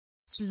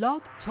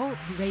Blog Talk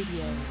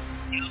Radio.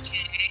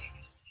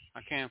 I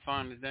can't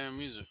find the damn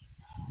music.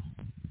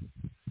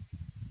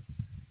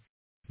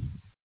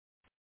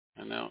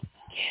 I know.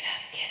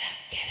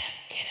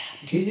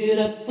 Get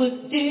up with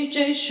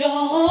DJ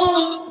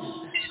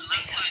Shaun.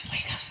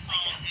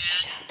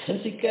 Cause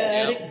he got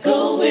it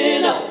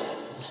going on.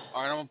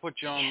 Alright, I'm gonna put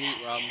you on mute,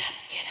 Robin.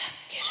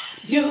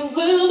 You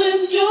will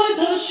enjoy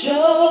the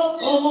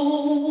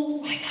show.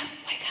 Wake up.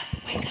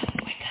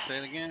 Say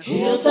it again.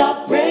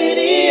 Hilltop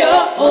Radio.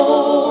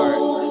 Alright.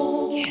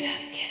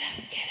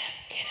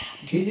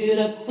 Get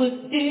up with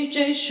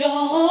DJ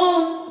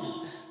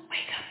Shaun.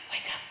 Wake up.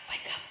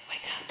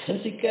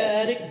 Cause he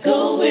got it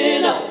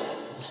going on.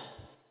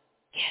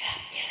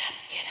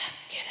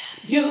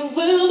 You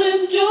will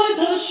enjoy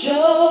the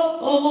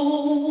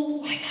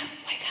show. Wake up.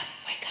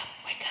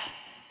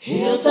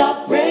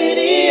 Hilltop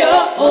Radio.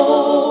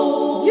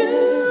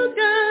 You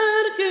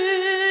gotta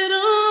get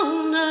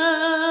on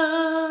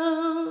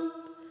now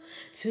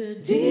to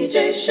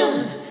DJ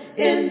Shaun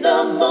in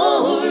the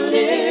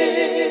morning.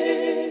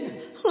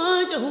 Why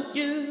don't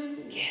you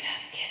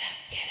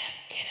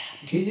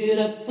get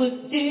up with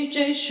DJ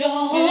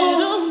Shaun?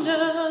 Get on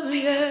down,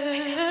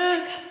 yeah.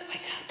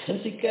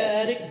 Cause he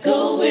got it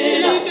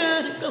going on.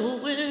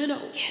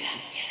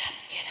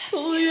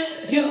 Oh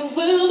yeah. You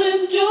will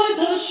enjoy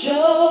the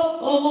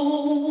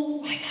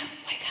show. Wake up.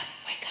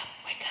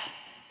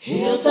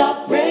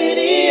 Hilltop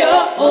Radio.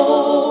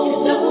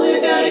 You know you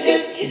gotta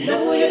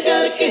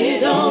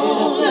get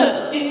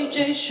on. DJ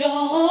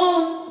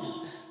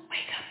Shaun.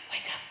 Wake up.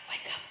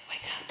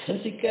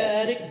 Cause he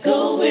got it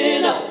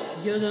going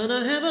on. You're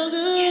gonna have a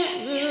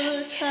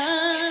good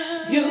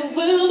time. You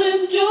will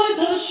enjoy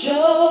the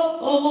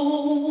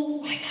show.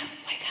 Wake up.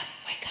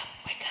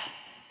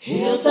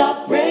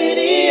 Hilltop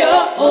Radio.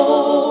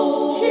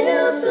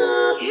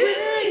 Hilltop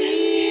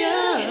Radio.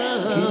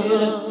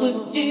 Get up with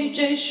DJ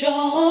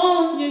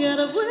Shaun. You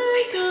gotta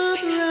wake up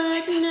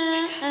right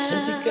now.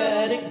 Cause you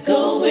got it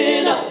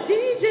going on.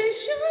 DJ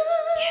Shaun.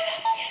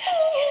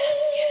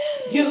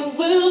 You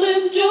will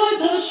enjoy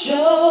the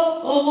show.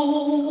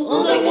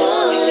 On the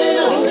one and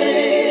only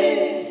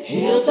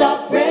Hilltop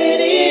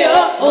Radio.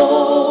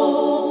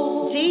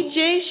 DJ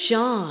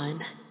Shaun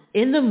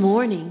in the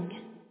morning.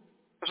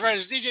 That's right,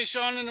 it's DJ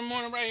Shaun in the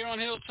morning right here on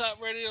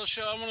Hilltop Radio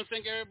Show. I want to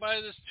thank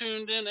everybody that's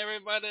tuned in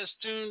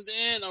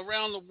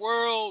around the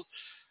world,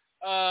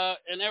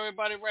 and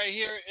everybody right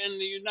here in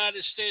the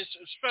United States,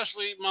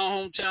 especially my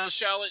hometown,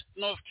 Charlotte,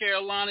 North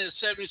Carolina. It's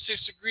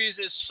 76 degrees.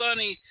 It's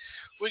sunny.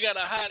 We got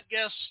a hot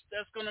guest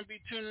that's going to be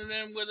tuning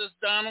in with us,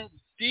 Donald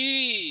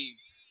D.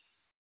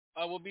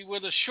 Will be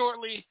with us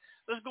shortly.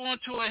 Let's go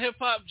into a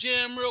hip-hop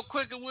jam real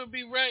quick, and we'll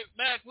be right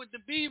back with the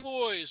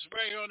B-Boys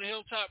right here on the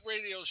Hilltop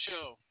Radio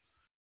Show.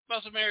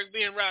 About some Eric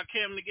B. and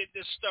Rakim to get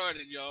this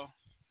started, y'all.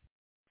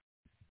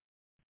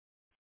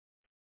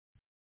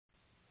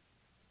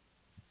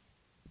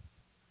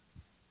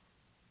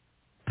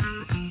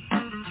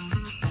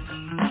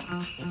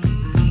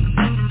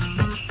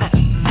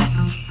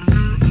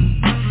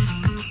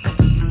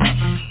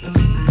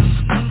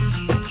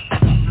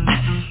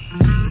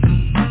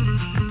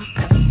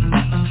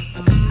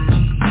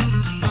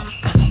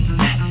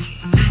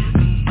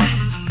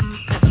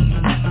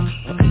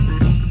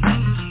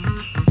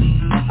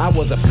 I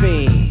was a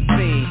fiend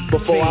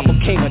before I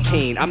became a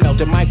teen. I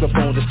melted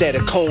microphones instead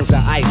of cones of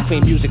ice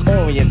cream. Music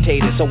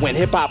orientated, so when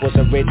hip-hop was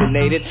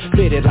originated,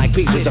 fitted like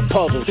pieces of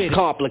puzzles,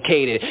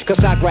 complicated.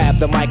 Cause I grab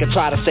the mic and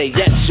try to say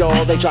yes,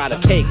 y'all. They try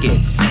to take it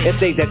and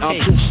say that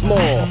I'm too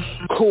small.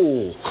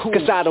 Cool,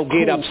 cause I don't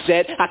get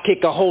upset. I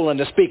kick a hole in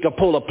the speaker,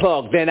 pull a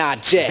plug, then I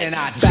jet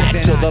back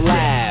to the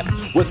lab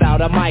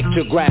without a mic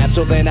to grab.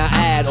 So then I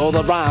add all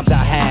the rhymes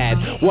I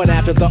had, one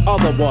after the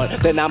other one.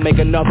 Then I make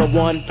another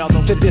one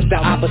to diss the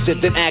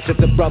opposite, then ask if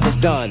the brother's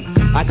done.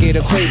 I get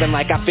a craving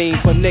like I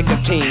fiend for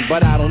nicotine,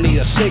 but I don't need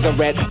a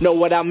cigarette, know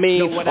what I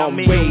mean? I'm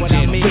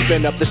raging,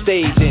 flipping up the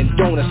stage and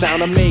don't it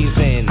sound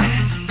amazing?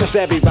 Cause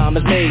every rhyme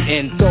is made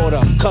and thought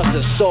of, cause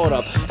it's sort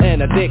of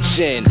an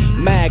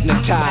addiction,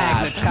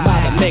 magnetized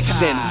by the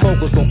mixing.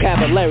 Vocals,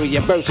 vocabulary,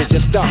 and verses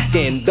just stuck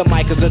in. The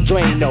mic is a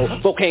Drano,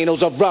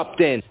 volcanoes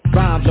erupting,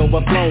 rhymes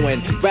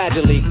overflowing,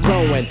 gradually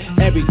growing.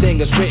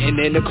 Everything is written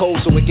in the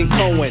code so it can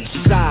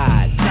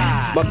coincide.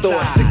 My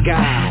thoughts to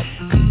guide.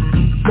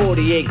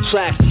 48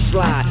 tracks to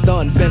slide, the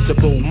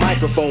invincible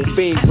microphone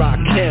fiend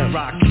Rakim.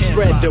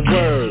 Spread the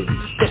word,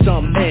 cause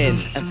I'm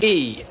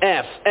N-E-F-F-E-C-T,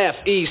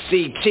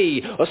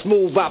 a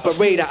smooth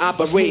operator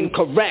operating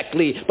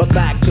correctly. But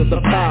back to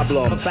the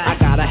problem, I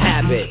got a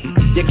habit,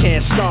 you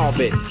can't solve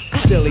it.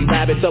 Silly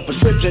rabbit, the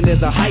prescription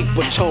is a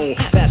hypertone.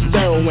 That's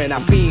heroin,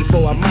 I fiend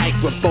for a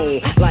microphone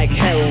like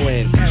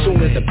heroin.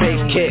 Soon as the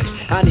bass kicks,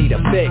 I need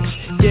a fix.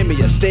 Give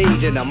me a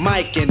stage and a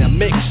mic and a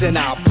mix, and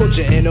I'll put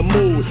you in a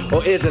mood.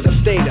 Or is it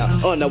a state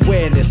of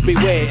unawareness?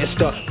 Beware it's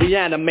the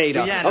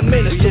reanimator. A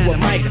menace to a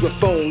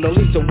microphone, a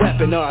lethal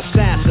weapon or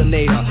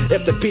assassinator.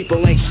 If the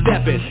people ain't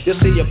stepping, you'll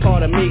see a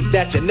part of me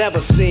that you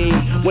never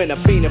seen. When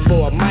I'm fiending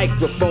for a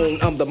microphone,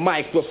 I'm the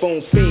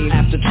microphone fiend.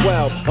 After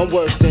 12, I'm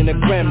worse than a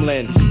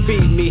gremlin.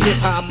 Feed me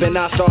hip-hop and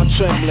I start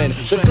trembling.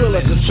 The thrill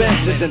of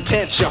suspense is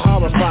intense, you're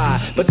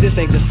horrified. But this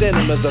ain't the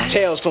cinemas of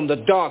tales from the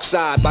dark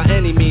side. By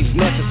any means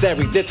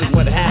necessary, this is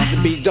what has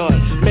to be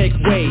done. Make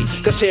way,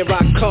 cause here I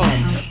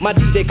come. My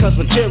DJ cuts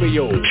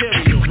material.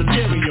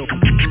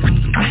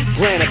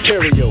 Grand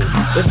Imperial.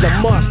 It's a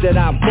must that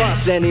I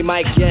bust any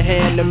mic you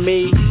hand to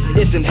me.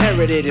 It's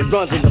inherited, it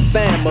runs in the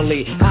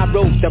family. I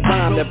wrote the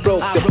rhyme that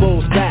broke the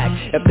bull's back.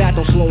 If that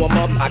don't slow him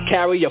up, I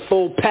carry a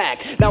full pack.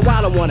 Now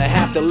I don't wanna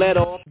have to let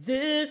off.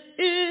 This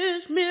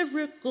is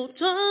Miracle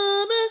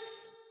Thomas,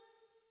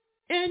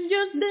 and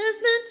you're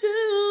listening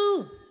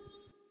to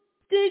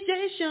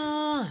DJ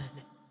Shaun.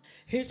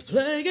 He's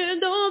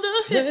playing all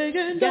the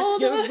hits,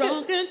 got you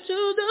rocking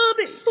to the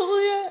beat.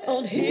 Oh yeah,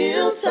 on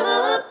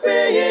Hilltop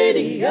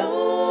Radio.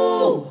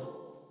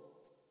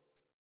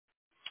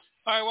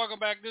 All right, welcome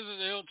back. This is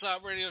the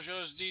Hilltop Radio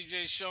Show. It's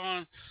DJ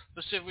Shaun.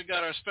 Let's see if we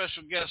got our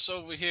special guests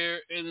over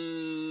here.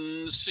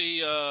 Let's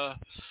see,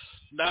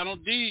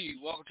 Donald D.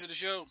 Welcome to the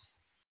show.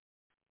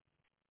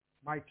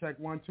 Mic check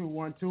 1 2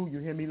 1 2. You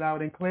hear me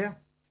loud and clear?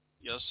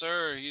 Yes,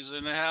 sir. He's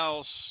in the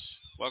house.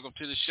 Welcome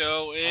to the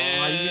show.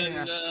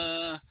 And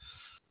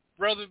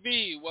Brother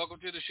B, welcome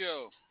to the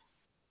show.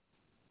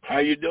 How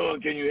you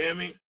doing? Can you hear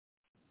me?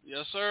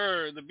 Yes,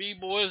 sir. The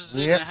B-Boys is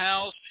in the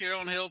house here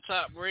on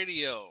Hilltop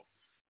Radio.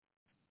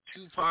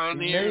 Two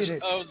pioneers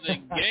of the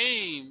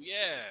game.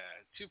 Yeah,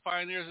 two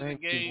pioneers of the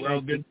game. Well,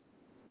 good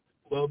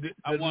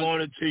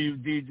morning to you,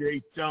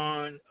 DJ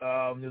Shaun.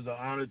 It's an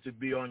honor to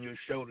be on your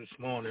show this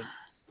morning.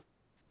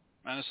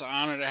 Man, it's an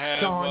honor to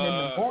have Shaun in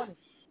the morning.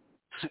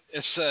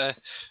 It's an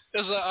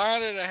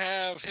honor to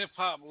have hip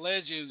hop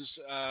legends,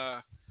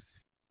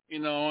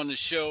 on the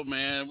show,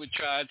 man. We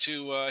try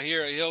to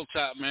here at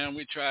Hilltop, man.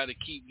 We try to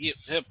keep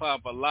hip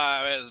hop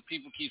alive, as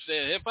people keep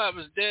saying. Hip hop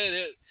is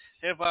dead.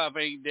 Hip hop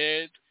ain't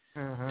dead.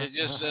 It's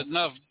just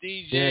enough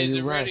DJs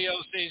and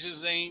radio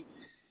stations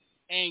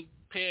ain't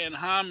paying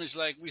homage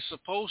like we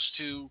supposed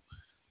to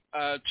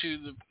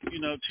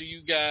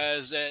you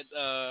guys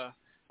that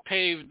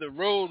paved the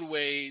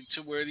roadway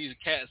to where these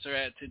cats are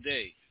at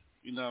today.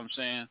 You know what I'm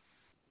saying?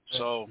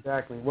 So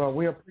exactly. Well,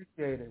 we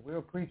appreciate it. We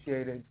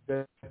appreciate it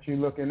that you're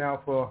looking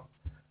out for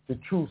the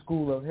true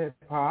school of hip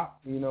hop.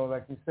 You know,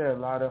 like you said, a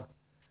lot of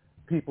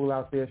people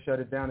out there shut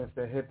it down and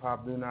say hip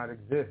hop do not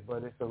exist,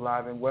 but it's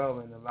alive and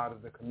well in a lot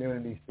of the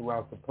communities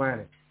throughout the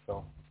planet.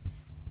 So,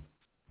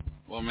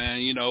 well, man,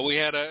 we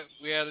had a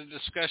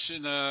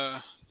discussion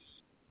the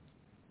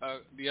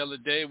other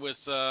day with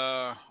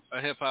a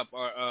hip hop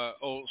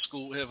old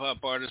school hip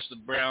hop artist, the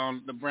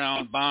Brown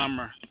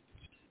Bomber,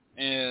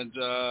 and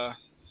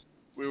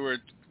we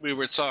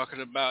were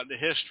talking about the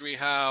history,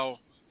 how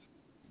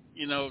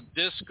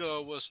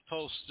disco was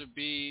supposed to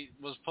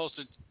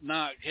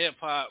knock hip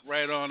hop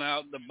right on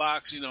out the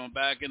box,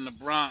 back in the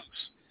Bronx,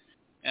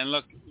 and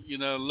look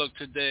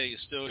today,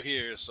 it's still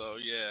here. So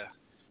yeah.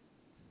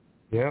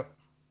 Yep.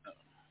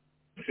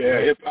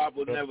 Yeah, hip hop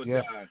will never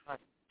die.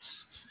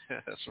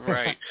 That's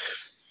right.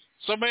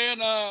 So,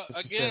 man,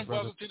 again,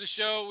 welcome to the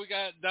show. We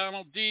got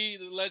Donald D,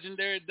 the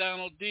legendary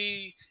Donald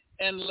D,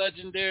 and the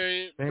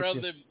legendary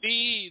Brother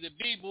B. The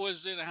B-Boys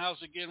in the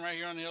house again right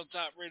here on the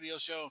Hilltop Radio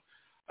Show.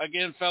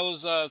 Again,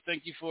 fellas,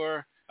 thank you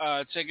for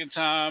taking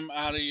time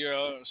out of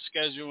your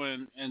schedule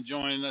and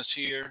joining us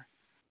here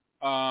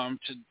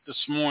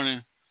this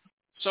morning.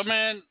 So,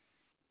 man,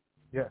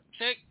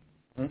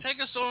 take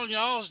us on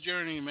y'all's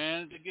journey,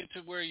 man, to get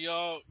to where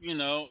y'all,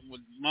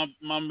 with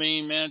my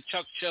main man,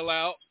 Chuck Chill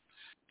Out,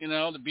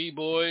 the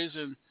B-Boys,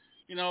 and,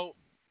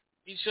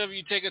 each of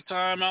you take a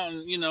time out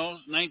and,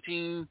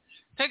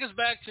 take us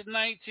back to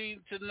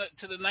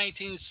the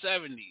 1970s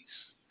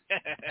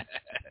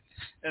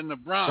in the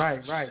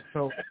Bronx. Right.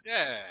 So,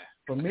 yeah.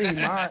 For me,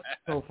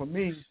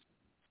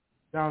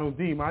 Donald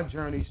D, my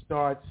journey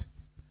starts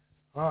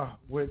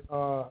with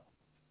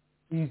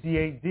Easy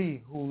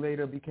A.D., who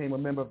later became a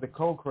member of the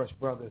Cold Crush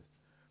Brothers.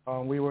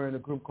 We were in a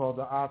group called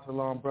the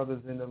Absalom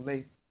Brothers in the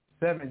late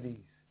 70s.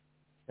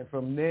 And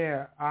from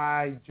there,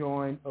 I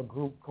joined a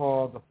group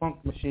called the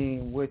Funk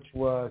Machine, which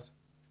was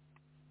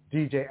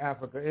DJ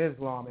Africa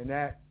Islam. And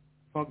that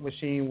Funk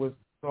Machine was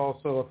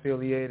also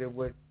affiliated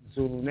with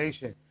Zulu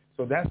Nation.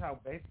 So that's how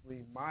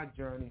basically my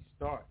journey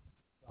starts,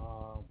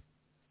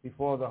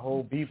 before the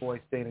whole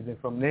B-Boy state. And then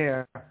from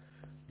there,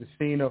 the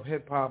scene of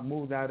hip-hop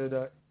moved out of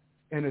the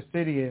inner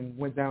city and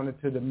went down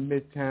into the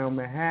Midtown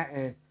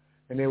Manhattan,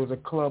 and there was a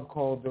club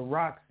called the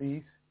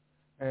Roxy's,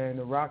 and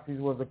the Roxy's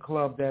was a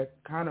club that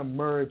kind of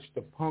merged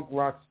the punk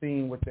rock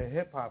scene with the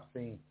hip-hop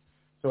scene.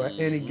 So at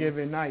any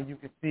given night, you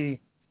could see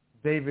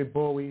David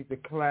Bowie, The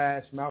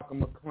Clash,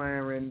 Malcolm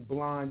McLaren,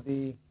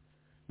 Blondie,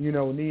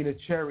 Nina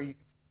Cherry,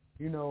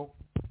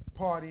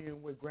 partying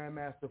with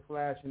Grandmaster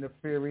Flash and the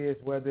Furious,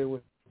 whether it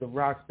was the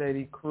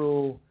Rocksteady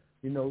crew,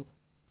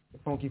 the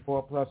Funky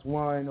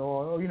 4+1,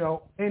 or, you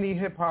know, any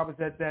hip-hoppers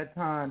at that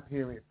time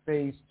period,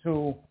 Phase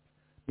 2,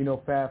 you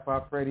know, Fab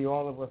Five Freddy,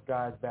 all of us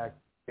guys back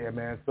there,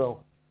 man.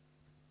 So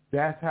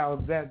that's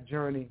how that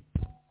journey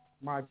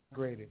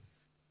migrated.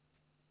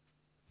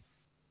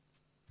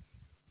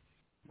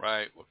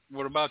 Right.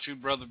 What about you,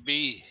 Brother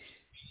B?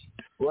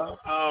 Well,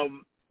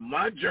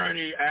 my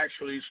journey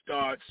actually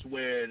starts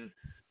when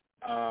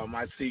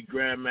I see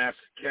Grandmaster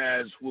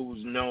Caz, who was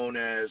known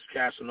as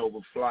Casanova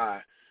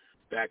Fly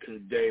back in the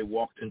day,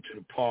 walked into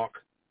the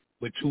park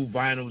with two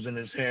vinyls in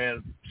his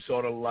hand,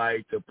 sort of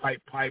like the Pied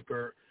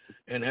Piper,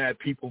 and had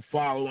people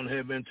following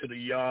him into the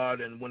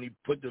yard. And when he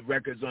put the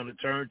records on the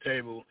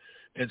turntable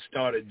and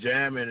started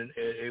jamming,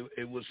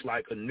 it was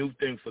like a new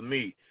thing for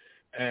me.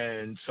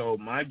 And so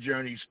my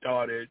journey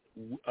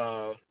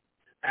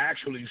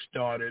actually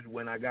started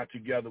when I got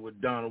together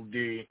with Donald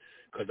D,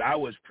 because I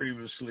was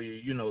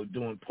previously, you know,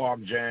 doing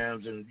park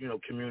jams and, you know,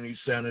 community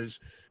centers,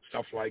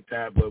 stuff like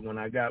that. But when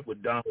I got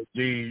with Donald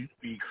D,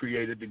 we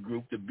created the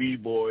group, the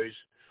B-Boys.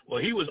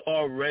 Well, he was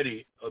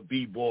already a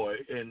B-Boy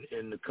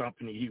in the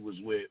company he was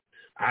with.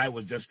 I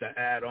was just an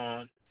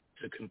add-on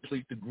to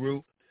complete the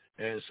group.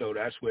 And so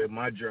that's where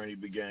my journey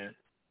began,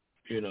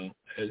 you know,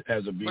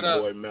 as a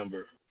B-Boy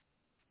member.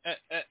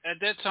 At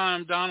that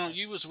time, Donald,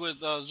 you was with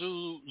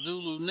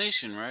Zulu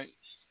Nation, right?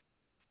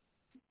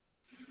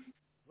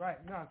 Right.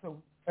 No,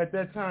 so at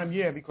that time,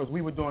 yeah, because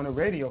we were doing a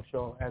radio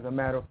show, as a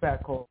matter of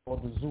fact, called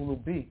the Zulu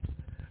Beat,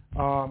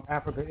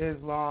 Africa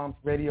Islam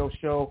radio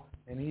show,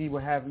 and he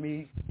would have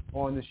me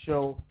on the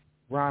show,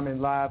 rhyming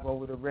live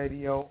over the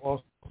radio.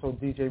 Also,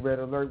 DJ Red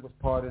Alert was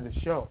part of the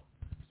show.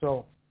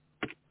 So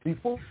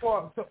before,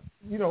 so,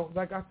 you know,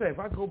 like I said, if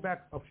I go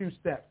back a few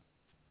steps,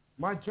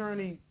 my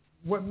journey,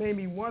 what made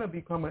me want to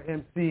become an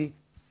MC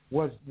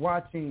was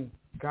watching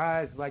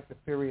guys like the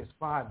Furious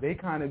Five. They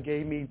kind of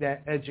gave me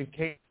that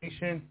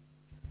education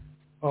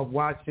of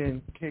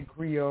watching Kid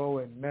Creole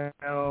and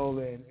Mel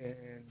and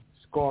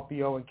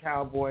Scorpio and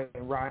Cowboy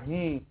and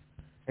Raheem.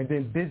 And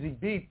then Busy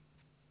Bee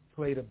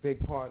played a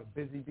big part of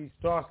Busy Bee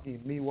Starsky.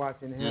 Me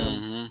watching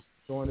him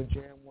during the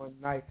jam one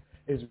night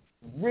is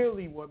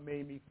really what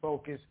made me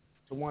focus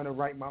to want to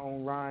write my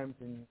own rhymes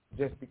and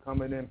just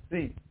become an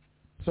MC.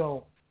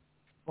 So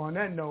on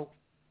that note,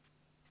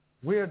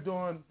 we're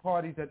doing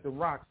parties at the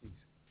Roxy's,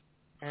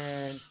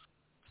 and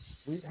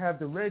we have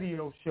the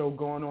radio show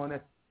going on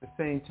at the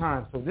same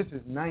time. So this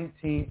is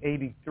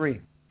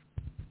 1983.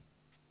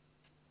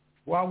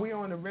 While we're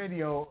on the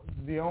radio,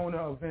 the owner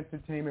of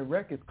Entertainment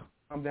Records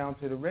come down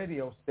to the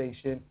radio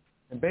station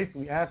and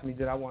basically asked me,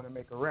 did I want to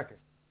make a record?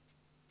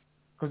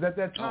 Because at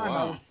that time,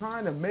 I was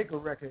trying to make a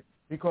record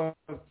because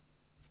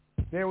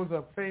there was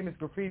a famous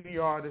graffiti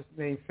artist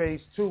named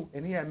Phase 2,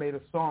 and he had made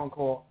a song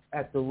called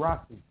At the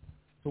Roxy's.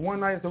 So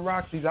one night at the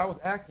Roxy's, I was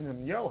asking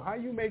him, yo, how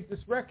you make this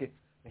record?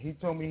 And he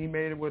told me he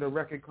made it with a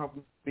record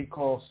company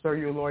called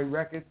Celluloid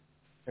Records.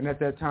 And at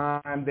that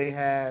time, they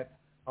had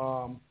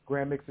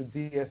Grand Mixer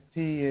DST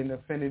and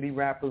Affinity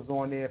Rappers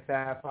on there.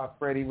 Fab Five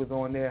Freddy was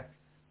on there,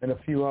 and a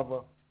few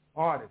other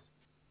artists.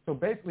 So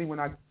basically, when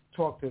I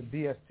talked to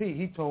DST,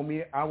 he told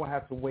me I would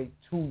have to wait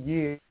 2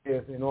 years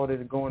in order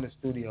to go in the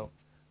studio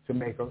to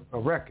make a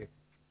record.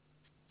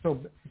 So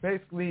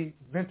basically,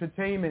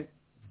 Vintertainment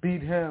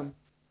beat him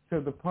to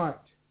the punch,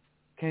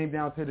 came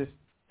down to the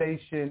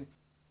station,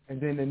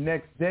 and then the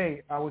next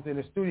day I was in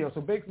the studio.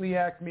 So basically he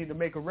asked me to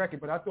make a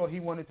record, but I thought he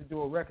wanted to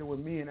do a record with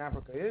me and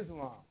Africa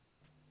Islam.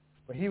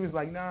 But he was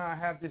like, nah, I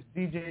have this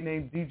DJ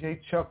named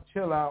DJ Chuck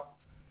Chill Out,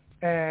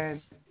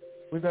 and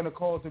we're going to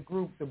call the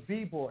group the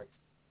B-Boys.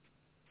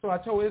 So I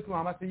told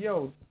Islam, I said,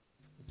 yo,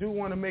 do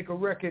want to make a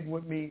record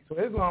with me. So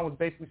Islam was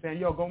basically saying,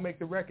 yo, go make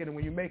the record, and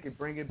when you make it,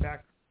 bring it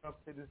back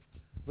up to this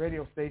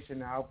radio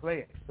station, and I'll play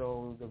it.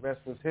 So the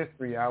rest was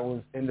history. I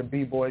was in the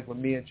B-Boys with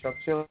me and Chuck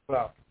Chill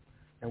Out,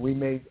 and we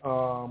made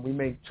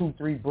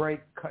 2-3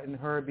 Break, Cutting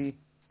Herbie,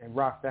 and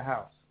Rock the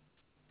House.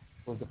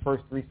 Was the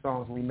first 3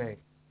 songs we made.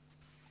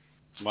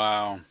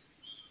 Wow.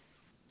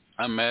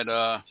 I met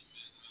talking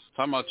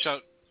about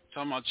Chuck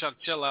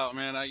Chill Out,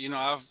 man.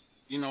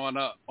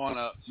 On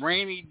a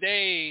rainy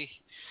day,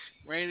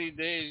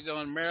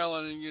 in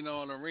Maryland, and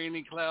on a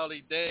rainy,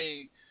 cloudy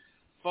day,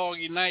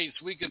 foggy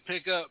nights, we could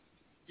pick up,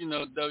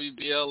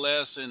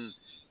 WBLS and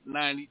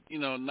 90,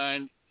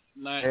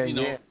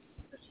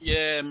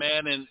 yeah,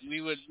 man, and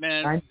we would,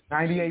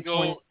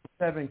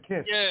 98.7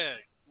 Kiss. Yeah,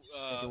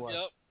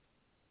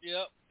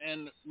 yep,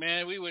 and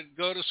man, we would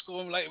go to school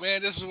and be like,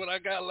 man, this is what I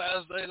got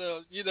last night,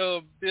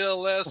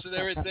 BLS and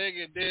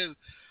everything, and then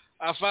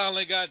I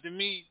finally got to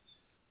meet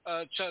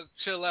Chuck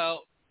Chill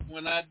Out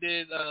when I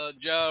did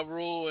Ja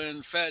Rule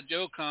and Fat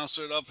Joe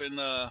concert up in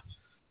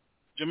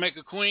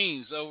Jamaica,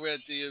 Queens, over at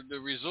the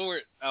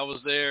resort. I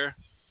was there,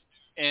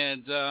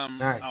 and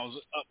nice. I was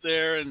up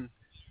there and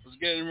was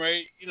getting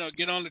ready,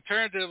 get on the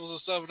turntables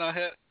and stuff, and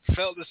I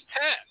felt this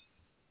tap.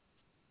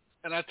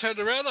 And I turned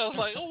around, I was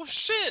like, oh,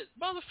 shit,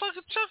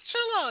 motherfucker Chuck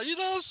Chill Out, you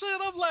know what I'm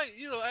saying? I'm like,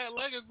 act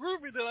like a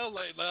groupie. Then I was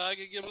like, nah, I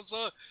can give him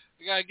some,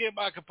 I got to get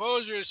my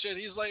composure and shit.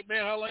 He's like,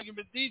 man, how long you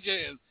been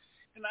DJing?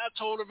 And I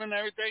told him and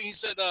everything. He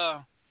said,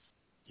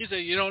 He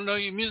said, you don't know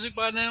your music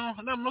by now?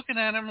 And I'm looking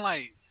at him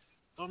like,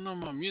 don't know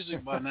my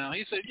music by now.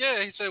 He said,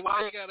 yeah. He said,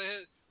 why you got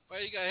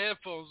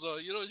headphones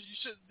on? You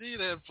shouldn't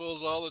need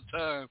headphones all the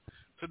time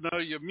to know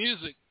your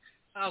music.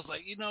 I was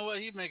like, you know what?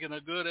 He's making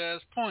a good ass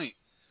point.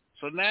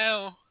 So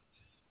now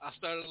I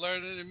started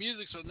learning the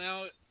music. So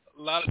now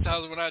a lot of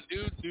times when I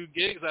do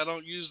gigs, I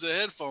don't use the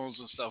headphones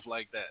and stuff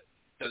like that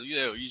because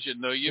you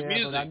should know your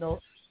music.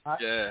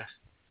 But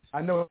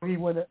I know he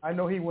wouldn't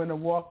have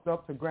walked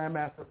up to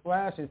Grandmaster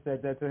Flash and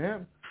said that to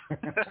him.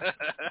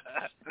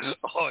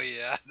 Oh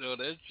yeah, I know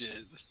that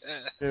shit.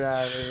 Get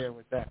out of here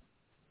with that.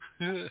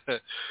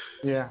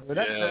 Yeah, but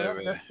that's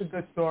a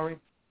good story.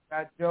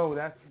 Fat Joe,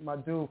 that's my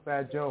dude,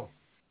 Fat Joe,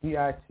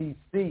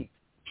 PITC.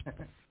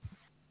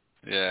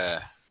 Yeah.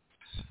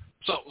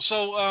 So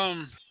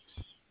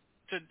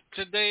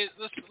today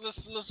let's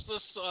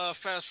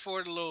fast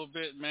forward a little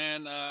bit,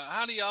 man.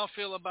 How do y'all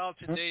feel about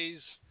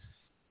today's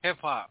hip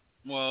hop?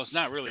 Well, it's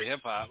not really hip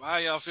hop. How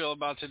y'all feel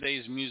about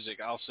today's music?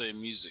 I'll say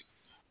music.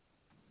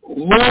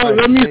 Well,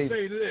 let me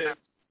say this.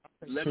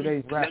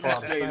 Today's rap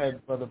artist. Go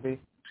ahead, Brother B.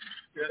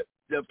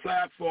 The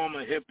platform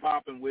of hip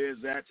hop and where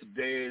it's at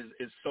today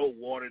is so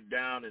watered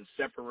down and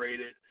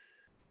separated.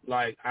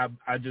 Like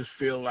I just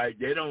feel like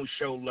they don't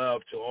show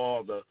love to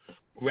all the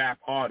rap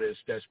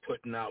artists that's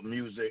putting out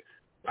music.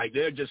 Like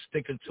they're just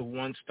sticking to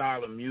one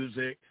style of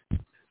music,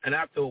 and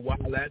after a while,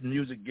 that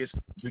music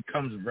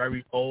becomes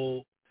very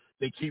old.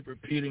 They keep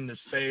repeating the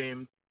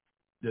same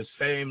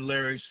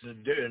lyrics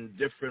in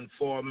different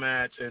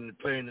formats and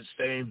playing the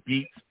same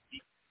beat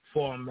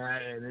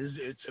format, and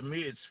to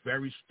me, it's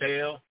very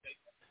stale.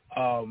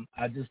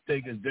 I just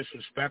think it's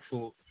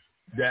disrespectful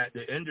that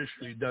the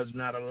industry does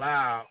not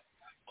allow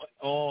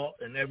all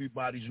and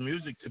everybody's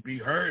music to be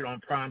heard on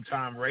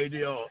primetime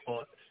radio,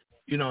 or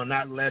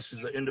not less as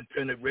an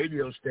independent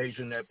radio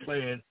station that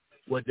playing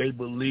what they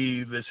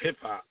believe is hip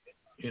hop.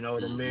 You know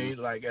what I mean?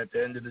 Like at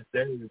the end of the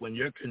day, when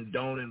you're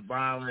condoning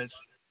violence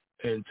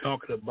and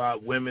talking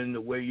about women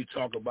the way you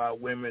talk about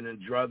women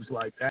and drugs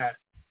like that,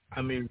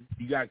 I mean,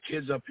 you got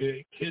kids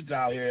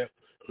out here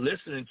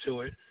listening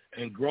to it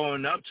and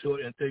growing up to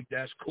it and think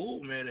that's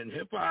cool, man. And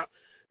hip hop,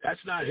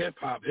 that's not hip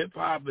hop. Hip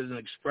hop is an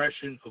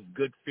expression of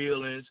good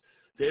feelings.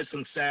 There's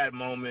some sad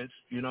moments,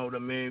 you know what I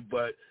mean?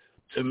 But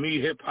to me,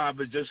 hip hop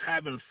is just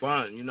having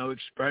fun,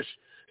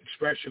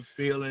 express your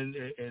feeling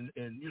and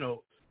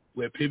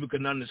where people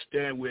can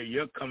understand where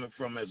you're coming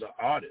from as an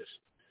artist.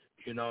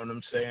 You know what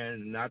I'm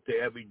saying? Not the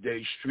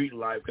everyday street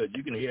life, because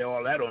you can hear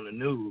all that on the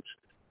news.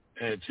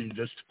 And to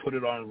just put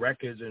it on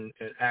records and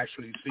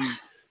actually see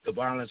the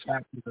violence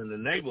happening in the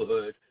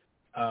neighborhood,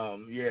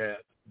 the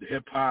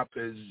hip-hop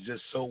is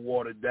just so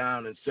watered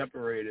down and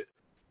separated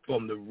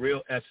from the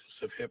real essence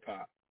of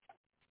hip-hop.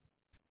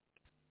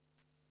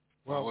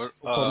 Well,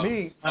 for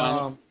me,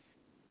 so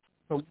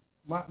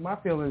my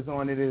feelings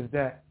on it is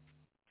that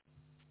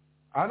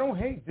I don't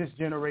hate this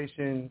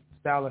generation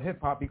style of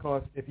hip-hop,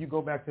 because if you go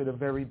back to the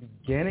very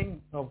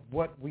beginning of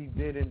what we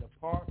did in the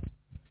past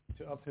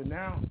to up to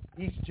now,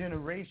 each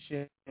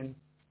generation,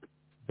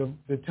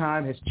 the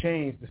time has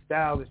changed, the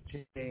style has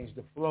changed,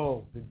 the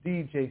flow, the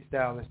DJ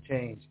style has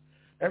changed.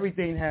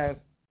 Everything has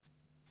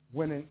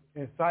went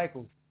in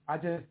cycles. I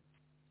just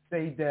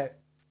say that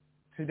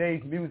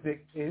today's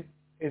music is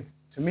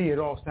to me, it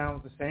all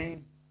sounds the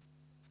same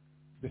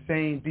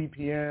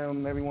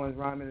BPM, everyone's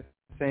rhyming the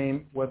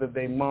same, whether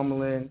they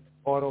mumbling,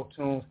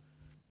 auto-tunes.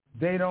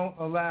 They don't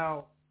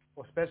allow,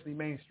 or especially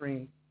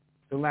mainstream,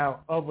 to allow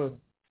other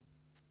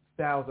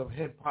styles of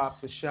hip-hop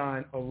to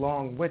shine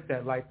along with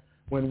that. Like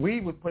when we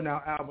were putting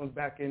out albums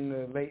back in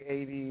the late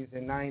 80s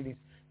and 90s,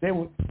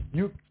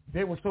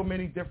 there were so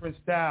many different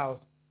styles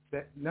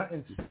that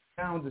nothing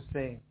sounded the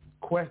same.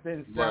 Quest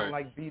didn't sound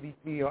like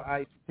BDP or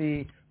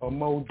Ice-T or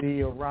Mo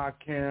D or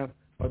Rakim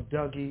or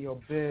Dougie or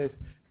Biz.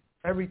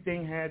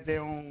 Everything had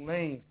their own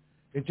lane.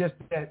 It's just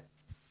that,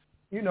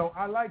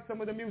 I like some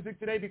of the music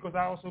today because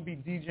I also be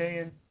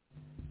DJing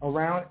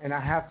around, and I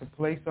have to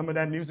play some of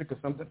that music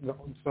because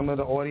some of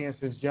the audience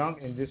is young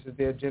and this is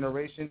their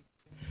generation.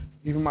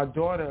 Even my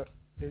daughter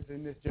is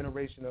in this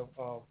generation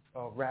of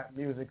rap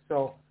music,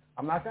 so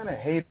I'm not going to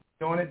hate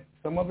on it.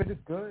 Some of it is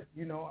good,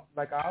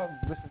 like I'll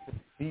listen to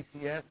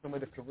BTS, some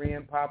of the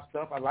Korean pop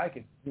stuff. I like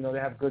it. They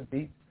have good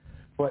beats,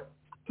 but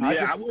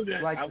I would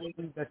like to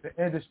see that the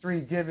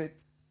industry give it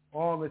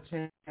all the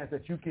chance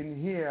that you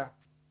can hear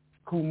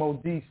Kool Mo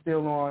D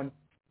still on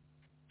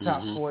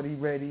Top 40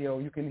 radio.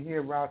 You can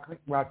hear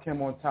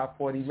Rakim on Top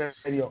 40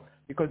 radio,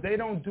 because they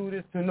don't do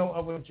this to no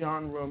other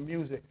genre of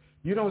music.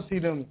 You don't see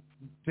them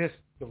diss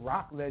the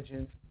rock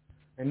legends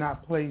and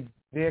not play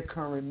their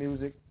current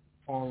music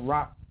on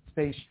rock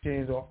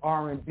stations, or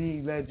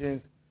R&B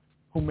legends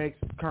who makes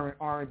current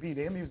R&B.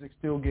 Their music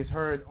still gets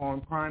heard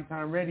on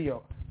primetime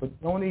radio. But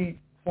the only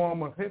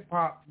form of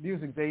hip-hop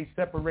music, they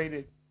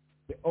separated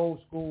the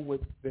old school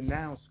with the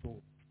now school.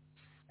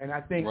 And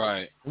I think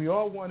we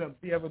all want to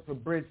be able to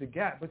bridge the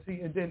gap. But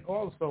see, and then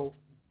also,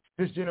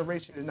 this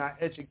generation is not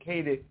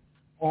educated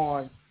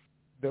on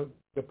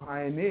the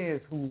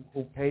pioneers who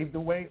paved the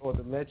way, or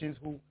the legends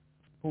who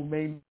who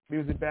made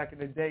music back in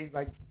the day,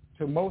 like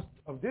to most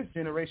of this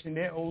generation,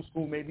 they're old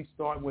school, maybe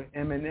start with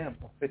Eminem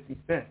or 50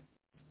 Cent.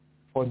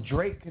 Or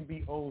Drake can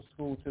be old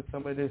school to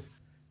some of this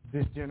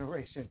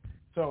generation.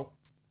 So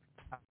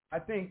I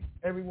think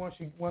everyone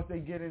should, once they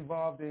get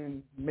involved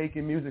in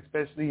making music,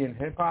 especially in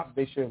hip-hop,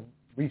 they should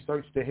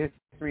research the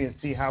history and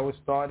see how it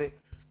started,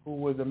 who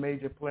were the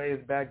major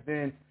players back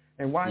then,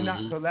 and why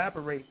not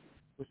collaborate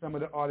with some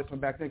of the artists from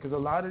back then, because a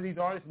lot of these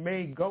artists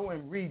may go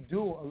and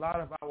redo a lot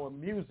of our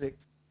music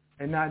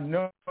and not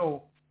know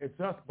it's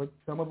us, but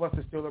some of us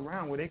are still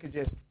around where they could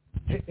just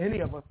hit any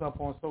of us up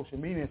on social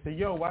media and say,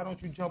 yo, why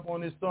don't you jump on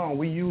this song?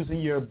 We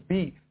using your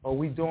beat, or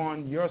we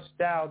doing your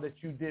style that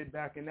you did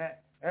back in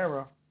that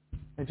era,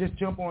 and just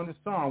jump on the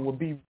song will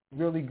be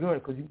really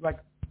good, because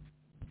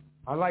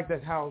I like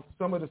that how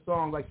some of the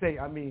songs, like say,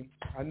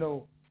 I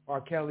know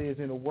R. Kelly is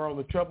in a world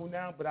of trouble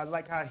now, but I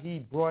like how he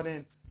brought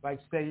in, like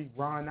say,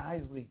 Ron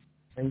Isley,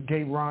 and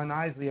gave Ron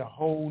Isley a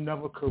whole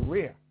nother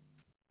career.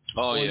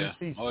 Oh, or yeah.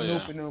 You see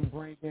Snoop and them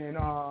bring in,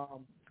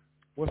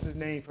 what's his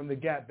name from the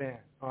Gap Band?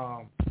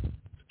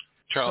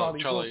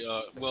 Charlie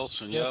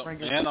Wilson, yep.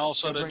 And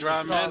also the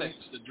Dramatics.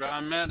 The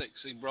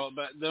Dramatics, he brought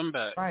them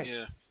back. Right.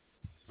 Yeah.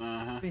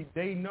 See,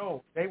 they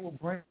know. They will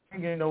bring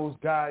in those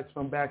guys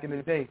from back in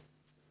the day.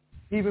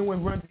 Even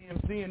when Run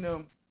DMC and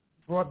them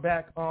brought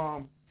back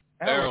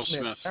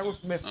Aerosmith.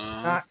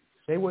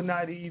 They were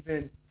not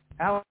even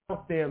out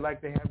there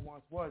like they had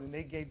once was, and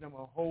they gave them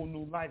a whole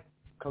new life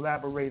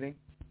collaborating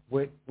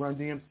with Run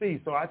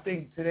DMC. So I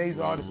think today's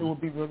artists, it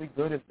would be really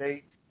good if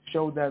they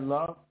showed that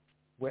love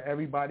where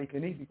everybody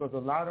can eat, because a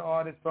lot of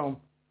artists from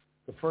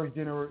the first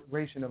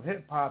generation of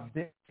hip-hop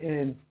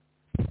didn't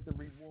get the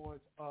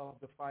rewards of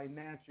the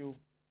financial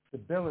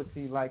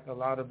stability like a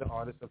lot of the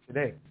artists of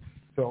today.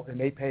 So, and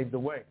they paved the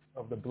way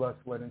of the blood,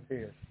 sweat, and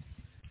tears.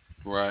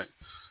 Right.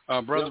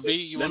 Brother B,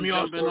 you want to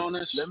jump in on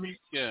this? Let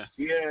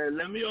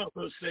me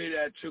also say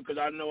that, too, because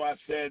I know I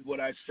said what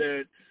I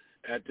said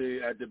at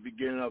the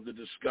beginning of the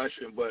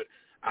discussion, but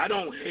I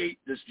don't hate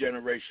this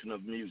generation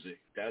of music.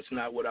 That's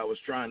not what I was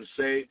trying to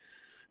say.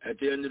 At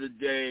the end of the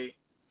day,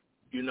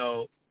 you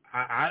know,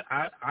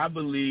 I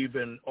believe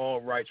in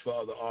all rights for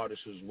other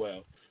artists as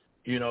well.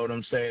 You know what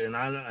I'm saying? And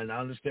I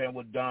understand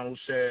what Donald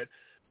said.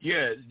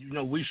 Yeah, you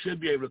know, we should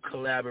be able to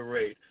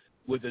collaborate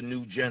with a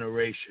new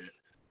generation,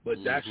 but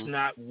that's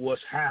not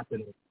what's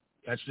happening.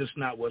 That's just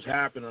not what's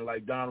happening.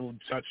 Like Donald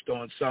touched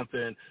on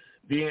something,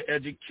 being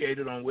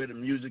educated on where the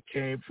music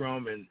came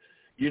from and,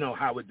 you know,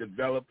 how it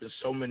developed in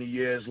so many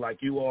years.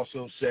 Like you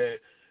also said,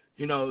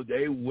 you know,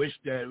 they wish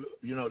that,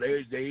 you know,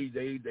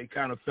 they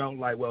kind of felt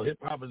like, well,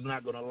 hip-hop is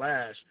not going to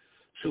last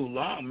too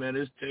long, man.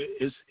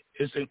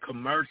 It's in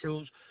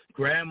commercials.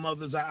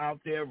 Grandmothers are out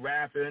there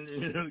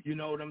rapping, you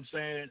know what I'm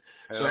saying?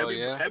 Hell so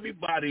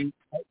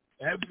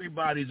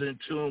everybody's in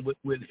tune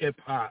with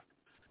hip-hop,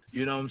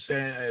 you know what I'm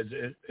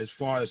saying, as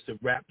far as the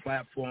rap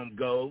platform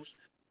goes.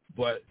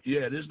 But,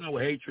 yeah, there's no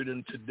hatred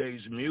in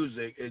today's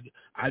music.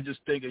 I just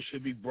think it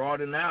should be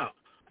broadened out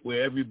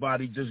where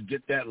everybody just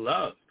get that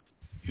love.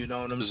 You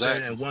know what I'm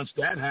saying? And once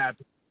that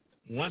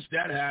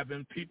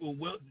happens, people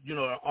will, you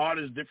know,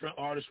 different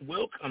artists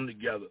will come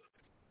together,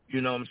 you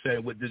know what I'm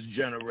saying, with this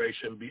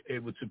generation, be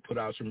able to put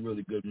out some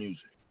really good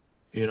music,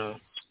 you know?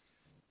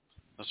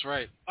 That's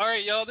right. All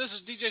right, y'all, this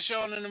is DJ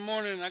Shaun in the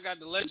Morning. I got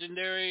the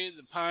legendary,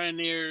 the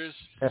pioneers,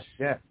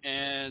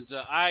 and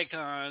the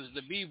icons,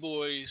 the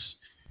B-boys,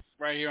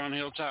 right here on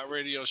Hilltop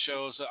Radio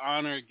Show. It's an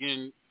honor,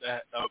 again,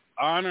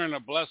 honor and a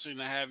blessing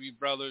to have you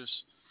brothers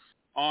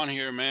on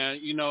here, man.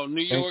 You know,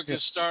 New York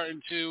is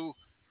starting to,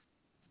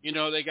 you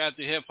know, they got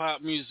the Hip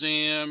Hop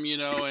Museum, you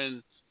know,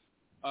 and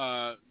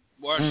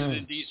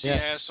Washington D.C.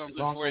 has something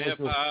for hip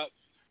hop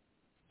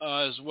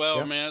as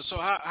well, man. So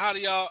how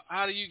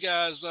do you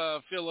guys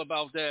feel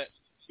about that?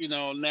 You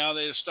know, now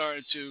they're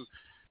starting to,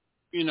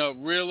 you know,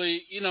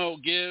 really, you know,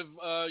 give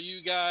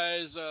you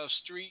guys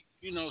street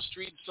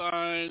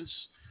signs,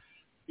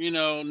 you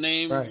know,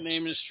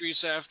 naming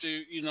streets after,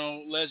 you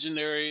know,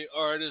 legendary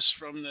artists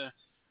from the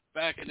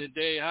back in the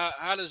day.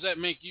 How does that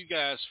make you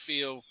guys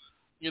feel,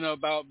 you know,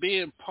 about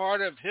being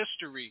part of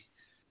history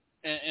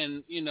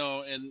and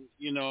years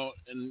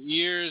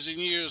and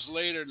years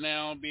later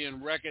now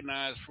being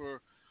recognized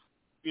for,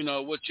 you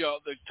know, what y'all,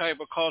 the type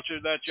of culture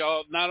that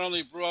y'all not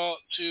only brought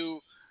to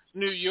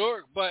New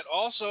York, but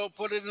also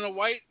put it in the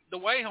white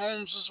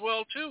homes as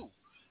well too.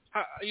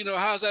 How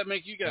does that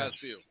make you guys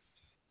feel?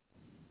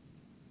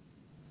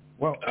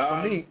 Well,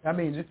 for me, I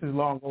mean, this is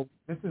long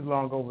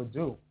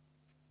overdue.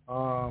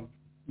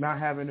 Not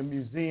having a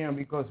museum,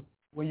 because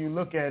when you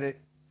look at it,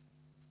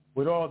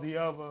 with all the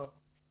other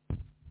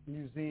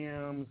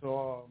museums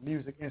or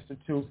music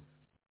institutes,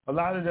 a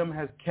lot of them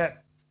has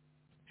kept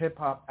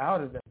hip-hop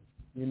out of them,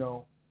 you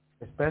know,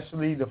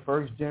 especially the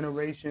first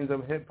generations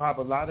of hip-hop.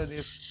 A lot of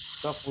this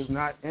stuff was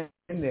not in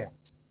there.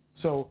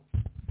 So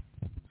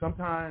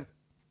sometimes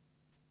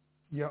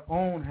your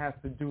own has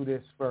to do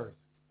this first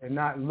and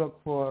not look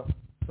for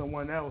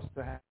someone else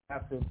to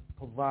have to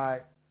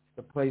provide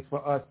the place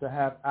for us to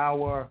have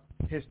our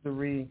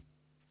history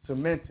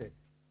cemented.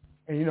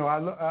 And, you know,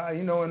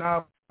 in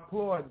our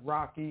applaud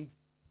Rocky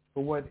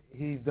for what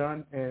he's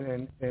done,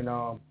 and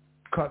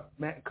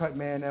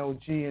Cutman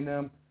LG and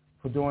them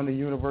for doing the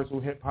Universal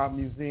Hip Hop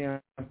Museum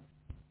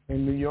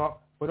in New York.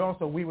 But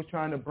also, we were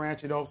trying to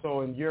branch it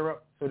also in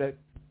Europe so that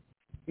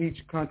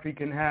each country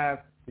can have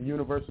the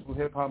Universal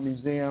Hip Hop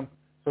Museum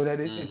so that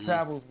it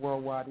travels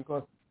worldwide.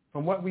 Because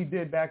from what we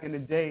did back in the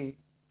day,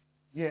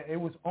 yeah, it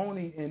was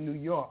only in New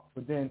York.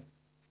 But then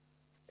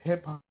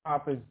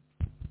hip-hop has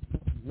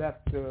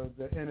left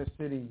the inner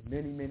city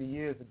many, many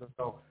years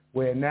ago,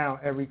 where now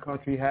every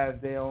country has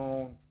their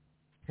own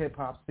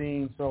hip-hop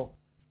scene. So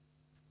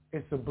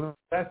it's a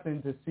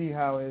blessing to see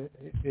how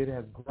it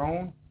has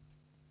grown,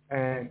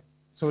 and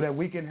so that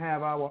we can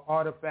have our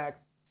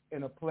artifacts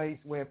in a place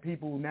where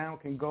people now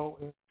can go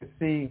to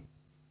see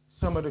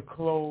some of the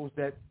clothes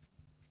that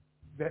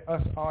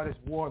us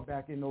artists wore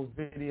back in those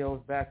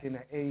videos back in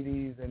the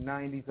 80s and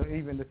 90s or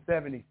even the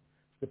 70s.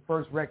 The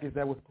first records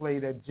that was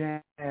played at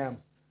jams,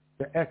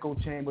 the echo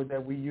chamber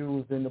that we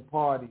used in the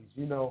parties,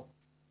 you know,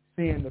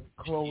 seeing the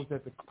clothes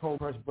that the Cold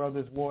Crush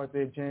brothers wore at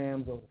their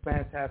jams or the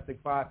Fantastic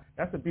Five.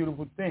 That's a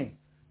beautiful thing.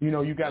 You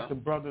know, you got the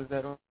brothers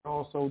that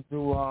also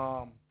do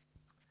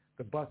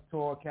the bus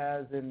tour,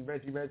 Kaz and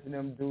Reggie and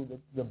them do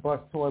the bus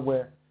tour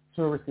where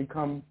tourists can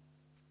come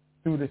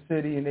through the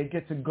city and they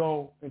get to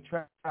go and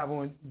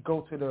travel and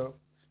go to the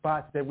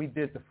spots that we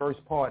did the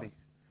first parties,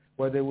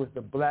 whether it was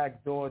the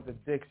Black Door, the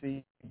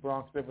Dixie,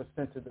 Bronx River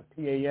Center, the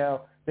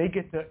PAL. They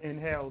get to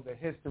inhale the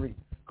history,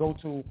 go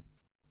to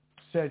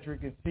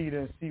Cedric and Cedar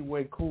and see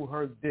where Kool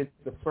Herc did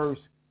the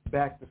first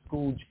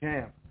back-to-school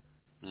jam.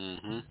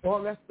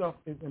 All that stuff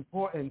is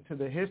important to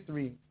the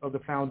history of the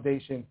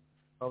foundation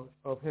of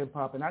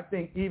hip-hop. And I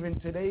think even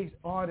today's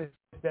artists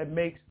that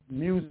makes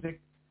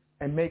music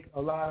and make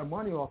a lot of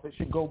money off it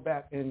should go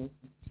back and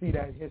see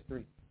that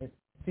history and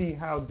see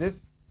how this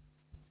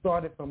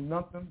started from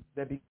nothing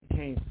that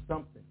became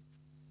something.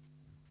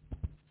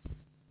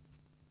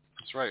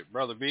 That's right,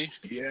 Brother B.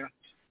 Yeah.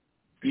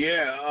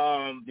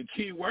 The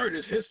key word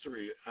is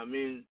history. I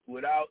mean,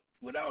 without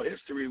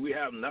history, we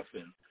have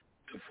nothing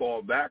to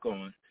fall back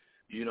on.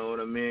 You know what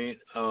I mean?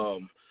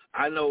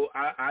 I know.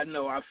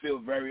 I feel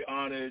very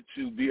honored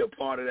to be a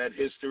part of that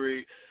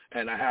history,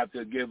 and I have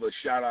to give a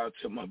shout out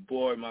to my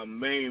boy, my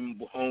main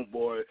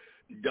homeboy,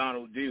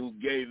 Donald D, who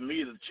gave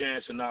me the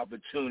chance and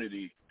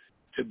opportunity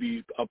to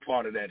be a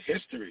part of that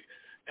history.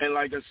 And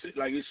like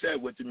you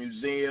said, with the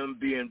museum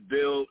being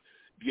built,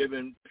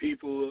 giving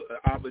people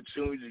an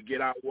opportunity to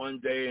get out one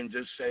day and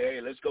just say,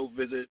 hey, let's go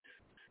visit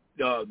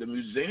the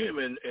museum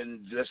and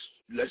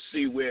let's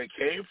see where it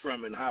came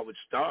from and how it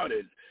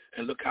started,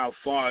 and look how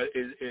far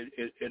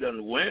it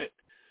done went.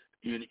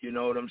 You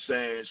know what I'm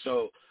saying?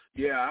 So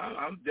yeah,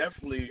 I'm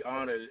definitely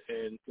honored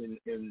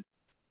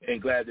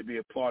and glad to be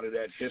a part of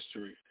that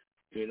history.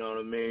 You know what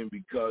I mean?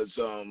 Because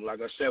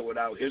like I said,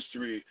 without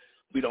history,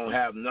 we don't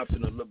have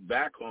nothing to look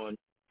back on.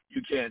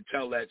 You can't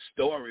tell that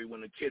story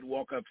when a kid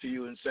walk up to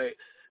you and say,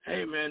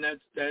 "Hey man,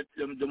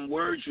 them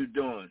words you're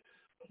doing.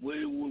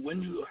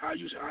 How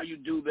you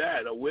do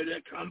that, or where did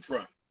that come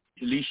from?"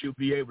 At least you'll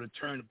be able to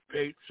turn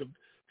a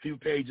few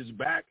pages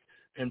back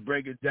and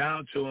break it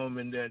down to them.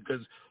 And then,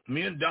 because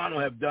me and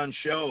Donald have done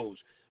shows,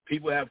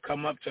 people have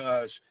come up to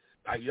us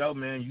like, "Yo,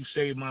 man, you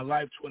saved my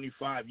life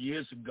 25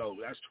 years ago."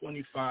 That's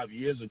 25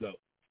 years ago.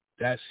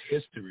 That's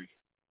history.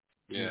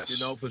 Yes. You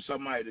know, for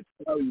somebody to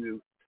tell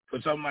you,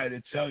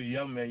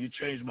 "Yo, man, you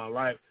changed my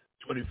life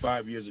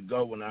 25 years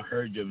ago when I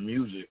heard your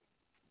music."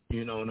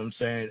 You know what I'm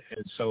saying?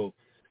 And so,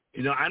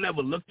 you know, I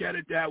never looked at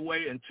it that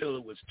way until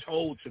it was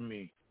told to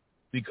me,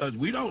 because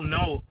we don't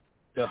know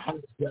the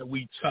hearts that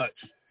we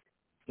touch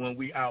when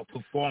we out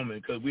performing,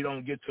 because we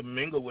don't get to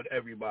mingle with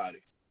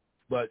everybody.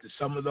 But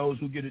some of those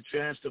who get a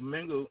chance to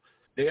mingle,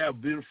 they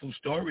have beautiful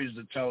stories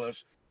to tell us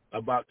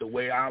about the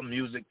way our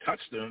music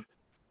touched them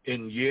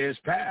in years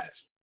past.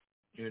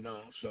 You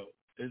know, so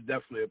it's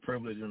definitely a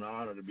privilege and an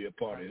honor to be a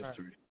part of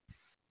history.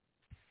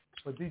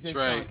 But DJ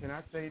Shaun, can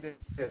I say this?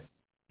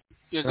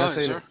 Yeah, go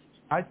ahead, sir.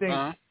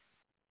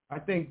 I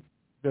think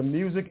the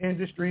music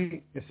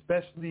industry,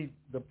 especially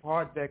the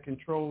part that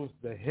controls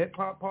the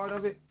hip-hop part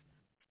of it,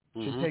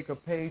 should take a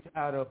page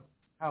out of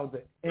how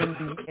the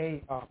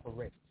NBA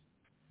operates.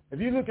 If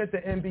you look at the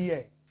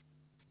NBA,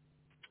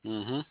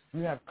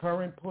 you have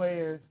current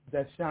players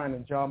that shine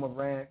in Ja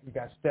Morant. You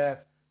got Steph.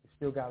 You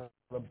still got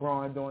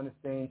LeBron doing his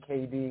thing,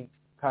 KD,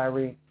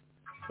 Kyrie.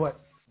 But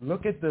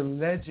look at the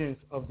legends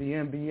of the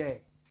NBA.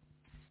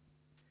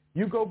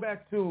 You go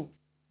back to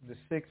the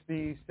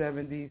 60s,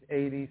 70s,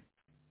 80s,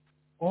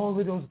 all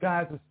of those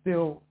guys are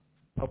still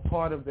a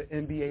part of the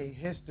NBA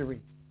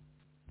history.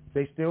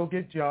 They still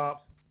get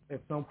jobs in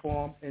some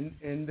form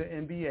in the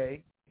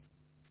NBA.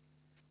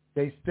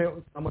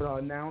 Some of the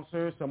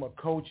announcers, some are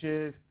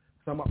coaches,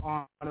 some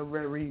are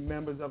honorary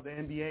members of the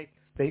NBA.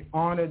 They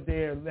honored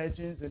their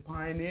legends and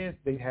pioneers.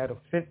 They had a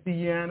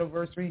 50-year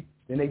anniversary,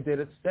 then they did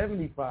a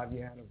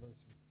 75-year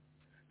anniversary.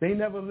 They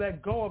never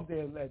let go of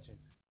their legends.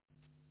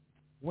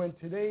 When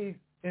today's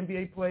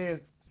NBA players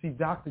see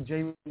Dr.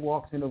 J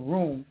walks in the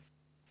room,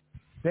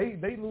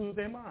 they lose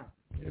their mind.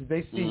 if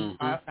they see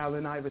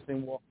Allen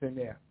Iverson walks in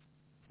there,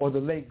 or the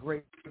late,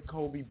 great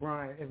Kobe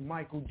Bryant, and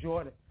Michael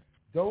Jordan,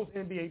 those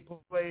NBA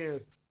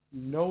players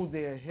know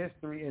their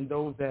history and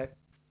those that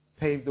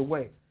paved the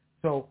way.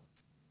 So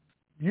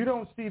you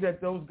don't see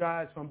that those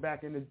guys from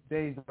back in the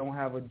days don't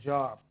have a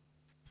job.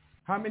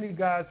 How many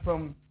guys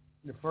from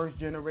the first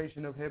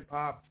generation of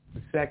hip-hop,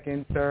 the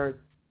second, third,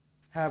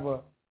 have an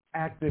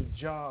active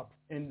job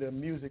in the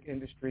music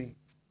industry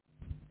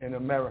in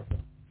America?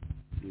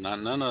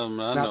 None of them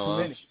I not know too of.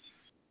 many.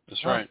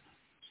 That's right.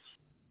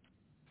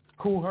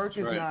 Kool Herc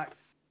is not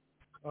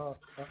an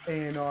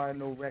A&R,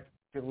 no record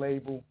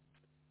label,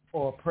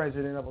 or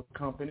president of a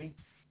company.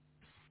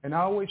 And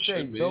I always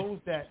say those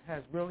that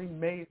have really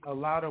made a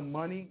lot of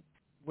money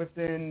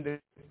within the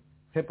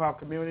hip-hop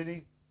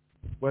community,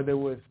 whether it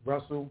was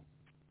Russell,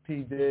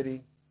 P.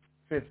 Diddy,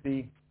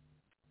 50,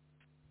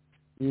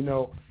 you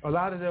know, a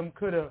lot of them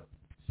could have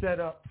set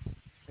up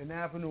an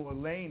avenue or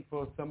lane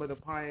for some of the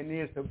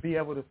pioneers to be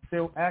able to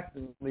still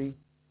actively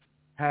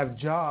have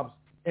jobs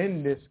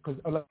in this, because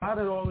a lot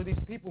of all of these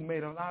people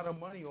made a lot of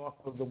money off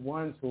of the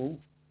ones who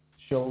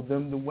showed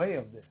them the way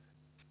of this.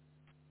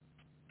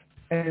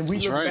 And we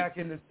look back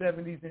in the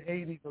 70s and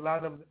 80s,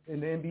 in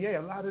the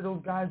NBA, a lot of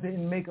those guys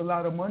didn't make a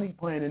lot of money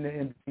playing in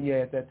the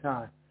NBA at that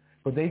time.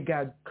 But they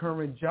got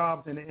current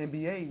jobs in the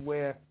NBA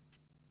where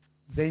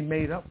they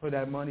made up for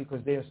that money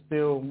because they're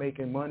still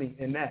making money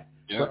in that.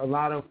 Yep. But a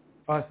lot of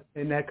us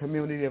in that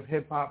community of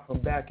hip-hop from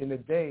back in the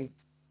day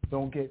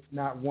don't get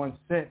not 1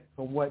 cent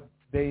from what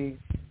they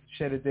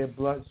shedded their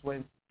blood, sweat,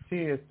 and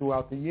tears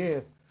throughout the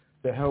years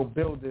to help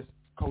build this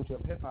culture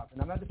of hip-hop.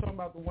 And I'm not just talking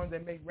about the ones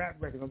that make rap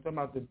records. I'm talking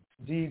about the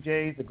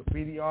DJs, the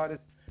graffiti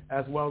artists,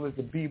 as well as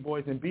the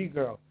B-boys and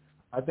B-girls.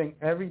 I think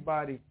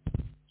everybody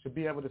should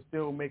be able to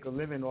still make a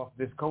living off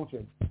this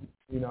culture,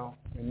 you know,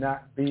 and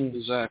not be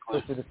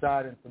put to the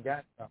side and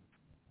forgotten about.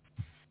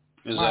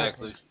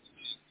 Exactly.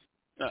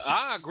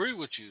 I agree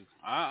with you.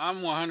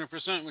 I'm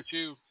 100% with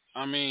you.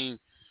 I mean,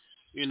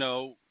 you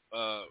know,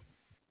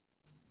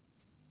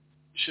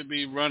 should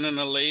be running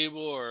a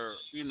label or,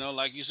 you know,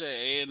 like you said,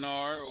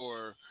 A&R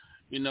or,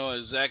 you know, an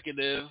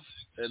executive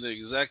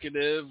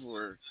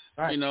or,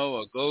 you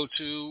know, a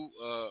go-to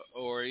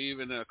or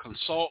even a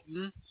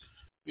consultant,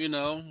 you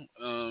know.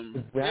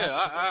 Yeah,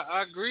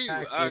 I agree.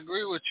 I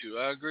agree with you.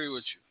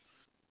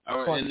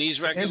 And these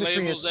record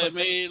labels that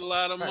made a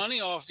lot of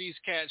money off these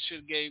cats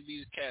should gave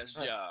these cats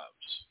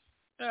jobs.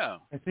 Yeah.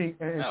 And see,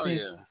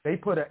 they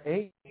put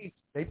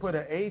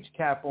an age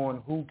cap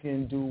on who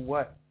can do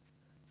what.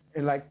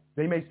 And like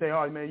they may say,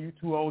 "Oh man, you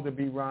too old to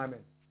be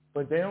rhyming,"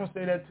 but they don't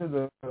say that to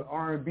the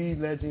R&B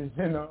legends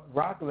and the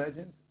rock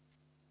legends.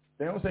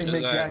 They don't say,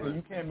 "Mick Jagger,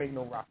 you can't make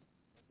no rock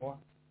anymore."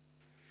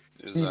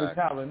 Steven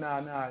Tyler,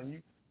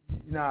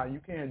 you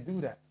can't do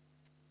that.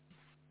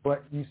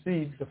 But you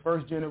see, the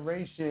first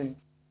generation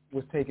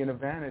was taken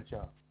advantage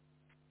of.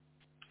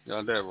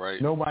 Y'all that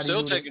right. Nobody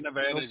still taking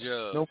advantage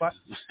of. Nobody,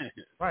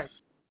 right?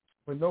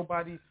 But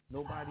nobody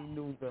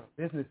knew the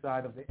business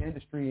side of the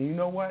industry. And you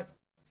know what,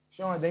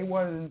 Shaun? They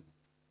wasn't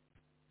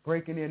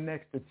breaking their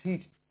necks to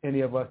teach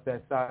any of us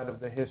that side of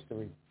the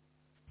history.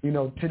 You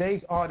know,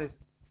 today's artists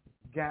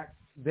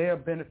they're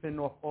benefiting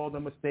off all the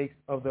mistakes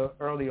of the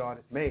early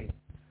artists made,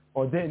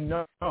 or didn't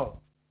know,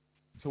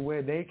 to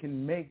where they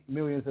can make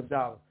millions of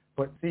dollars.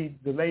 But see,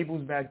 the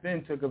labels back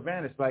then took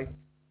advantage. Like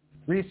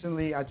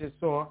recently, I just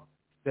saw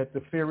that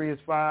the Furious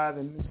Five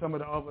and some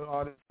of the other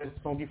artists,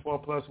 Funky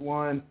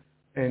 4+1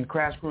 and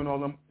Crash Crew and all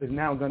them, is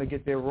now going to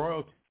get their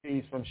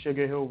royalties from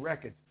Sugar Hill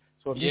Records.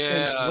 So if you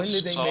think, when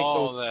did they make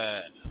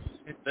those?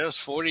 That was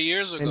 40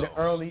 years ago. In the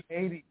early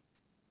 80s.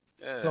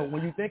 Yeah. So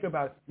when you think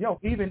about it,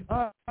 even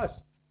us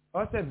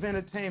at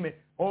Ventertainment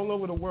all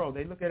over the world,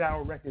 they look at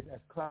our records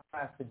as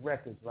classic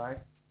records, right?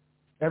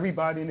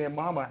 Everybody and their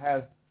mama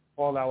has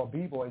all our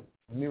B-boys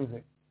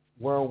music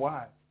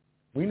worldwide.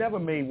 We never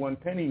made 1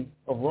 penny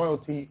of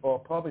royalty or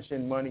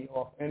publishing money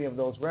off any of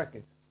those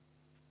records.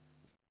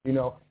 You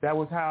know, that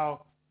was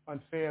how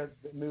unfair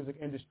the music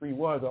industry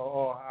was,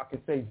 or I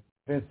could say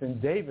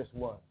Vincent Davis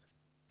was.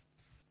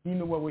 He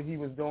knew what he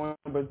was doing,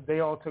 but they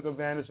all took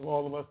advantage of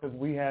all of us because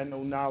we had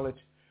no knowledge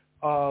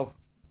of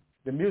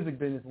the music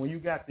business. When you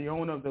got the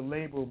owner of the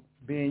label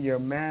being your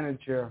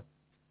manager,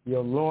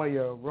 your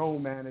lawyer, role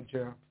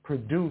manager,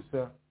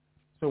 producer,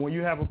 so when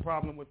you have a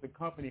problem with the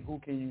company, who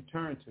can you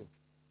turn to?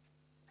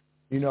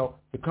 You know,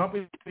 the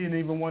company didn't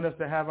even want us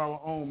to have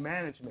our own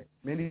management.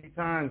 Many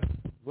times,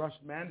 Rush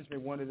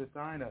Management wanted to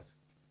sign us,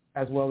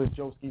 as well as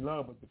Joski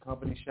Love, but the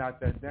company shot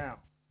that down.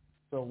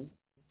 So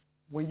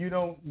when you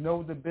don't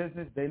know the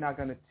business, they're not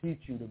going to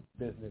teach you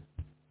the business.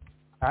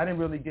 I didn't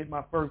really get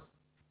my first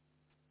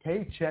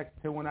paycheck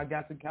till when I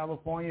got to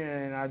California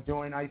and I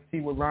joined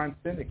Ice-T with Ron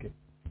Syndicate.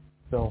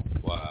 So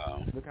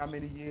look how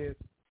many years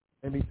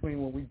in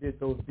between when we did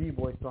those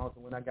B-boy songs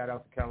and when I got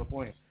out to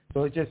California.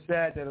 So it's just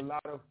sad that a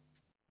lot of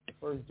the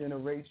first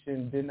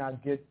generation did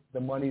not get the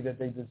money that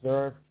they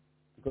deserved,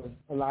 because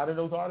a lot of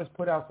those artists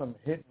put out some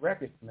hit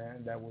records,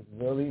 man, that was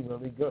really,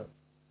 really good.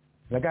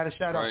 And I got to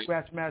shout out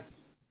Scratch Master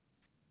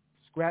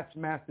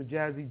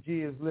Jazzy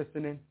G is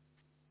listening.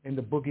 in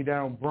the Boogie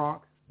Down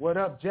Bronx. What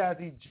up,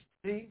 Jazzy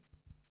G?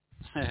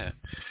 That's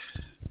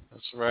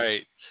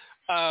right.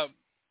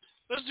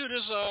 Let's do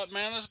this,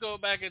 man. Let's go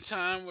back in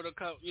time with a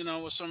couple,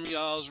 with some of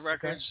y'all's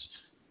records,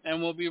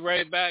 and we'll be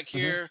right back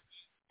here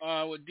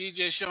with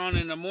DJ Shaun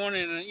in the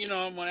morning. And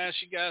I'm gonna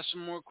ask you guys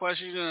some more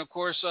questions, and of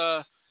course,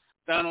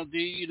 Donald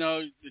D.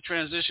 The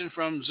transition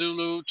from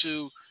Zulu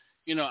to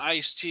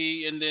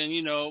Ice-T, and then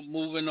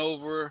moving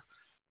over,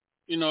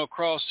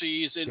 across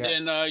seas, and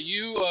then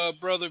you,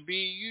 Brother B,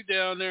 you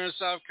down there in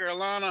South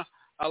Carolina.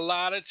 A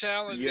lot of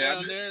talent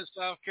down there in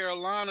South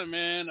Carolina,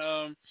 man.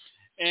 And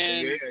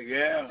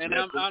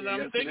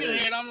I'm thinking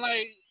here, and I'm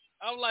like,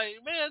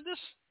 man,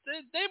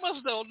 they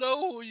must don't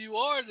know who you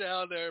are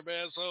down there,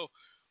 man. So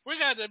we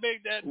got to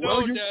make that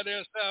known down there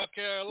in South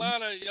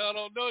Carolina. Y'all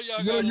don't know,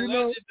 y'all got a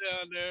legend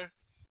down there.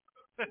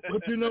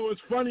 But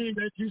it's funny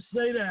that you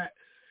say that.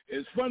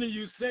 It's funny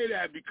you say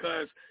that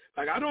because,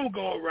 like, I don't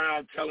go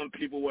around telling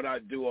people what I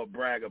do or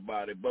brag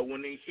about it. But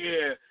when they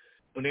hear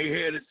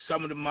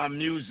some of my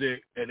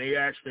music and they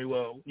ask me,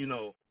 well,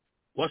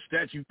 what's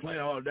that you play?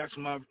 Oh, that's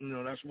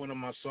that's one of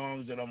my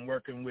songs that I'm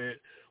working with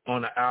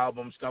on the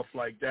album, stuff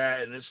like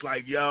that. And it's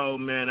like, yo,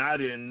 man, I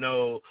didn't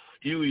know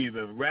you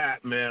even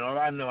rap, man. All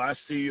I know, I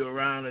see you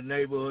around the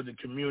neighborhood, the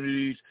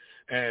communities,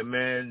 and,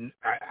 man,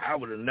 I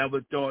would have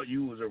never thought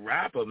you was a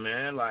rapper,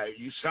 man. Like,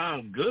 you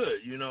sound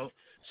good,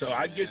 So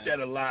I get that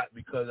a lot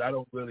because I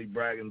don't really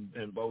brag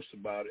and boast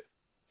about it.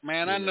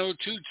 Man, I know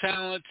two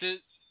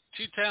talented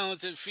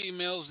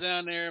females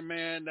down there,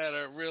 man, that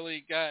are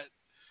really got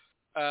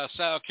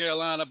South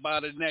Carolina by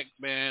the neck,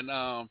 man.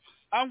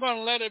 I'm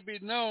gonna let it be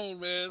known,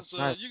 man. So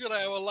you're gonna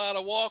have a lot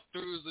of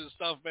walkthroughs and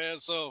stuff, man.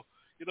 So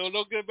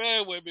don't get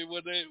mad with me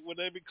when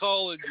they be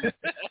calling you.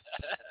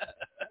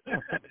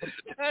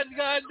 That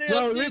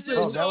goddamn DJ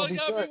got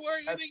me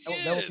working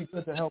again. That would be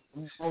good to help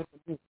promote the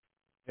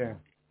music.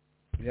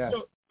 Yeah.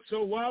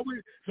 So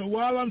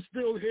while I'm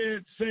still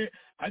here,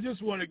 I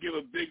just want to give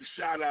a big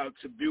shout out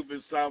to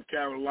Beaufort, South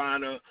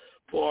Carolina,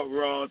 Port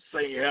Ross,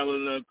 St.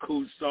 Helena,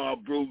 Coosaw,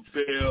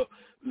 Brookville,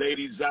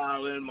 Ladies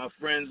Island, my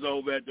friends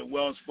over at the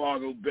Wells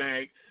Fargo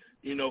Bank,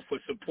 for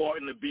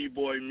supporting the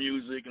B-boy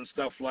music and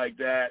stuff like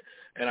that.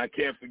 And I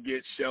can't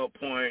forget Shell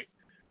Point,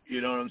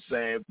 you know what I'm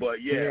saying? But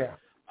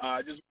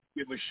just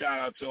give a shout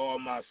out to all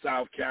my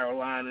South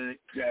Carolinians,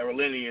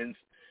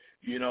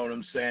 you know what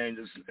I'm saying?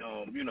 Just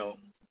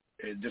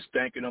and just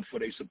thanking them for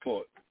their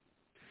support.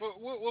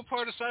 What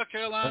part of South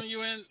Carolina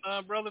you in,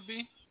 Brother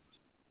B?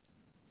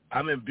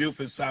 I'm in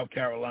Beaufort, South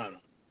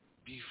Carolina.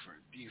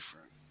 Beaufort.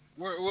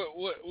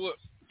 What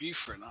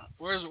Beaufort?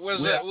 Where's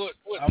that?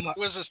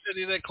 Where's the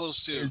city that close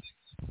to?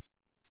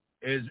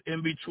 Is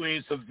in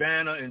between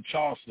Savannah and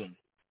Charleston.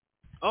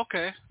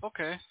 Okay.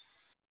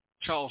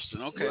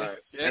 Charleston. Okay. Right.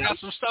 Yeah, I got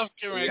some stuff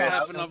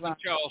happening up in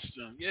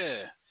Charleston.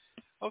 Yeah.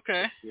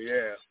 Okay.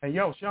 Yeah. And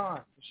yo,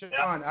 Shaun,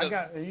 I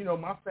got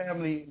my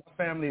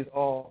family is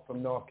all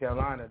from North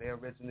Carolina. They're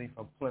originally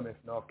from Plymouth,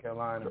 North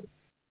Carolina.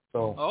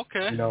 So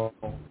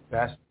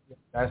that's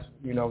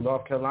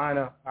North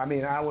Carolina. I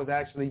mean, I was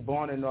actually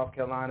born in North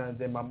Carolina, and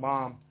then my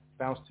mom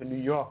bounced to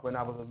New York when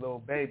I was a little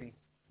baby.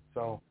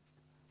 So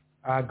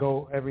I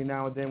go every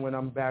now and then when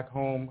I'm back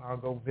home. I'll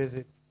go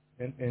visit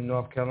in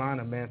North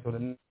Carolina, man. So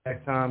the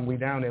next time we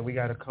down there, we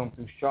got to come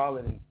through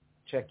Charlotte and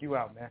check you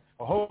out, man.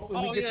 Well,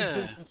 hopefully we get to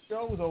do some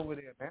shows over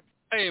there, man.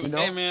 Hey,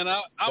 man,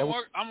 I'm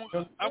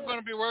going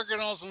to be working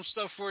on some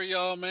stuff for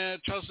y'all, man.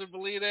 Trust and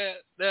believe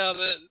that. Now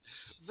that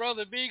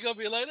Brother B going to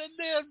be like, that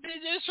damn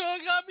DJ Shaun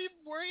got me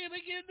working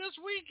again this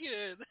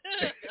weekend.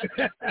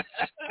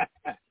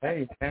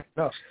 Hey, man,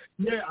 look.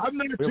 Yeah, I'm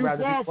not too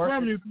far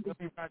from you.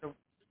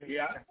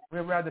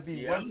 We'd rather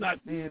be working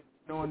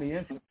on the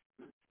internet.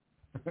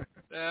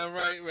 All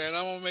right, man.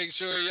 I'm gonna make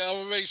sure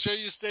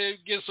you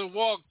get some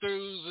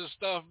walkthroughs and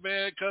stuff,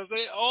 man, because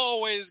they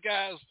always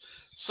got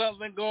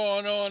something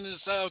going on in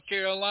South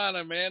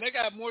Carolina, man. They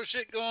got more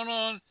shit going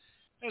on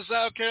in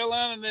South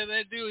Carolina than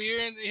they do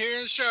here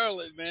in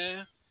Charlotte,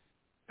 man.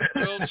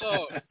 Real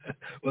talk.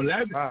 Well,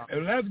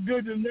 that's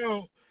good to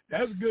know.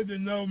 That's good to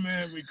know,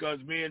 man, because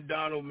me and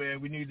Donald,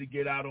 man, we need to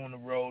get out on the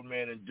road,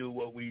 man, and do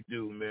what we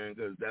do, man,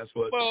 because that's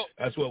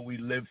what we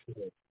live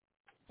for.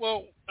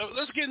 Well,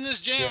 let's get in this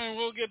jam and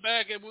we'll get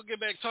back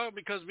talking,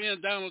 because me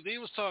and Donald D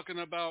was talking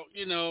about,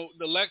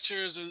 the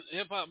lectures and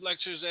hip hop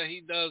lectures that he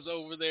does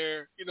over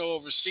there,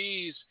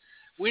 overseas.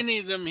 We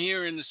need them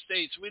here in the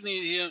States. We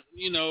need him,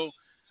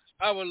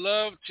 I would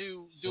love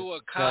to do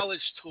a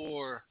college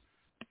tour,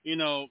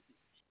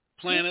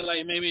 plan it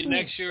like maybe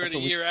next year or the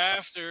year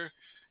after,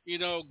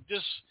 and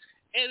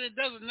it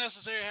doesn't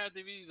necessarily have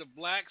to be the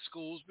black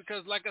schools,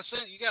 because like I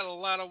said, you got a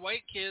lot of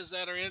white kids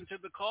that are into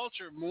the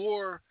culture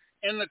more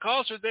in the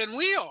culture than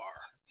we are,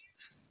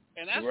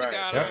 and that's the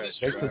God-honest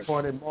truth. They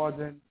support it more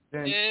than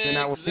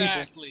our people.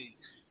 Exactly,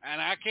 and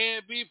I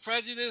can't be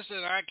prejudiced,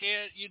 and I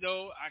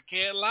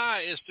can't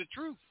lie. It's the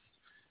truth.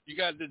 You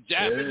got the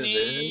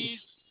Japanese.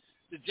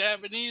 The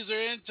Japanese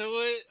are into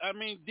it. I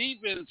mean,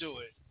 deep into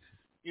it.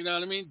 You know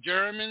what I mean?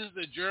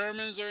 The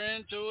Germans are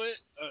into it.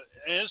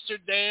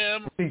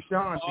 Amsterdam. See,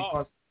 Shaun,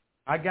 because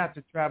I got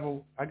to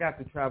travel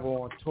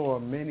on tour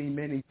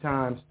many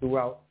times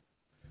throughout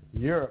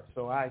Europe,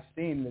 so I've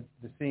seen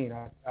the scene.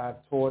 I've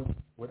toured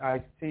with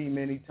Ice-T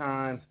many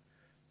times,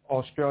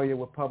 Australia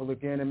with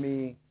Public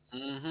Enemy,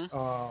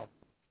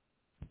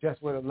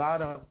 just with a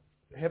lot of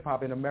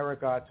hip-hop in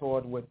America. I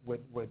toured with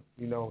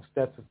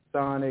Stetson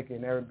Sonic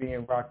and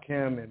Arabian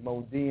Rakim and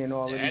Mo D and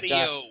all of these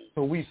guys.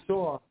 So we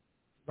saw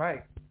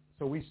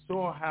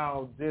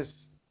how this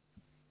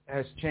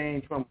has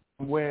changed from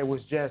where it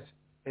was just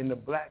in the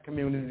black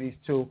communities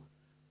to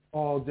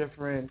all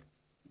different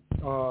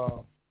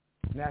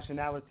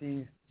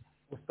nationalities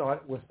were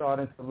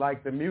starting to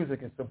like the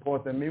music and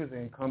support the music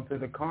and come to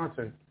the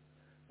concerts.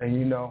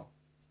 And,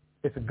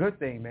 it's a good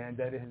thing, man,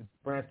 that it has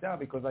branched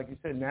out because, like you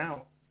said,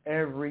 now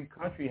every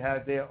country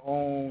has their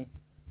own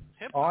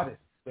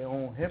artists, their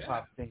own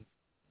hip-hop scene.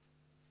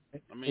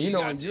 I mean,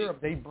 in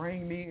Europe, they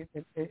bring me,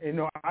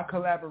 I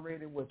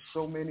collaborated with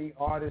so many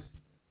artists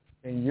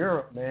in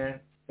Europe, man.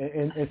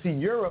 And see,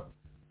 Europe,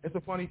 it's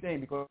a funny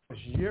thing because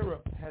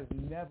Europe has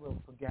never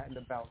forgotten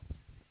about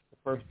the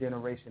first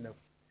generation of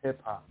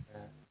hip-hop,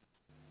 man.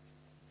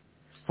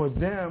 For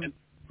them,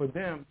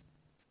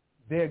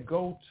 their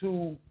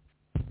go-to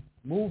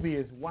movie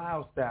is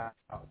Wild Style.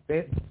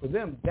 For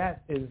them,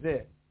 that is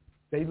it.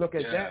 They look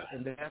at that,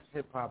 and that's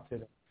hip-hop to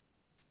them.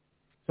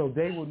 So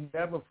they will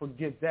never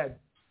forget that.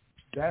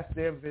 That's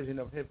their vision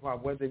of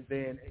hip-hop, whether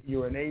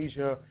you're in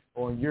Asia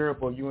or in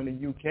Europe or you're in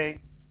the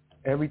UK.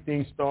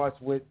 Everything starts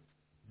with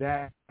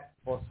that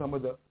or some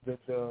of the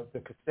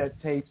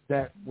cassette tapes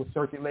that were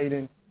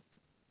circulating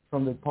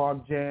from the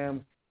park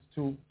jams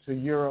to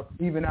Europe.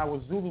 Even our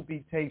Zulu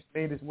beat tapes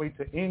made its way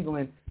to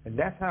England, and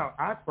that's how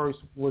I first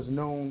was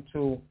known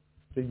to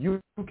the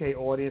UK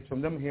audience,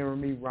 from them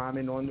hearing me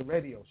rhyming on the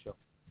radio show.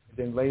 And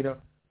then later,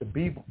 the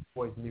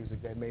B-Boys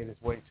music that made its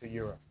way to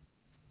Europe.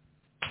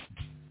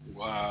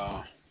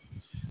 Wow.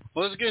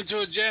 Well, let's get into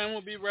a jam.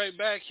 We'll be right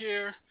back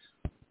here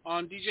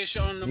on DJ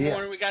Shaun in the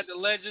Morning. We got the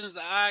legends,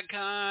 the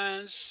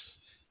icons,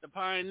 the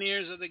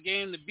pioneers of the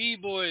game, the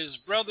B-Boys,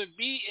 Brother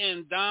B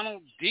and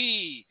Donald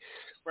D,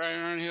 right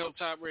here on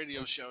Hilltop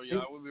Radio Show,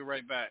 y'all. We'll be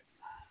right back.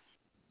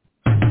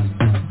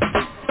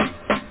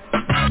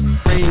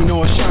 Rain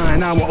or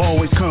shine, I will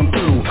always come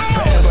through.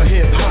 Forever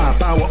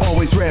hip-hop, I will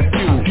always rap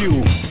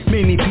you.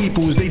 Many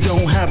peoples, they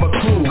don't have a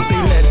clue. They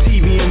let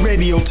TV and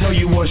radio tell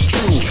you what's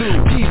true.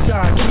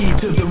 Eastside key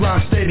to the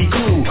rock steady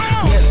crew.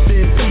 Rest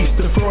in peace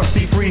to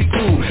Frosty Free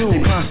Food.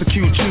 They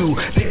prosecute you,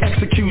 they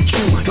execute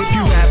you. If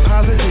you rap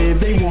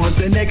positive, they want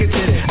the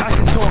negative. I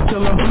can talk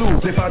till I'm blue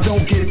if I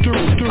don't get through.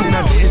 And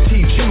I didn't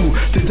teach you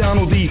to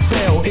Donald D.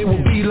 Fell. It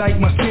will be like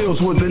my skills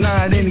were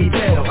denied any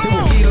bail. It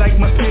will be like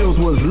my skills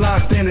was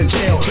locked in a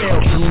jail.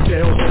 True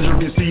jail,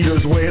 treasury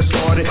cedars where it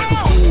started. The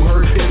school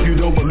hurt if you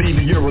don't believe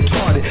it, you're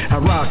retarded. I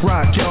rock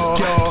y'all,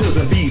 to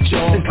the beat,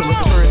 y'all. It's the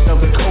return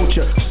of the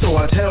culture, so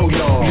I tell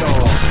y'all.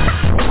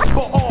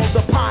 For all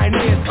the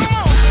pioneers,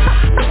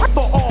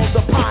 for all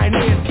the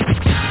pioneers,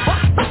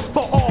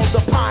 for all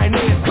the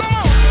pioneers,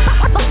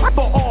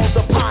 for all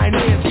the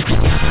pioneers,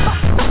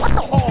 for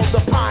all the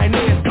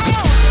pioneers,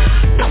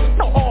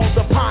 for all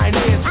the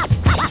pioneers,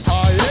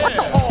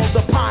 for all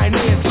the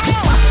pioneers,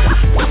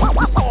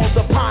 all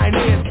the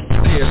pioneers.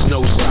 There's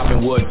no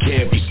stopping what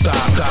can't be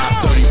stopped.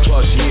 30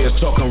 plus years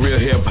talking real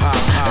hip hop.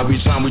 Every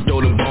time we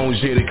throw the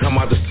bones, they come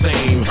out the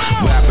same.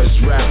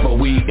 Rappers rap, but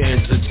we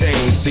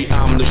entertain. See,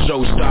 I'm the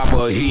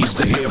showstopper, he's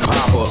the hip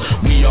hopper.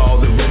 We all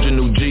the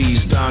original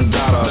G's, Don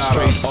Dada.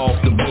 Straight off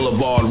the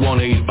boulevard,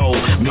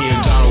 180. Me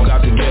and Donald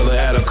got together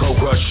at a Cold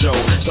Crush show.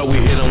 So we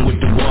hit him with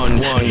the one,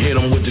 hit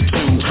him with the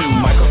two.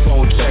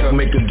 Microphone check,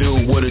 make a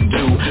do what it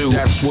do.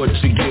 That's what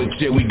you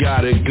get, yeah, we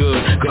got it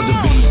good. Cause the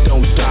beat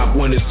don't stop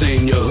when it's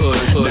in your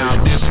hood.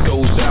 Now this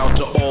goes out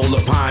to all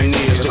the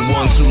pioneers, the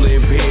ones who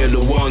live here,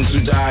 the ones who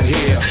died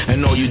here,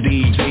 and all your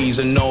DJs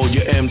and all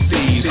your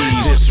MCs.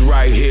 This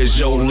right here's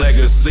your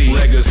legacy.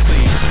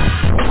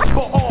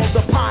 For all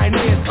the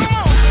pioneers,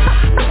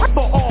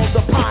 for all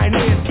the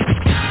pioneers,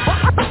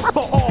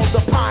 for all the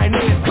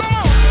pioneers,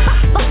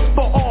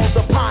 for all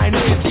the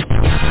pioneers,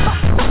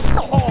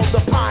 for all the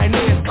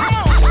pioneers,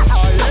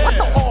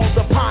 for all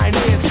the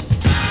pioneers,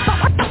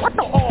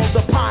 for all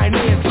the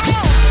pioneers,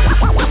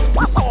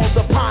 all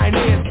the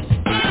pioneers.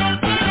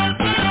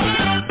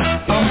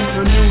 I'm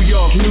in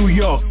New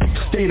York,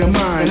 state of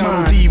mind.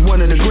 I'm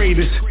one of the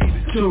greatest.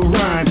 To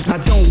rhyme, I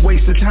don't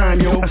waste the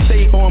time, yo. I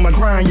stay on my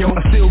grind, yo.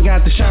 I still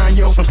got the shine,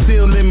 yo. I'm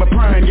still in my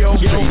prime, yo.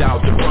 Straight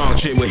out the Bronx,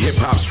 shit where hip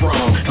hop's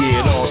from. Yeah,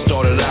 it all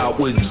started out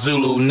with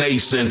Zulu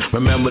Nation.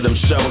 Remember them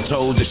shell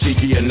toes, the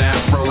Shiki and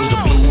Afros, the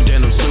blue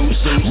denim suits,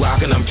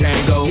 rockin' them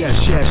Kango. Yes,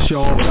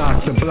 y'all.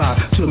 Block the block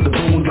to the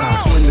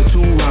boombox. When the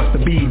tune rocks,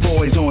 the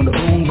B-boys on the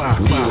boombox.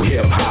 Real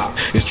hip hop,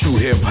 it's true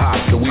hip hop.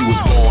 Cause we was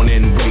born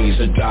and raised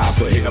to die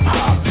for hip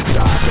hop.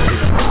 Die for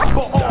hip hop.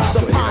 For all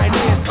the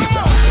pioneers.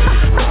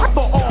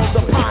 For all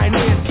the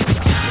pioneers,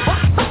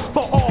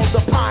 for all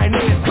the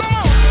pioneers,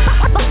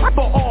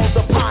 for all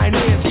the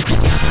pioneers,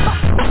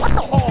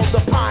 for all the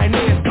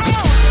pioneers,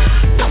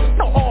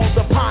 for all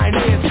the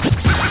pioneers,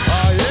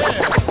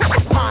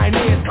 pioneers,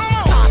 pioneers,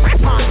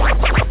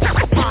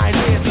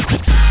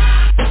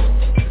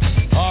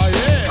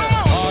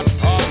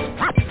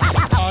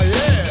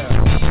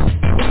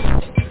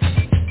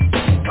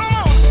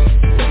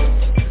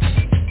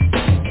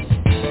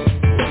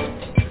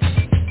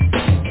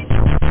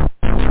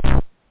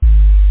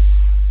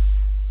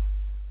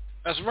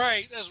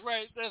 right.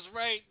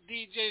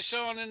 DJ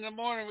Shaun in the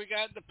morning. We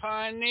got the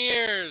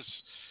Pioneers.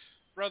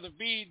 Brother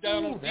B,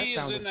 Donald D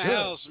is in the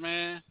house,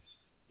 man.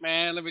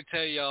 Man, let me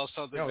tell y'all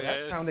something, man.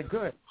 That sounded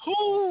good.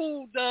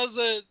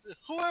 Whoever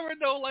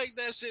don't like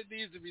that shit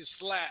needs to be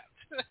slapped.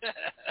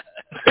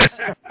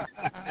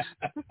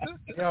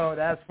 Yo,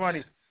 that's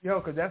funny. Yo,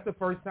 because that's the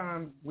first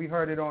time we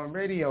heard it on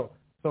radio.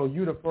 So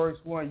you the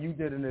first one. You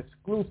did an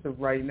exclusive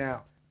right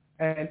now.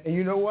 And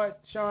you know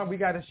what, Shaun? We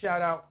got to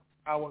shout out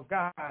our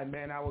guy,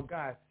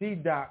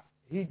 C-Doc.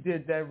 He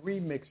did that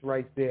remix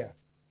right there.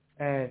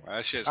 And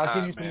I'll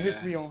give you some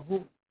history on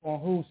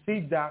who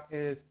C-Doc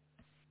is.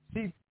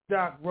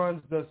 C-Doc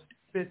runs the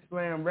Spit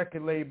Slam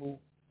record label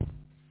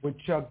with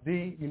Chuck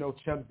D. You know,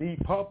 Chuck D,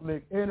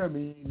 Public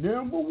Enemy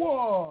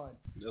 #1.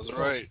 That's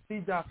right.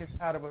 C-Doc is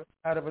out of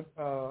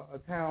a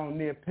town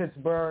near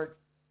Pittsburgh,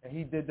 and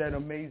he did that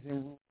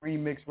amazing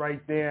remix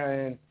right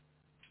there. And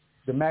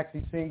the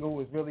maxi single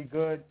was really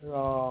good.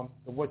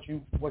 What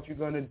you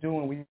gonna do,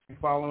 and we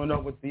following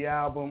up with the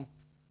album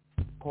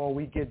called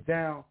We Get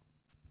Down.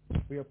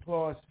 We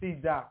applaud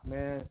C-Doc,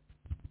 man,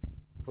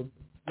 for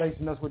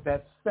lacing us with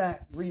that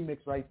fat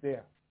remix right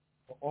there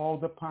for all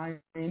the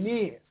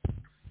pioneers.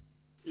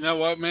 You know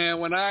what, man?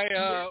 When I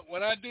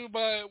do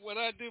my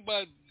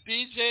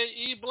DJ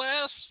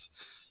E-Blast,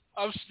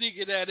 I'm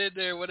sneaking that in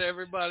there with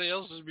everybody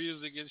else's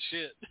music and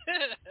shit.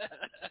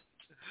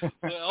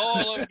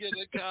 All of them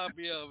getting a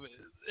copy of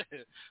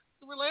it.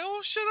 We're like,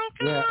 oh shit,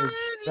 okay, yeah,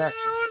 exactly.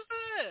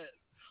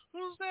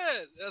 Who's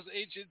that? That's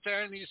Ancient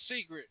Tiny's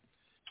secret.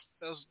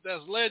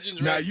 That's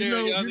legends now, right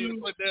there. Y'all need to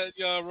put that in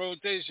y'all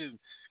rotation.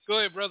 Go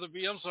ahead, Brother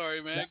B. I'm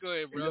sorry, man. Go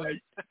ahead, bro.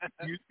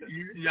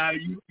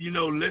 You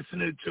know,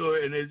 listening to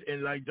it,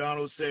 and like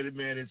Donald said it,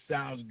 man, it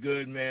sounds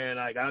good, man.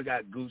 Like, I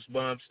got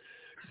goosebumps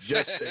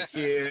just to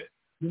hear.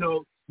 You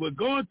know, we're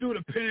going through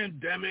the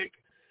pandemic.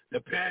 The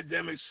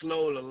pandemic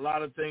slowed a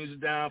lot of things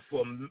down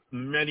for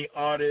many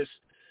artists,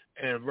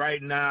 and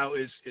right now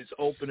it's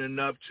opening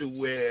up to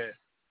where,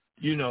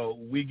 you know,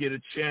 we get a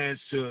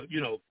chance to,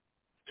 you know,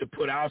 to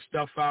put our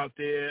stuff out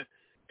there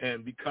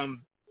and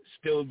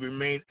still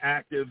remain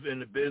active in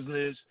the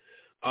business.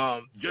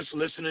 Just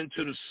listening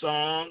to the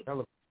song,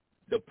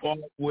 the part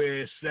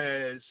where it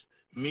says,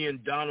 me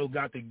and Donald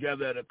got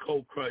together at a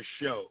Cold Crush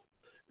show.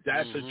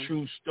 That's a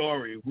true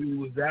story. We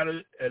was at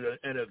an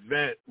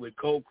event with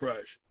Cold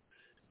Crush,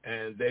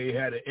 and they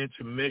had an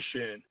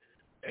intermission,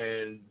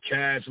 and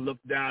Chaz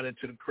looked down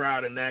into the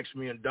crowd and asked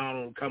me and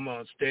Donald to come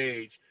on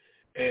stage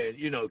and,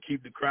 you know,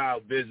 keep the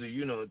crowd busy,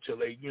 you know,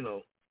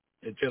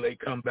 until they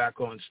come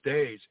back on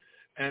stage.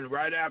 And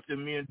right after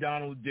me and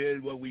Donald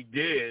did what we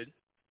did,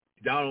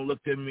 Donald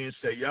looked at me and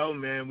said, yo,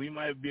 man, we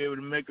might be able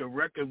to make a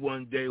record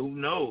one day. Who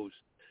knows?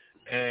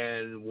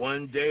 And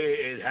one day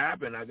it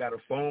happened. I got a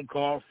phone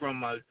call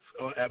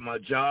at my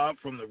job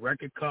from the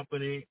record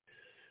company.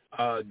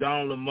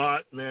 Donald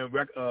Lamont, man,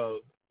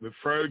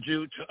 referred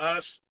you to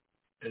us.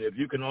 And if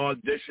you can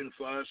audition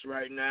for us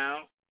right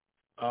now,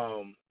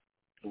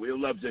 we'd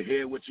love to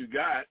hear what you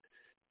got.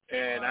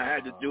 And I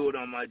had to do it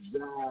on my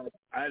job.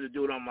 I had to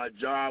do it on my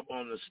job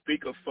on the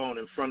speakerphone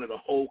in front of the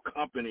whole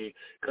company,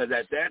 because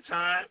at that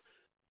time,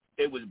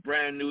 it was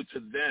brand new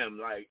to them.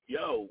 Like,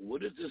 yo,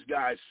 what is this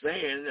guy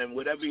saying? And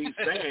whatever he's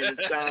saying, it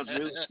sounds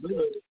really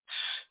good.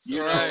 You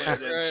know,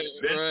 and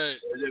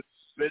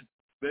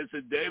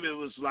Vincent David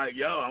was like,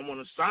 yo, I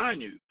want to sign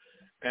you.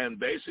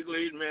 And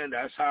basically, man,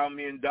 that's how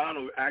me and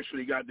Donald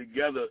actually got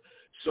together.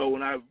 So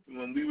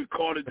when we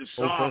recorded the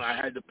song, I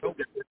had to put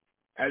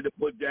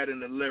that in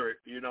the lyric.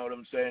 You know what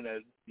I'm saying?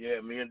 That,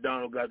 yeah, me and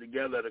Donald got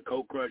together at a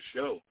Cold Crush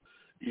show.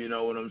 You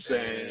know what I'm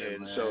saying? Yeah,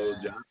 and man. So,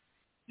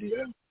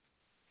 yeah.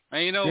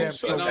 And you know, yeah,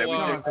 so go ahead,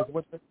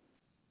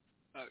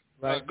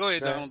 right.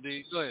 Donald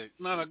D. Go ahead.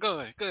 No, go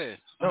ahead.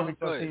 No,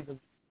 because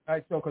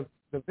because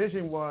the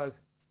vision was,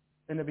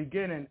 in the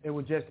beginning, it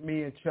was just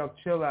me and Chuck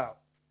Chill Out.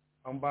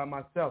 I'm by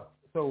myself.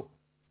 So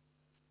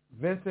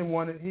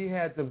Vincent he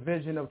had the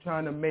vision of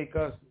trying to make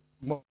us,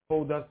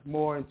 mold us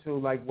more into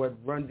like what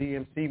Run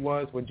DMC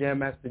was with Jam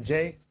Master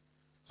Jay.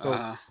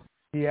 So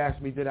he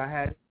asked me, did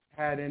I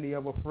had any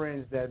other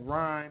friends that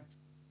rhyme?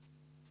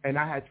 And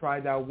I had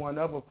tried out one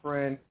other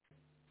friend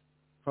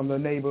from the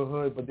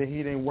neighborhood, but then he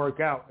didn't work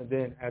out. And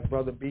then as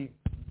Brother B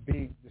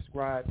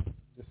described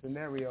the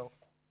scenario,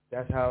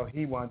 that's how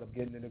he wound up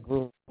getting in the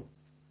group.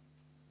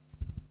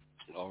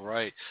 All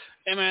right.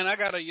 Hey, man, I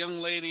got a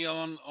young lady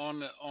on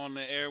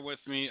the air with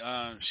me.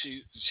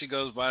 She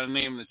goes by the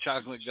name of the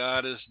Chocolate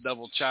Goddess,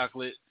 Double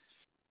Chocolate.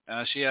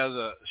 She has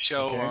a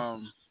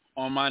show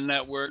on my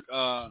network.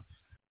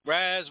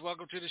 Raz,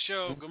 welcome to the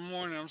show. Good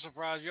morning. I'm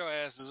surprised your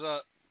ass is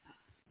up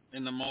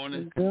in the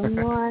morning. Good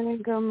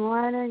morning. Good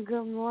morning,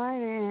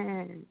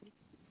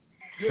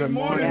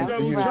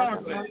 Double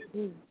Chocolate.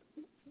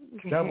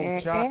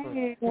 Double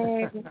Chocolate.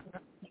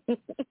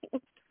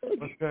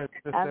 What's good,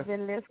 sister? I've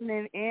been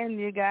listening in.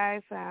 You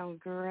guys sound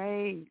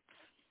great.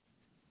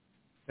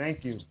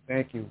 Thank you.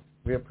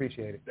 We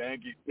appreciate it.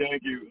 Thank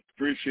you.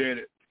 Appreciate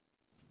it.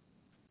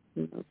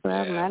 No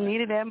problem. I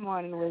needed that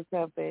morning wake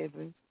up,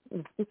 baby.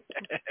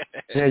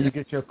 Yeah, you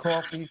get your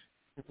coffee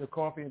a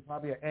coffee and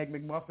probably an Egg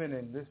McMuffin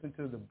and listen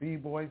to the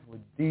B-Boys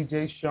with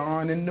DJ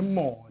Shaun in the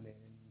morning.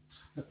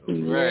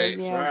 Right.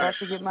 Yeah, I'm about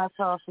to get my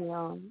coffee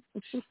on.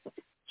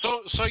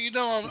 So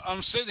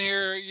I'm sitting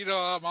here,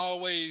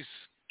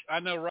 I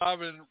know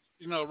Robin,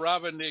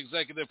 Robin, the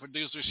executive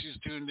producer, she's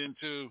tuned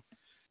into,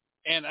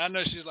 and I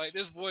know she's like,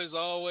 this boy's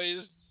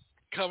always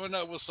coming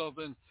up with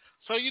something.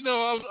 So,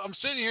 I'm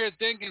sitting here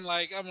thinking,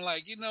 I'm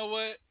like, you know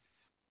what?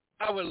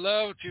 I would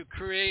love to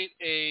create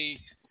a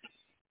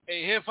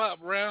hip-hop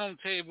round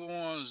table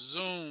on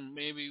Zoom,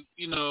 maybe,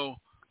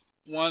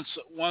 once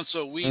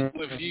a week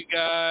with you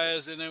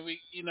guys, and then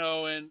we,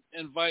 and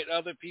invite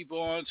other people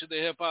onto the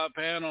hip-hop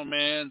panel,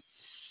 man,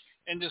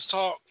 and just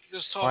talk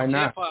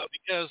hip-hop,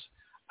 because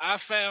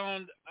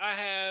I'm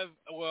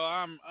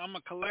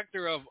a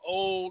collector of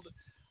old,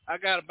 I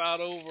got about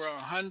over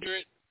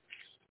 100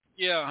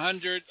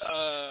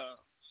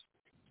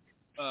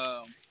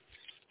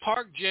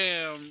 Park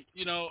Jam,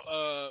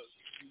 the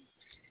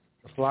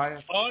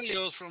flyer?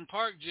 audios from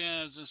Park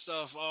Jams and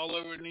stuff all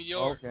over New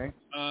York. Okay.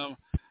 I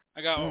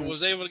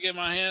was able to get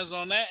my hands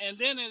on that. And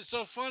then it's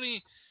so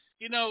funny,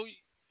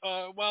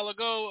 a while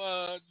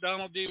ago,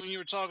 Donald D, when you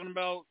were talking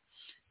about,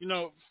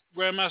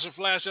 Grandmaster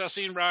Flash, I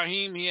seen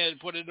Raheem, he had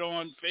put it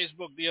on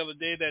Facebook the other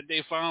day that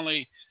they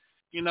finally,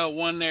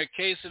 won their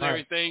case and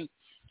everything.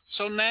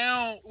 So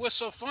now, what's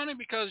so funny,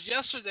 because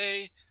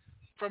yesterday,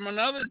 from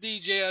another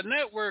DJ I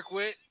network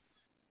with,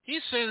 he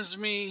sends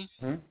me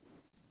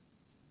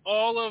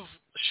all of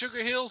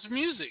Sugar Hill's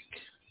music,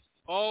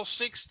 all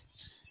six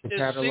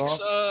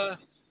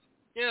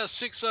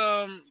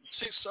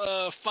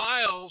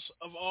files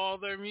of all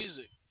their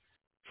music,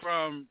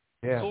 from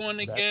Going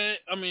Again,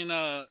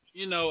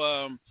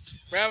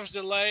 Ravage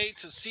Delight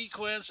to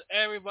Sequence,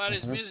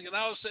 everybody's music. And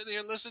I was sitting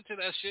there listening to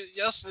that shit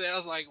yesterday. I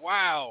was like,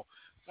 wow,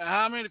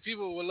 how many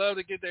people would love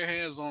to get their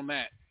hands on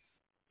that?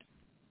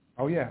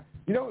 Oh, yeah.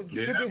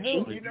 Sugar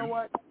Hill, you know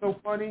what? It's so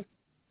funny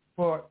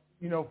for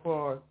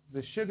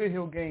the Sugar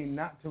Hill game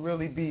not to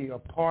really be a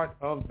part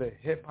of the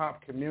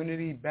hip-hop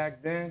community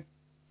back then.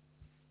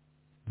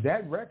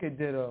 That record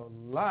did a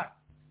lot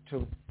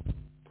to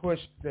push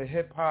the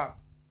hip-hop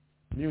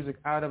music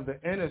out of the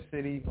inner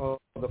city of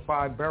the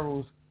 5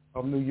 boroughs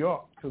of New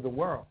York to the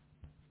world.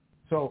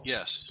 So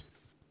yes,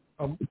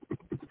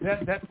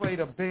 that played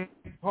a big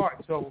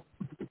part. So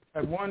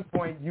at one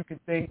point you could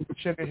think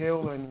Sugar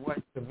Hill and what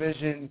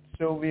Division,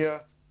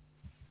 Sylvia,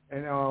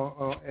 and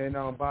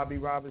Bobby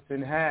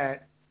Robinson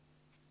had,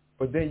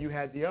 but then you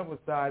had the other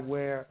side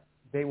where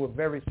they were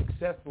very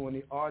successful and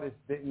the artists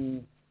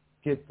didn't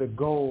get the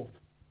gold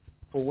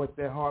for what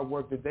their hard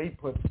work that they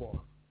put forth.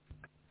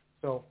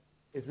 So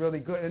it's really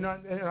good. And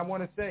I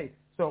want to say,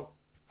 so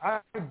I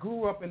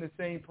grew up in the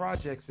same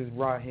projects as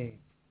Raheem,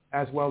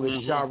 as well as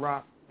Sha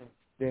Rock and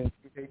then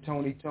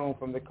Tony Tone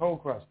from the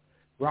Cold Crush.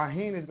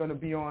 Raheem is going to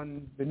be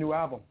on the new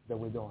album that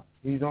we're doing.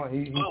 He's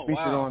featured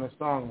on a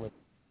song with.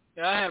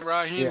 Yeah, I had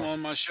Raheem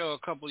on my show a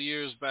couple of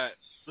years back.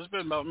 It's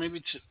been about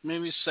maybe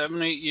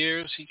 7-8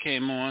 years he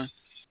came on.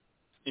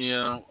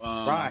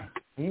 Raheem,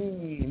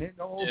 it's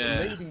all the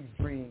ladies'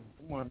 dream.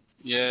 Come on.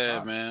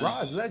 Yeah, man.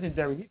 Rod's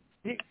legendary.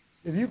 He,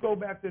 if you go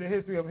back to the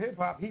history of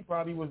hip-hop, he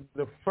probably was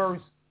the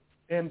first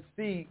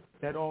MC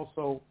that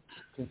also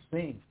can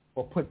sing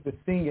or put the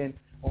singing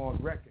on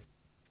record.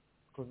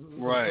 Because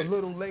a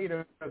little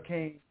later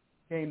came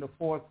the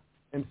fourth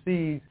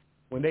MCs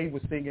when they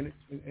were singing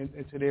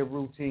into their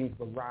routines.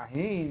 But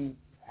Raheem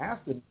has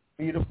to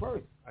be the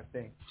first, I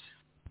think.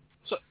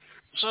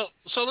 So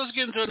let's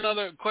get into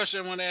another question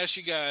I want to ask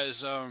you guys.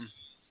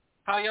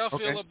 How y'all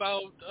feel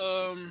about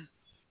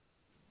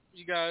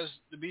you guys,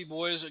 the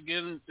B-Boys?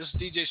 Again, this is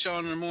DJ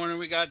Shaun in the morning.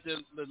 We got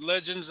the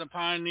legends, the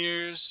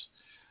pioneers,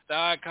 the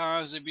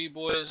icons, the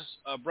B-Boys.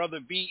 Brother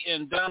B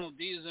and Donald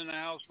D is in the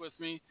house with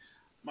me.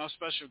 My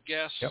special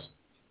guest,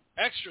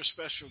 extra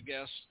special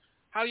guest.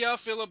 How do y'all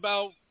feel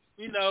about,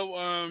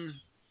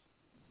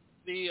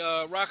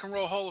 the Rock and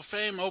Roll Hall of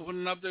Fame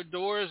opening up their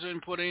doors and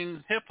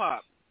putting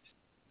hip-hop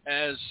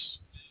as,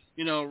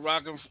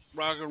 Rock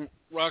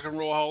and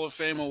Roll Hall of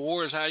Fame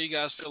awards? How you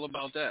guys feel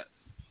about that?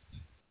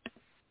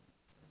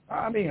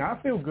 I mean, I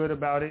feel good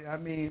about it. I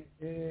mean,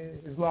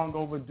 it's long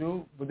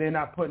overdue, but they're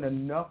not putting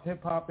enough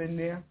hip-hop in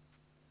there.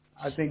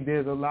 I think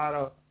there's a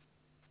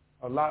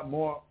lot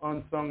more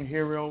unsung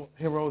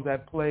heroes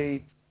that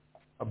played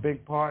a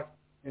big part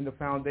in the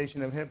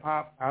foundation of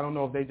hip-hop. I don't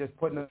know if they just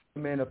putting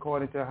them in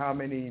according to how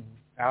many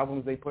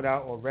albums they put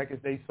out or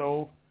records they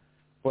sold,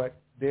 but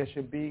there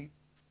should be,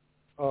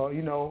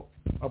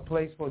 a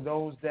place for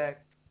those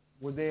that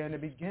were there in the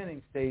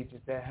beginning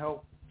stages that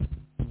helped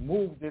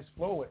move this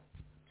forward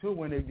to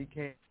when it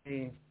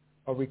became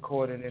a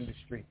recording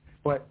industry.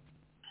 But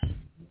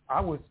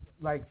I was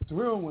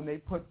thrilled when they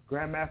put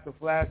Grandmaster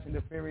Flash and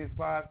the Furious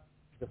Five,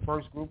 the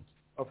first group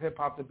of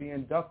hip-hop to be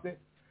inducted.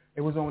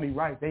 It was only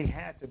right. They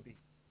had to be.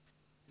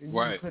 You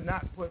could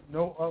not put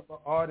no other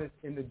artist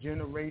in the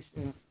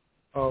generation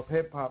of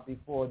hip-hop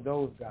before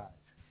those guys.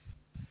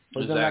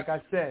 But then, like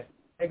I said,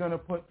 they're going to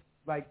put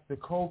the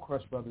Cold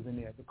Crush Brothers in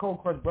there. The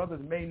Cold Crush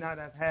Brothers may not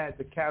have had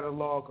the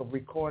catalog of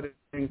recordings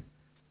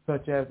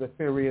such as the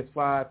Furious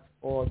Five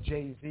or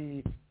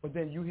Jay-Z. But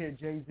then you hear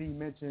Jay-Z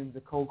mention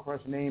the Cold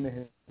Crush name in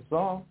his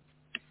song.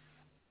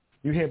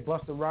 You hear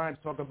Busta Rhymes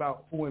talk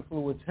about who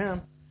influenced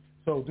him.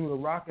 So do the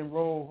Rock and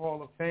Roll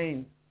Hall of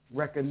Fame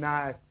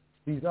recognize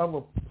these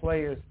other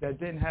players that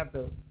didn't have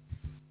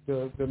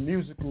the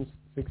musical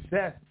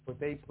success, but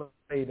they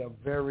played a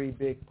very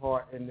big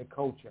part in the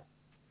culture.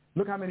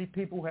 Look how many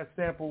people have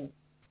sampled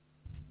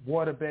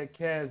Waterbed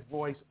Kaz's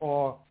voice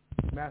or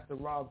Master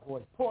Rob's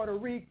voice. Puerto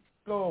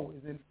Rico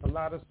is in a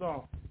lot of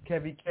songs.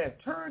 Kevy Kev,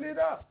 turn it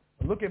up.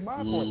 Look at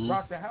my voice.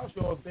 Rock the House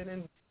Show has been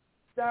in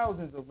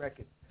thousands of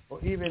records. Or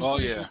even Rock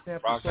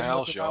the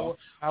House Show.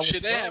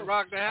 Shit, they had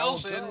Rock the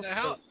House in the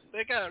house.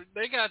 They got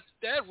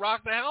that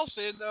Rock the House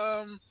in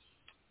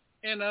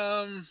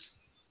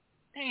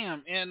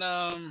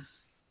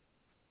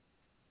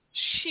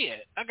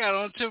shit. I got it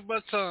on the tip of my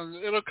tongue.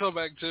 It'll come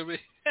back to me.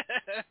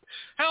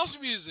 House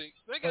music.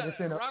 They got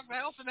Rock the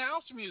House and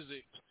house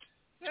music.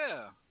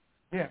 Yeah.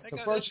 Yeah. The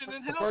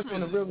first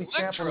one to really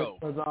sample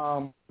it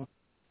was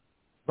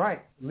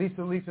right.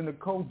 Lisa and the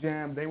Cold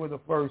Jam. They were the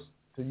first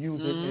to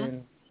use it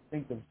in. I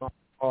think the song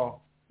called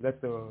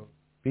 "Let the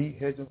Beat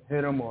Hit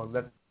 'Em" or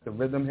 "Let the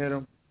Rhythm Hit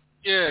 'Em."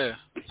 Yeah.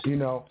 You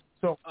know.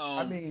 So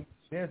I mean,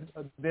 there's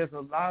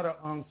a lot of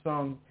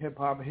unsung hip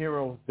hop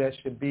heroes that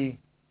should be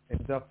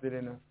inducted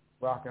in the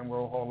Rock and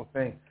Roll Hall of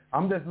Fame.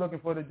 I'm just looking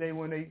for the day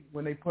when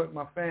they put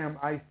my fam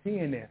Ice-T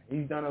in there.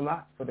 He's done a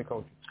lot for the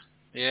culture.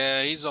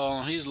 Yeah, he's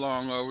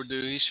long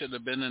overdue. He should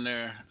have been in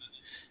there.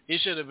 He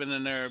should have been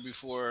in there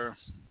before.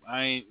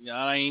 I'm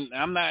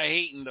not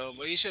hating though,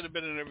 but he should have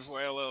been in there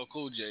before LL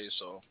Cool J.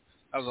 So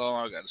that's all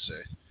I got to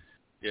say.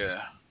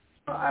 Yeah.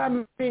 I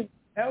mean,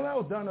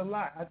 LL done a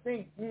lot. I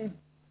think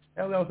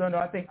LL done.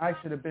 I think I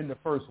should have been the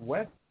first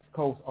West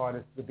Coast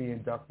artist to be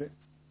inducted.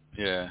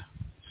 Yeah.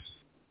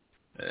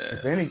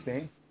 If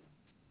anything.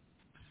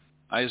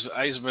 Ice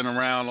been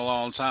around a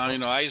long time. You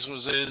know, Ice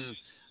was in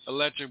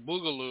Electric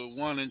Boogaloo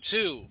 1 and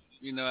 2.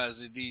 You know, as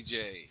a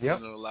DJ. Yep.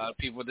 You know, a lot of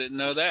people didn't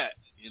know that.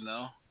 You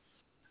know.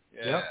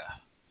 Yeah. Yep.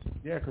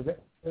 Yeah,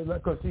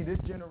 because see, this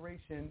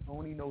generation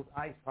only knows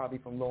Ice probably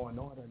from Law and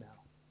Order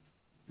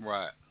now.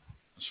 Right.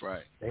 That's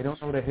right. They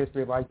don't know the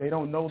history of Ice. They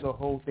don't know the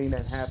whole thing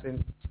that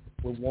happened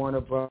with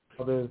Warner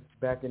Brothers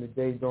back in the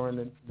day during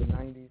the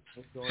 90s.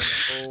 During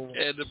the whole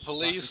the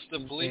police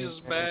is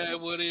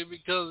bad with it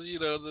because, you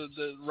know,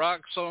 the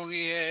rock song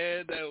he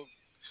had that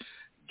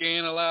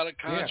gained a lot of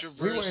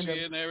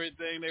controversy and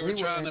everything. They were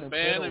trying to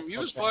ban him. You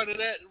was part of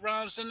that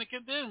Ron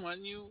Syndicate then,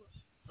 wasn't you,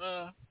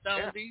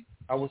 Donald D?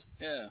 I was.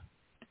 Yeah.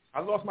 I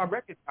lost my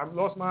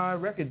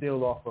record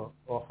deal off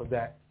of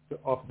that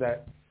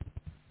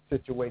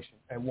situation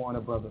at Warner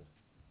Brothers.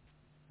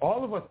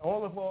 All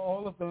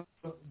of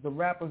the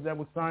rappers that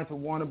were signed to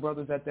Warner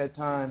Brothers at that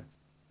time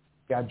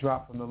got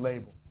dropped from the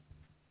label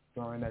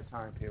during that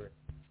time period.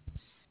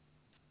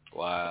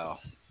 Wow.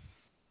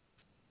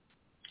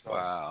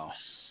 Wow.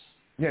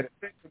 Yeah,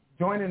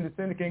 joining the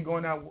syndicate and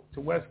going out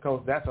to West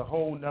Coast, that's a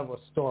whole nother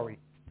story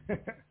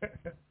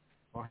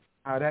on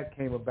how that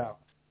came about.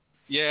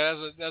 Yeah,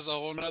 that's a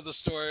whole nother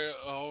story, a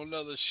whole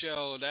nother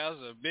show. That was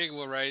a big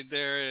one right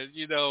there. And,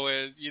 you know,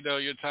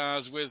 your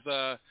times with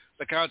the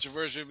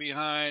controversy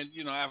behind,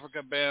 you know,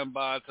 Africa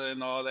Bambaataa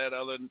and all that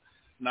other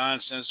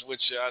nonsense,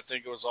 which I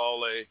think it was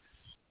all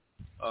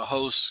a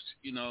host,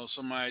 you know,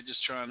 somebody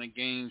just trying to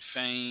gain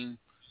fame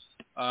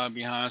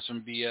behind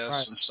some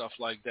BS and stuff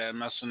like that,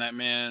 messing that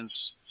man's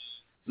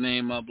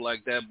name up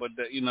like that. But,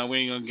 you know, we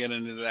ain't going to get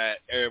into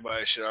that.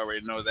 Everybody should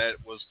already know that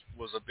was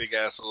a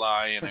big-ass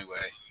lie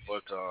anyway.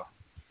 But,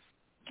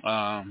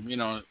 you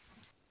know,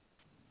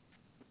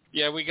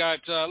 yeah, we got,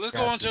 let's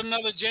go on to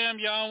another jam,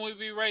 y'all. We'll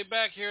be right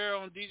back here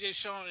on DJ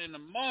Shaun in the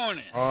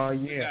Morning. Oh,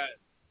 yeah.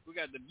 We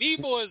got the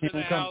B-Boys in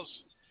the house.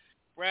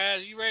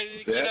 Raz, you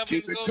ready to get up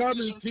and go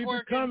do some twerking? Keep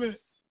it coming.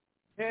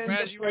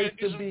 Raz, you ready to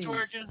do some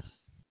twerking?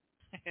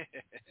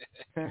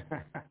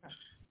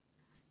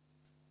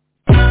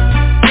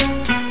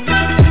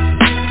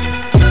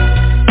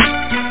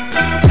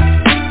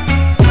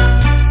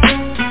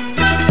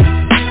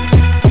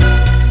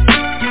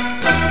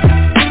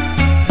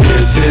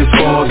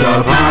 For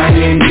the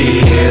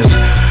pioneers,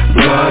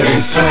 blood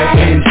and sweat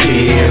and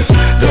tears,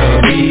 the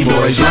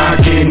B-Boys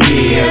rockin'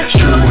 here,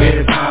 true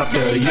hip-hop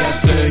the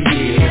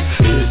yesteryear.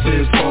 This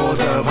is for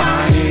the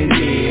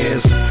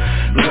pioneers,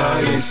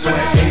 blood and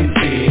sweat and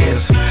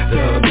tears,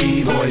 the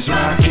B-Boys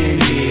rockin'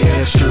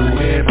 here, true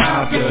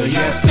hip-hop the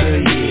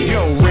yesteryear.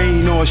 Yo,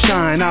 rain or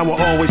shine, I will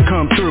always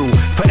come through.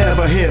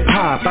 Forever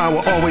hip-hop, I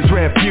will always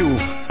rep you.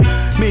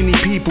 Many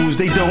peoples,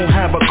 they don't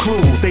have a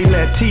clue. They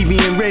let TV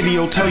and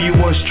radio tell you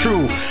what's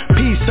true.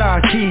 Peace our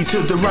key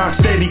to the rock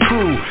steady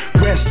crew.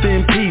 Rest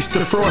in peace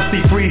to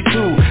Frosty Free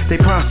too. They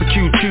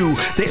prosecute you,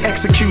 they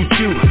execute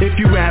you. If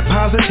you rap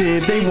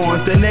positive, they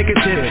want the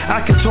negative.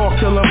 I can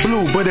talk till I'm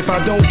blue, but if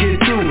I don't get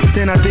through,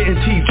 then I didn't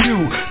teach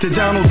you. To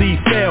Donald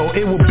D. Fell,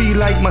 it would be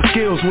like my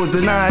skills was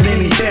denied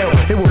any bail.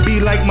 It would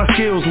be like my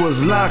skills was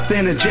locked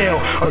in a jail.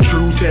 A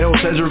true tale,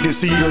 Cedric and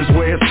Sears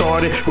where it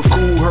started. With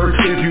cool hurt,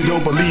 if you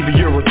don't believe it,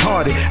 you're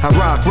retarded. I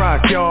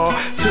rock y'all,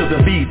 to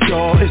the beat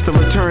y'all. It's the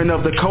return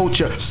of the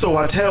culture, so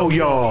I tell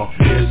y'all.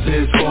 This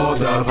is for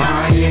the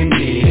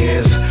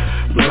pioneers,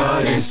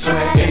 blood and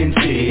sweat and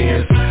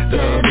tears.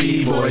 The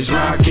B-boys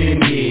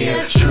rockin'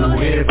 here, true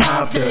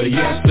hip-hop, the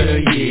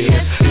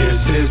yesteryears.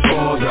 This is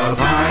for the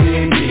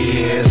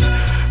pioneers,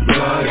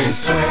 blood and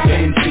sweat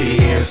and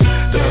tears.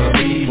 The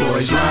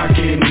B-boys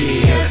rockin'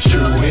 here,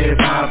 true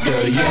hip-hop,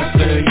 the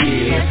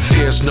yesteryears.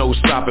 There's no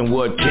stopping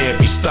what can't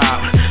be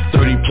stopped.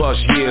 30 plus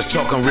years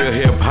talking real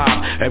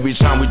hip-hop. Every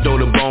time we throw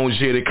the bones,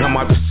 yeah, they come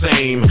out the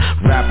same.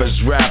 Rappers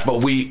rap,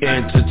 but we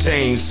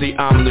entertain. See,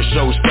 I'm the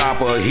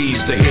showstopper,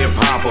 he's the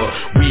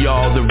hip-hopper. We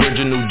all the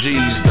original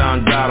G's,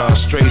 Don Dada,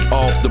 straight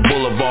off the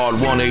boulevard,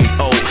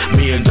 180.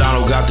 Me and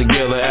Donald got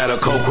together at a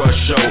Cold Crush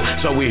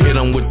show. So we hit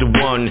him with the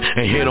one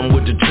and hit him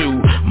with the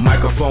two.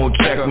 Microphone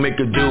check, make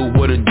a do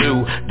what it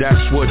do.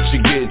 That's what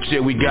you get, yeah,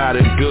 we got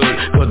it good.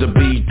 Cause the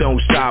beat don't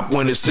stop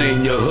when it's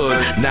in your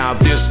hood. Now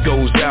this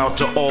goes out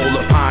to all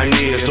the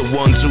pioneers, the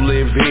ones who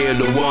live here,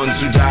 the ones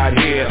who died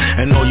here,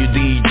 and all your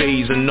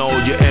DJs and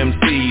all your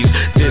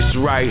MCs. This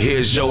right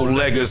here's your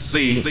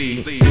legacy.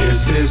 This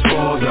is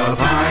for the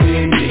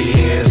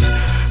pioneers,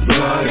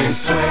 blood and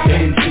sweat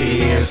and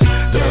tears.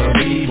 The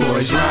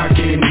B-boys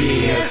rockin'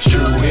 here,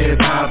 true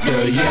hip-hop,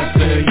 the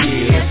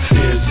yesteryears.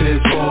 This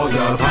is for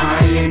the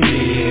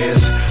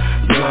pioneers,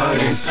 blood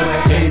and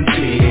sweat and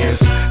tears.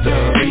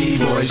 The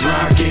B-boys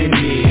rockin'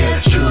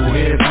 here, true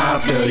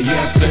hip-hop, the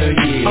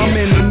yesteryears. I'm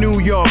in the New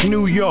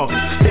York,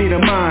 state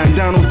of mind.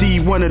 Donald D,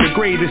 one of the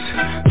greatest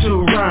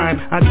to rhyme.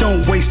 I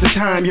don't waste the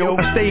time, yo.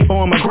 I stay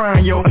on my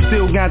grind, yo. I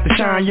still got the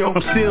shine, yo.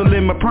 I'm still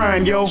in my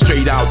prime, yo.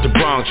 Straight out the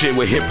Bronx, here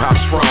where hip-hop's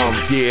from.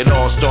 Yeah, it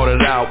all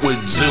started out with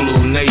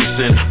Zulu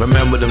Nation.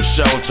 Remember them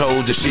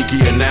shell-toes, the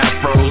Shiki and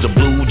Afros, the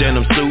blue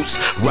denim suits,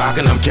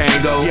 rocking them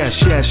Kangos? Yes,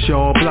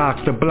 y'all.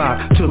 Block the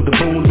block to the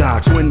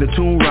boondocks. When the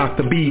tune rock,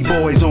 the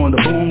B-boys on the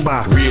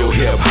boombox. Real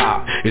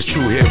hip-hop, it's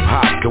true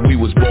hip-hop. Cause we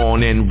was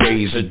born and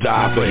raised to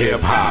die for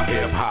hip-hop.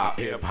 Hip-hop,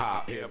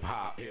 hip-hop,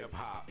 hip-hop,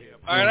 hip-hop.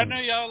 Alright, I know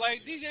y'all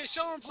like, DJ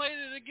Shaun played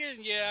it again.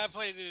 Yeah, I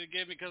played it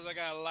again because I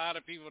got a lot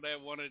of people that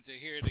wanted to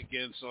hear it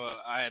again, so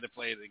I had to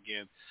play it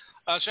again.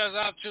 Shouts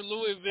out to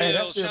Louisville. Hey,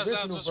 that's the Shouts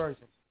original out to...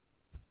 version.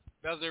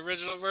 That's the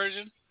original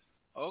version?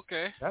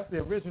 Okay. That's the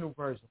original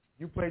version.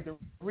 You played the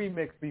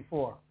remix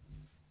before.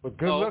 But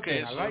good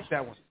looking. I like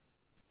that one.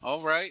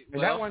 All right.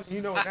 And that one,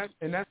 you know, that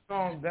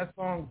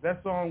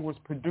song was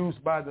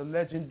produced by the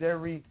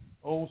legendary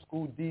old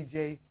school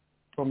DJ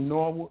from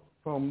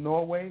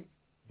Norway,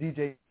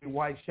 DJ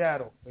White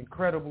Shadow.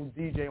 Incredible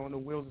DJ on the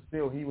Wheels of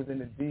Steel. He was in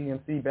the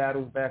DMC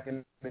battles back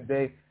in the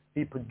day.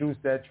 He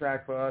produced that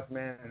track for us,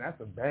 man, and that's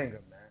a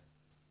banger, man.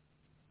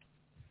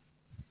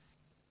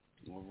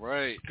 All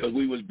right. Because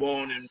we was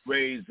born and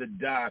raised to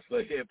die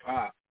for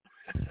hip-hop.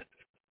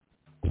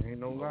 Ain't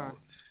no lie.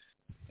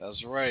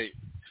 That's right.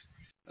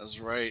 That's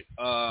right.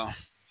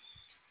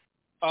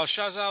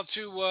 Shouts out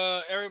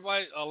to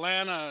everybody,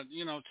 Atlanta,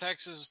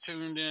 Texas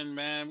tuned in,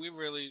 man. They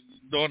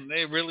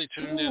really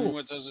tuned in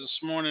with us this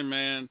morning,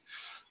 man,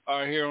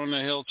 here on the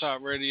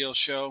Hilltop Radio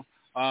Show.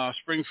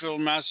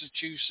 Springfield,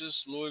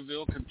 Massachusetts,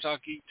 Louisville,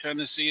 Kentucky,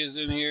 Tennessee is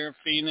in here,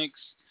 Phoenix.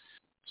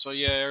 So,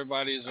 yeah,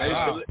 everybody's...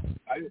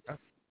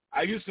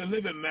 I used to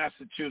live in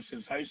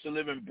Massachusetts. I used to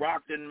live in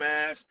Brockton,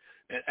 Mass,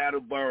 and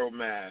Attleboro,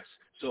 Mass.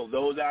 So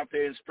those out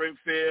there in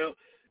Springfield,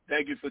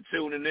 thank you for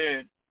tuning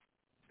in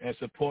and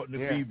supporting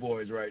the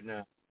B-boys right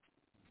now.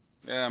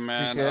 Yeah,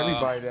 man.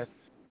 Everybody that's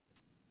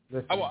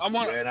listening. I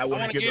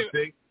want to give a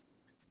big...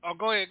 Oh,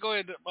 go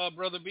ahead,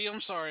 Brother B.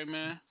 I'm sorry,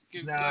 man.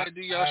 Go ahead,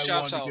 do your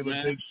shouts out,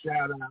 man.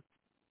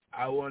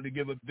 I wanted to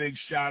give a big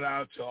shout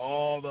out to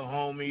all the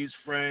homies,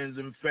 friends,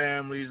 and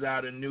families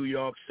out in New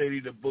York City,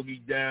 the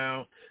Boogie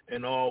Down,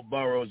 and all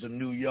boroughs of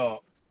New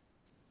York.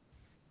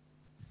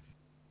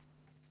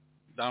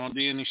 Donald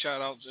D, any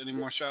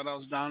more shout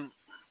outs, Donald?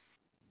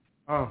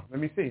 Let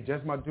me see.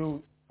 Just my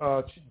dude,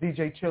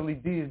 DJ Chili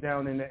D is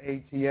down in the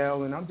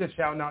ATL, and I'm just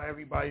shouting out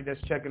everybody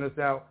that's checking us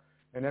out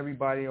and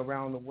everybody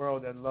around the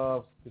world that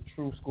loves the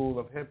true school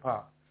of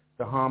hip-hop,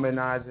 the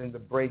harmonizing, the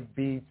break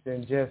beats,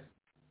 and just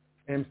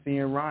MC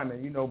and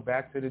rhyming.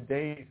 Back to the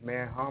days,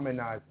 man,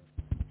 harmonizing.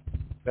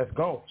 Let's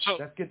go.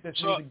 Let's get this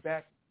music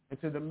back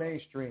into the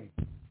mainstream.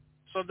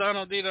 So,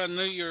 Donald D, I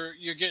know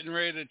you're getting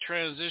ready to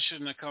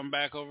transition to come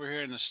back over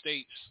here in the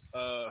States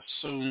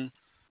soon.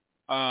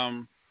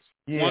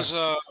 Yeah.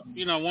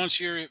 Once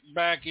you're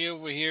back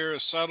over here,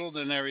 settled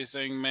and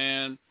everything,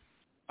 man,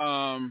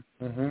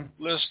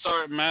 let's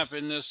start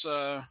mapping this,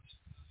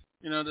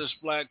 this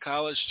Black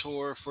College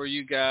tour for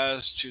you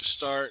guys to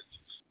start,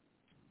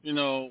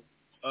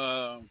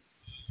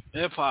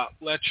 hip-hop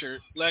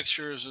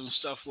lectures and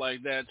stuff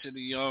like that to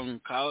the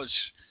young college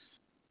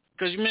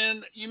Because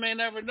you may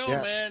never know,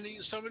 Yeah. man.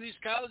 Some of these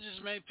colleges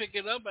may pick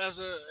it up as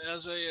a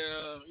as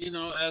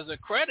a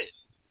credit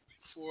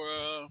for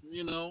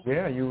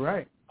Yeah, you're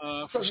right.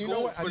 for So you know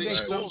school what? for these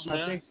schools,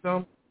 man.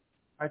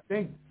 I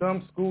think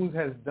some schools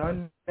has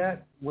done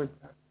that.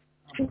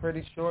 I'm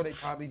pretty sure they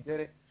probably did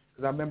it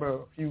because I remember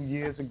a few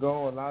years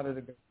ago, a lot of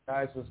the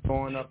guys was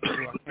going up to I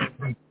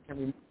can't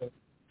remember the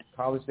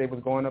college they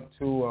was going up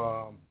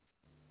to.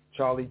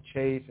 Charlie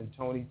Chase and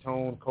Tony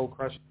Tone, Cold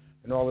Crush,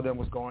 and all of them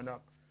was going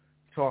up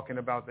talking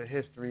about the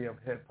history of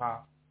hip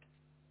hop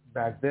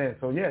back then.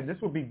 So yeah, this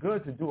would be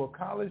good to do a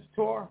college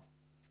tour.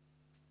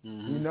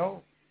 Mm-hmm. You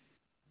know.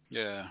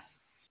 Yeah.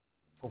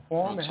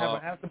 Perform and have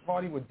an after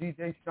party with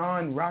DJ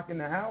Shaun rocking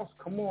the house.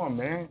 Come on,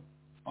 man.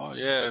 Oh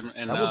yeah,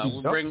 and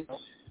we'll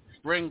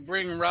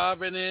bring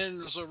Robin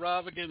in so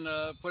Robin can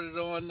put it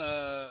on,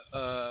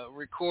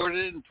 record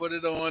it and put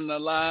it on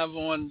live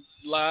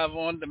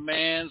on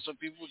demand so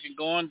people can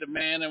go on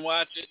demand and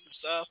watch it and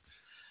stuff.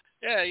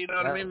 Yeah, you know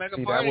what I mean. Make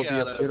a party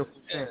out of it.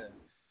 Yeah.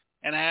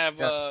 And have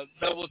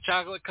Double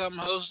Chocolate come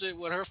host it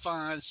with her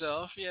fine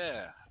self.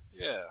 Yeah.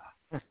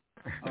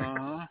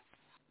 I'm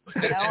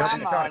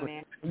all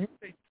in. When you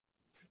say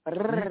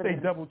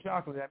double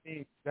chocolate,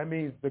 that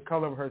means the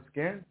color of her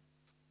skin.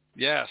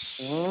 Yes.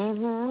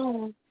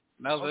 Mm-hmm.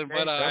 Nothing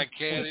but eye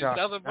candy.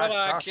 Nothing but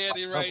eye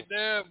candy right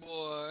there,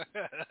 boy.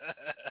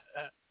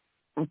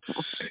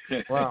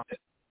 Wow.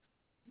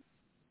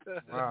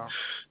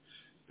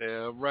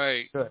 Damn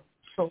right. Good.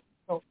 So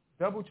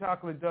Double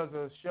Chocolate does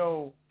a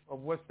show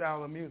of what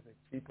style of music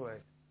he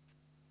plays?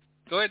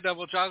 Go ahead,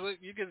 Double Chocolate.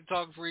 You can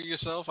talk for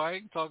yourself. I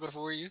ain't talking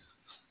for you.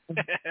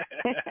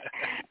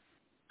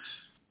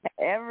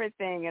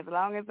 Everything. As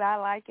long as I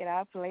like it,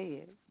 I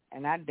play it.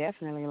 And I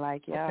definitely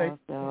like y'all. Okay.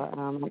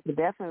 So I could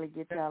definitely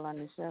get y'all on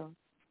the show.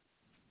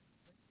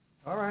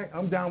 All right,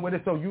 I'm down with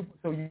it. So you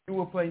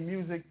will play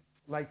music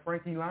like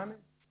Frankie Lyman,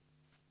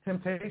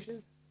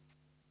 Temptations?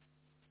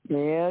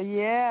 Hell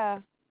yeah.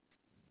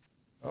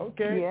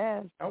 Okay.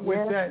 Yes. I'm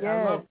with that.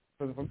 Yes.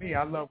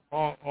 I love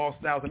all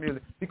styles of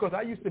music because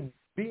I used to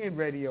be in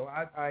radio.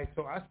 I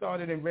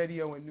started in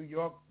radio in New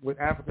York with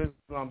Africa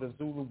on the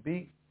Zulu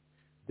Beat.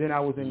 Then I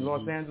was in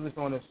Los Angeles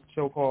on a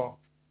show called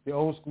The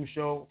Old School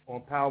Show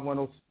on Power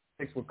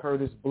 106 with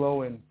Curtis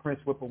Blow and Prince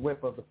Whip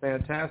of the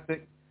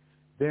Fantastic.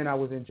 Then I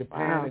was in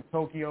Japan and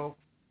Tokyo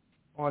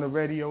on a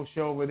radio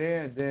show over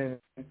there. And then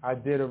I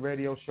did a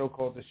radio show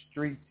called The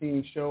Street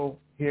Team Show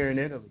here in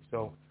Italy.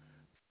 So,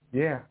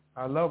 yeah,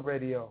 I love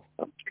radio.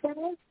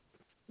 Okay.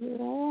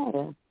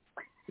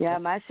 Yeah,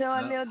 my show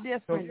a little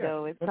different,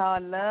 though. It's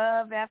called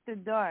Love After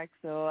Dark.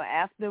 So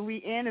after we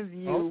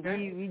interview,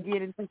 we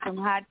get into some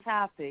hot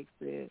topics.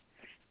 It's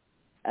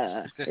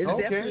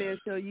definitely a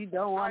show you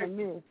don't want to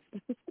miss.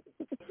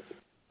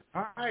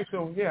 All right,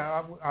 so,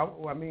 yeah,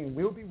 I mean,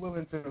 we'll be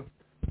willing to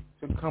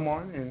come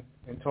on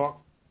and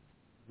talk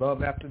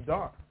Love After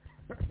Dark.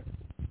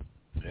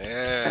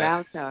 Yeah. What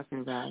I'm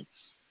talking about.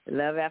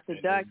 Love After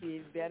Dark,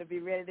 you better be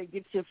ready to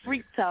get your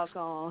freak talk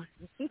on.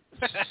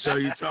 So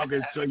you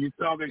talking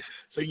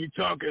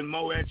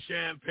Moet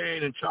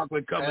champagne and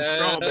chocolate covered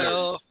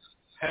strawberries.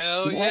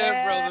 Hell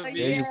yeah, brother.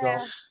 There you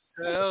go.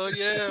 Hell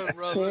yeah,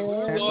 brother. We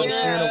was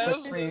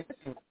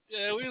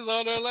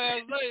on there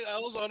last night. I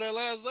was on there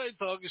last night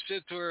talking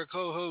shit to her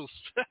co-host.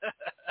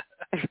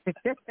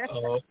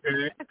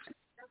 Okay.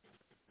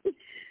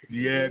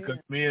 Yeah, because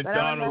me and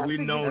Donald, we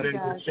know that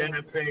the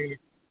champagne,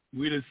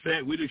 we the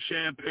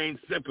champagne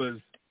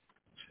sippers.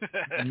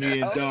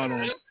 Me and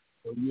Donald.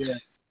 So yeah,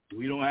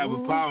 we don't have a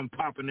problem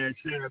popping that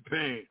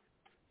champagne.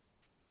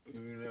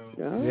 You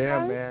know.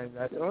 Yeah, man,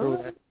 that's true.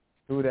 That's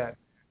true. That.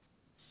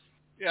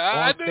 Yeah,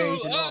 I knew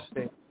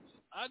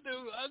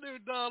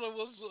Donald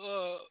was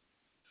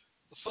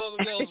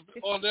something else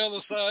on the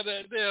other side of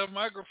that damn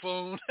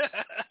microphone.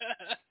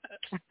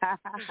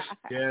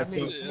 So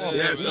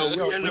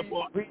we end up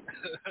on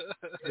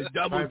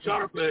double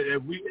chocolate.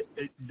 If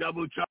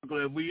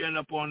we end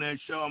up on that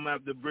show, I'm gonna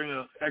have to bring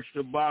an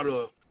extra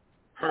bottle of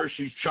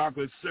Hershey's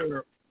chocolate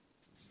syrup.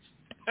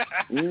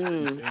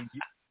 You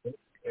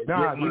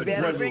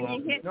better bring your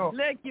Henny.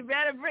 Look, you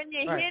better bring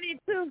your Henny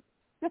too.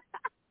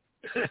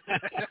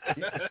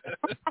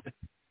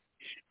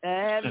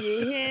 Have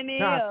your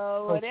Henny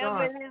or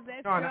whatever it is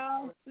that's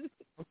strong.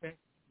 Okay.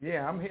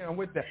 Yeah, I'm here. I'm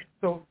with that.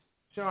 So,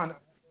 Shaun,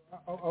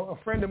 a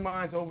friend of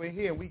mine's over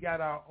here. We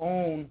got our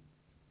own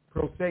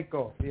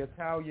Prosecco, the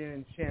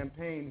Italian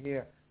champagne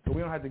here. So we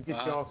don't have to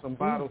get y'all some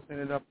bottles, send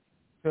it up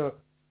to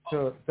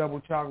Double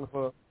Chocolate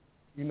for,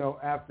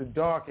 after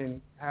dark and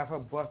have her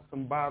bust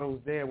some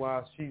bottles there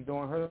while she's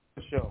doing her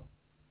show.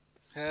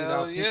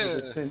 Hell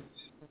yeah.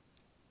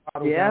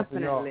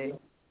 Definitely.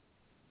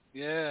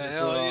 Yeah,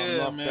 hell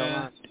yeah,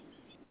 man.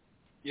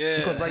 Yeah,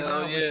 because right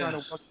now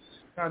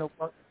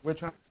we're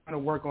trying to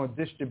work on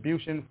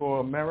distribution for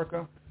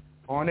America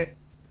on it.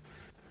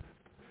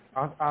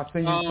 I'll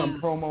send you some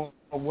promo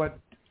of what,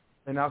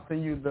 and I'll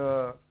send you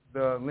the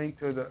link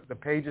to the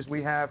pages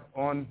we have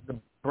on the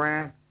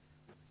brand.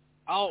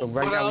 So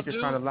right now we're just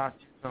trying to lock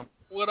some.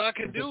 What I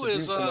can do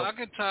is I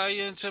can tie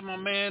you into my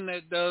man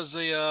that does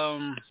the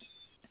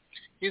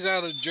He's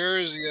out of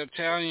Jersey,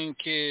 Italian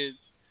kid.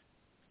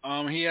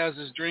 He has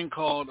this drink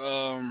called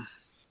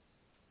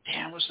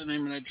what's the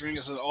name of that drink?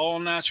 It's an all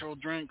natural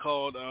drink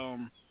called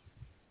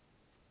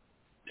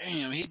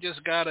he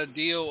just got a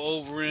deal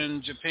over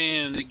in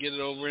Japan to get it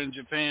over in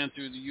Japan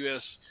through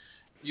the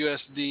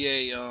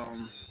USDA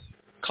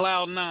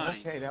Cloud9.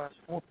 Okay, that's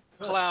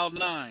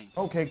Cloud9.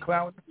 Okay,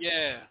 Cloud.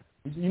 Yeah.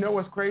 You know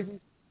what's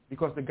crazy?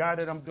 Because the guy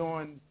that I'm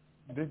doing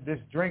this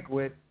drink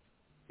with,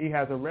 he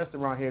has a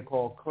restaurant here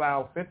called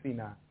Cloud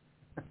 59.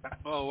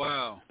 Oh,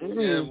 wow. Mm-hmm.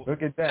 Yeah,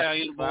 look at that.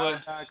 Italian boy.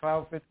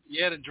 Cloud 59.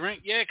 Yeah, the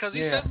drink. Yeah, because he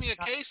sent me a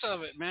case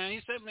of it, man.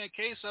 He sent me a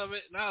case of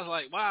it, and I was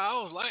like,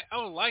 wow, I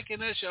was liking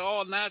this shit,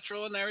 all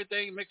natural and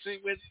everything. Mix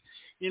it with,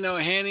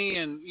 Henny,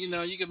 and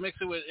you can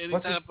mix it with any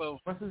What's type of.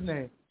 What's his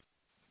name?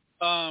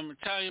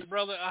 Italian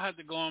brother. I had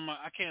to go on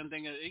I can't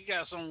think of it. He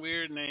got some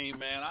weird name,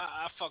 man.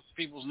 I fuck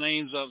people's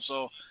names up,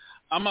 so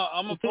I'm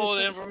gonna pull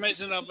the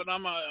information up, and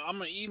I'm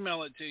gonna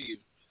email it to you.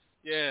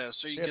 Yeah,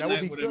 so you can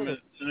connect with him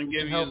and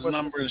give you his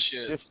number and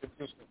shit.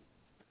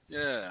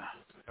 Yeah.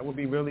 That would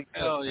be really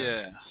good. Hell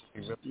yeah.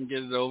 You can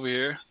get it over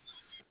here.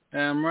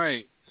 Damn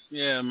right.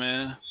 Yeah,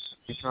 man.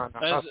 We trying to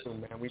hustle,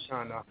 man. We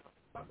trying to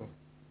hustle.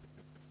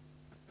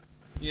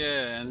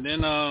 Yeah, and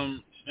then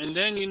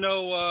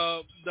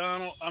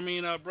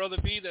Brother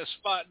B, that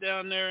spot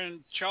down there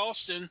in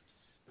Charleston,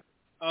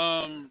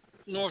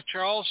 North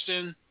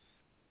Charleston,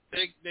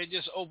 they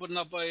just opened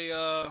up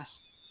a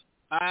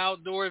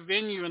outdoor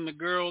venue, and the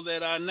girl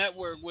that I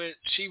network with,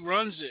 she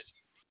runs it.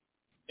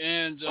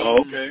 And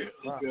okay.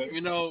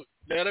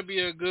 That'll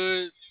be a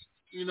good,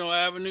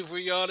 avenue for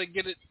y'all to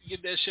get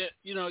that shit,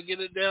 get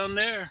it down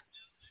there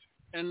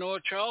in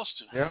North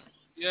Charleston. Yeah.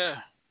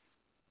 Yeah.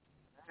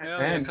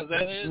 Yeah, because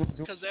that is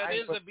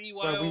a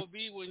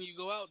BYOB when you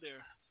go out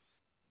there.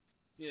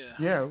 Yeah.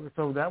 Yeah,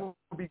 so that would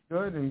be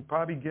good, and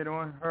probably get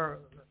on her.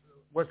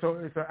 So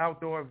it's an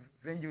outdoor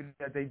venue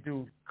that they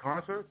do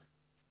concerts.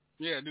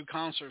 Yeah, do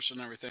concerts and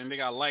everything. They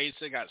got lights,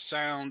 they got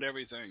sound,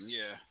 everything.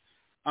 Yeah.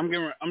 I'm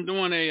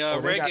doing a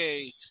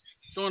reggae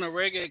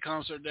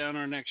concert down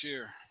there next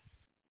year.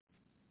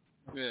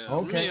 Yeah.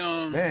 Okay.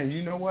 Man,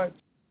 you know what?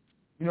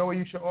 You know what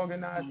you should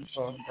organize?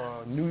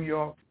 A New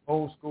York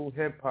old school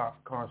hip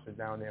hop concert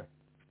down there.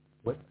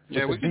 With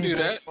we can do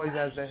that.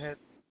 As the head.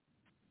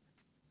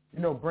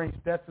 Bring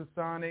Stetson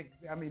Sonic.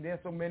 I mean,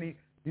 there's so many.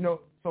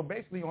 So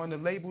basically on the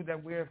label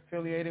that we're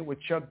affiliated with,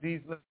 Chuck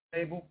D's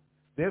label,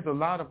 there's a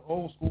lot of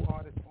old school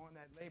artists on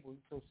that label.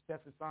 So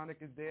Stetson Sonic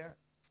is there.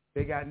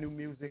 They got new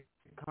music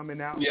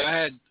coming out.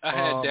 Yeah, I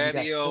had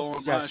Daddy-O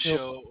on my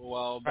show a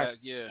while back.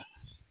 Yeah.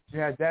 You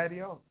had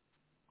Daddy-O.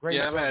 Great.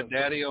 Yeah, I've had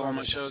Daddy-O on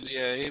my show.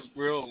 Yeah, he's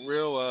real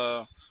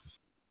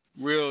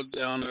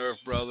down to earth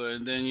brother.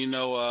 And then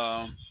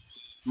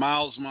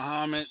Miles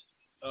Muhammad,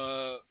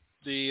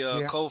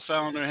 the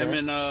co-founder, him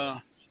and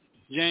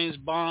James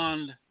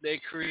Bond, they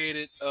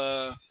created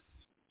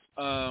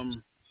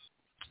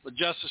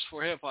Justice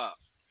for Hip Hop.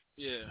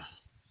 Yeah.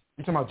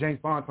 You talking about James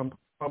Bond from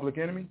Public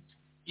Enemy?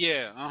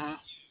 Yeah.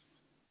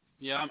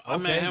 Yeah, I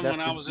met him when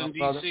I was in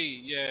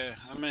D.C. Yeah,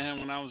 I met him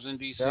when I was in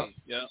D.C.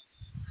 Yep.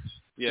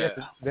 Yeah.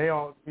 They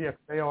all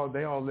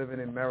living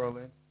in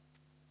Maryland.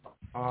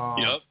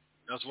 Yep.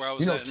 That's where I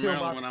was at in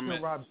Maryland when I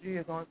met. Rob G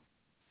is on.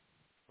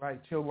 Right,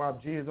 Chill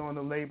Rob G is on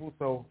the label,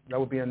 so that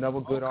would be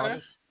another good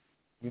artist.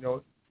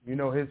 You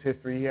know his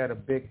history. He had a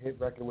big hit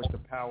record with the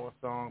Power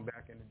song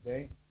back in the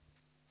day.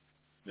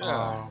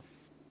 Yeah.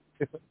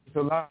 It's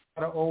a lot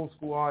of old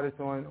school artists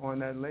on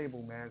that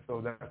label, man.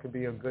 So that could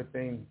be a good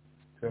thing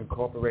to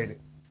incorporate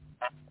it.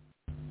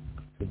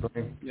 To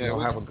bring,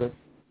 have a good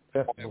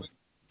festival.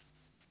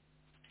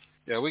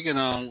 We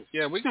can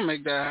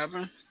make that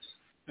happen.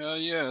 Hell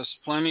yeah, there's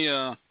plenty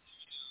of,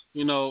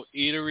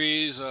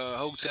 eateries,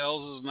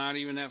 hotels is not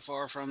even that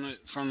far from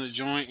the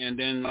joint, and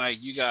then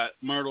you got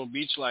Myrtle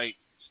Beach,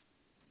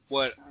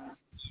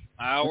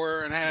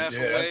 hour and a half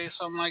away,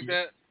 something like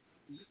that.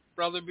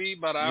 Brother B,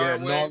 about an hour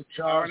away. North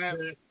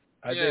Charleston.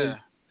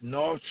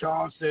 North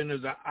Charleston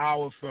is an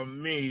hour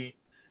from me,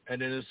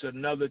 and then it's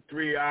another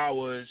 3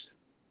 hours.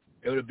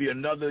 It would be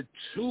another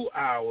 2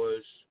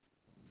 hours,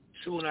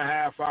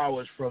 2.5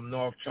 hours from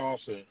North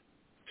Charleston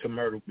to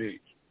Myrtle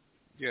Beach.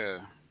 Yeah.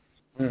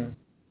 Mm.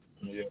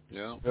 Yeah.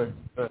 Good.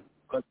 But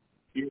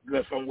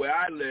from where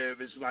I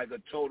live, it's like a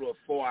total of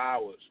 4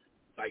 hours,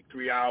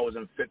 3 hours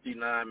and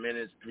 59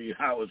 minutes, 3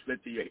 hours,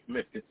 58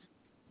 minutes,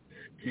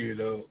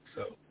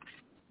 so.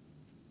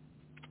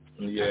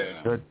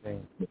 Yeah. Good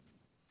thing.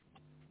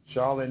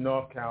 Charlotte,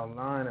 North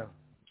Carolina,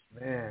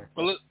 man.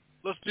 Well,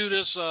 let's do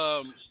this.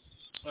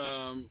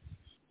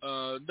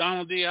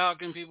 Donald D, how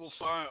can people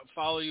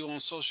follow you on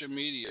social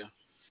media?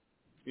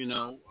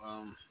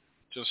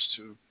 Just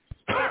to.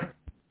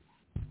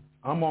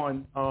 I'm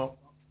on all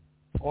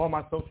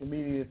my social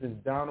medias is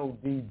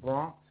Donald D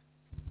Bronx,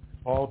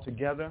 all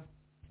together.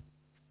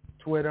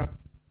 Twitter,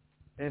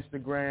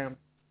 Instagram,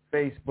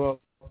 Facebook.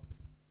 I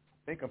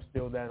think I'm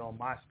still that on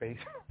MySpace.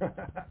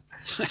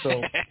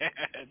 So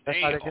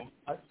that's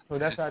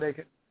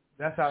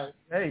That's how.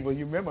 Hey, well,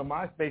 you remember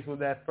MySpace was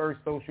that first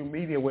social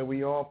media where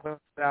we all put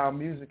our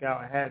music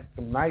out and had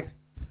some nice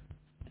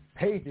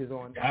pages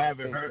on. I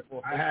haven't heard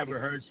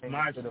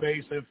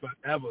MySpace in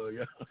forever.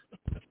 Yo.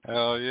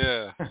 Hell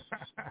yeah.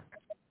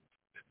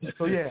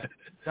 So yeah,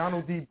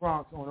 Donald D.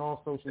 Bronx on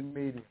all social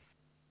media.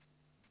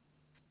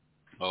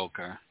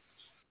 Okay.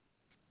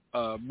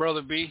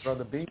 Brother B.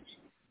 Brother B.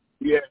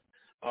 Yeah.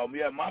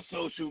 Yeah, my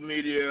social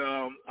media,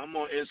 I'm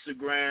on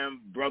Instagram,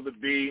 Brother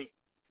B.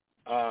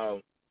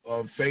 On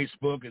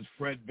Facebook, it's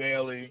Fred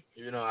Bailey.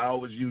 You know, I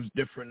always use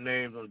different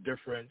names on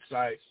different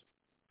sites.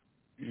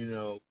 You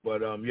know,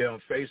 but yeah,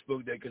 on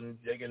Facebook they can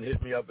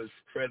hit me up as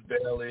Fred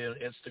Bailey, on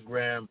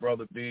Instagram,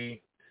 Brother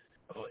B.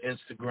 On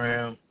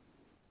Instagram.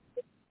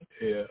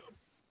 Yeah.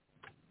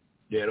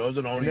 Yeah, those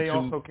are the only and they two.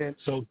 Also can,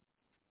 so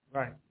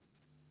right.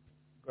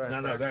 Go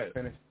ahead, go ahead.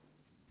 Finish.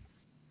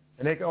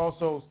 And they can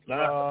also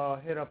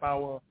hit up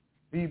our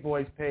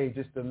B-Boys page.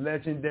 It's the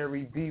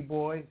Legendary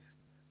B-Boys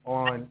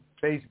on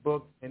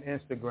Facebook and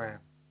Instagram.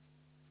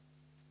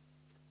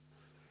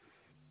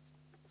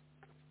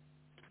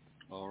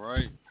 All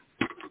right.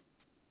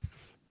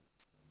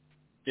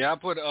 Yeah, I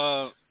put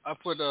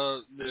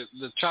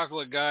the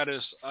chocolate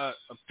goddess, a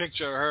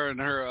picture of her and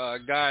her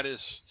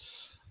goddess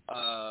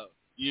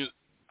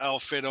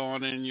outfit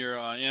on in your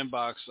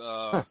inbox.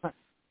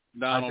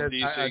 Donald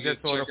D, so you can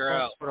check her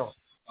out. Photo.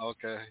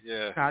 Okay,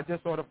 yeah. I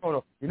just saw the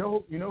photo. You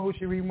know who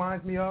she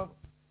reminds me of?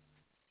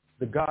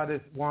 The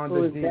goddess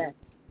Wanda D. That?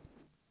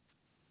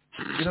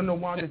 You don't know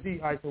Wanda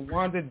D? All right, so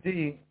Wanda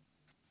D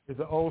is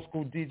an old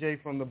school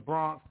DJ from the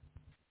Bronx.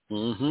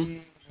 Mm-hmm.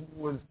 He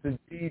was the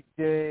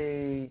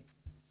DJ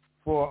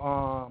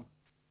for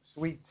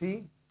Sweet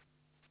Tea.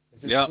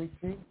 Is it Sweet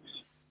Tea?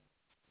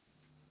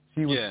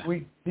 She was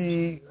Sweet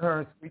Tea. Her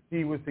and Sweet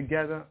Tea was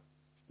together.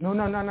 No,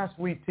 not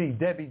Sweet Tea.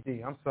 Debbie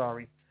D. I'm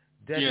sorry.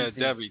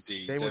 Debbie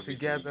D. They were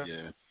together. D,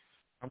 yeah.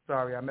 I'm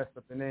sorry, I messed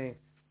up the name.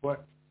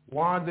 But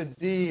Wanda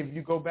D, if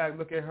you go back,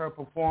 look at her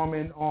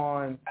performing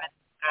on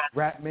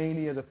Rap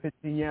Mania, the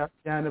 15th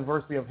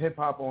anniversary of hip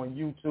hop on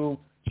YouTube.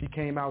 She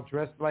came out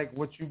dressed like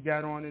what you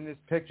got on in this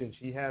picture.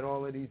 She had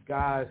all of these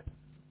guys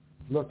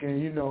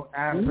looking,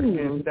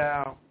 African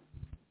style.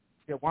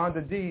 Yeah,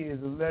 Wanda D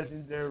is a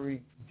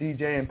legendary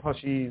DJ, and plus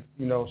she's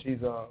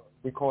a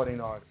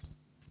recording artist.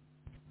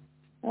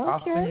 Okay.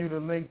 I'll send you the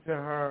link to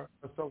her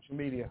social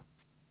media,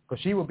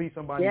 because she would be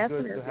somebody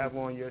good to have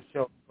on your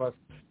show. But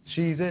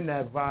she's in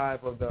that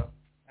vibe of the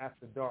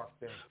After Dark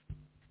thing.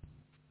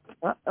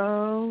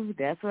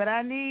 That's what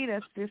I need.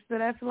 A sister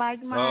that's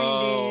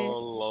like-minded. Oh,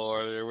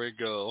 Lord, here we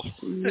go.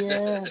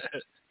 Yeah.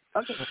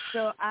 Okay,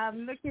 so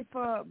I'm looking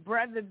for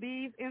Brother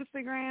B's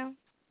Instagram.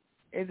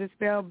 Is it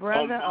spelled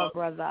brother or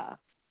brother?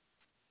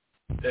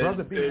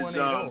 Brother B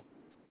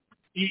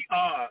 180.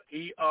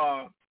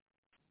 ER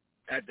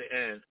at the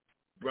end.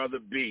 Brother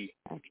B.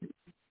 Okay.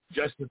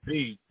 Just the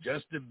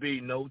B,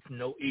 no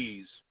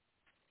E's.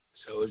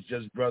 So it's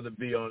just Brother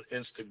B on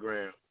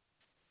Instagram.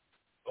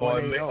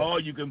 Or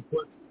you can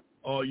put,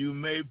 or you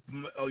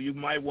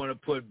might want to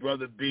put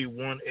Brother B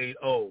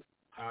 180.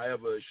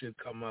 However, it should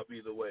come up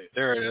either way.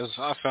 There it is.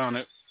 I found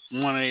it.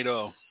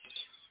 180.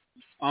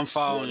 I'm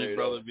following you,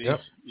 Brother B. Yep.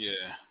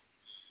 Yeah.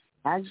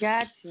 I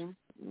got you.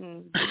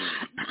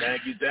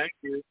 Thank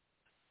you.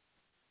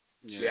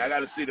 Yeah, I got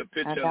to see the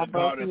picture I of the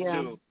garden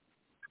too.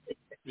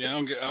 Yeah,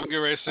 I'm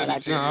getting ready to send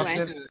it to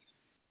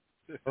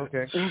you.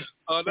 Okay.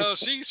 Oh no,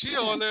 she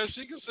on there.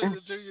 She can send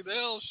it to you. The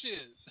hell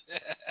shit.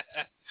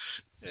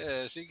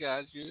 Yeah, she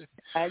got you.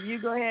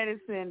 You go ahead and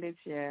send it,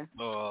 yeah.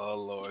 Oh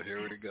Lord,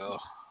 here we go.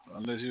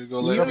 Unless you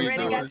go let me do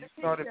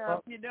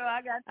it.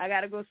 I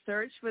got to go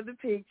search for the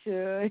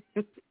picture.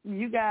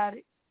 You got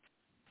it.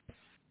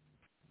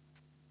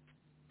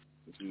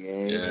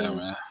 Yeah,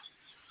 man.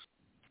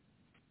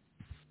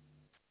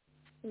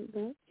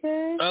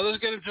 Okay. Let's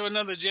get into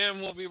another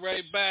jam. We'll be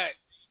right back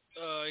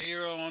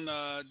here on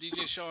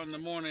DJ Shaun in the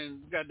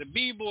Morning. We got the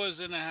B-Boys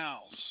in the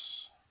house.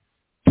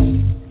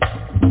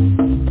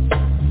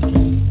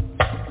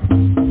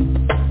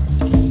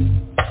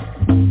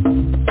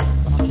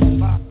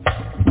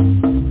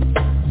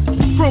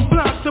 From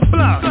block to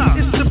block,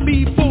 it's the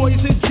B-Boys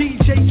and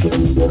DJ.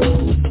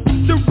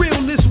 The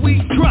realness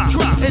we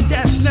drop, and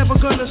that's never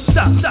gonna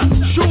stop.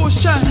 Sure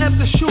shot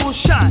after sure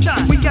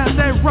shot, we got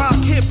that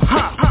rock hip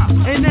hop.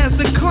 And as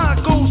the clock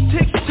goes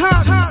tick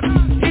tock,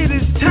 it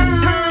is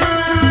time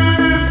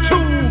to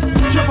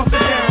jump up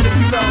and down if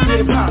you love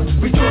hip hop.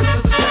 Rejoice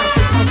to the sound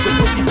that comes to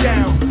put you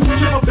down.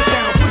 Jump up and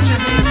down, put your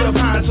hands up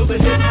high so the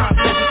hip hop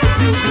legends can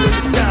feel you in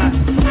the sky.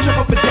 Jump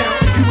up and down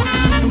if you with the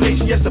Zulu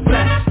Nation, yes the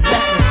black,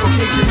 Latin,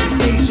 Caucasian,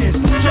 and Asians.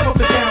 Jump up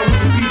and down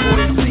with the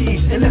B-Boy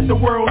MCs and let the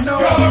world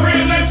know. I'm a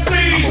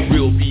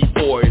real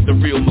B-Boy, the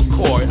real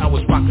McCoy. I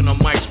was rocking on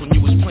mics when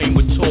you was playing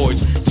with toys.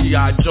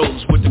 G.I.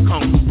 Joes with the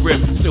Kung Fu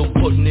grip, still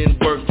putting in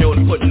work, yo,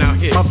 and putting out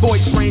hits. My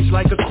voice range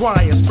like a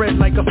choir, spread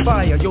like a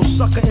fire. Yo,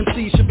 sucker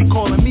MC should be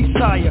calling me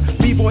sire.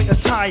 B-Boy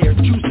attire,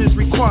 Juice is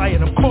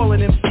required, I'm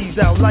calling MCs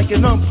out like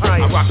an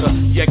umpire. I rock a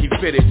Yankee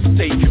fitted,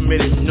 stay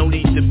committed. No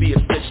need to be a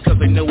snitch, cause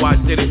they know I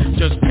did it.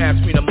 Just pass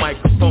me the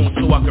microphone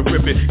so I can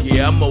rip it.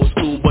 Yeah, I'm old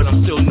school, but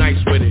I'm still nice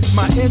with it.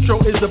 My intro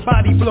is a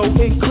body blow,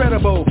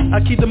 incredible. I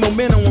keep the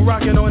momentum when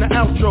rocking on the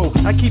outro.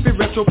 I keep it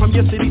retro from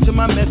your city to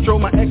my metro.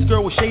 My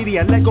ex-girl was shady,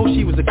 I let go,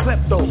 she was a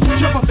klepto.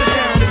 Jump up and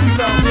down if you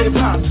love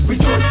hip-hop.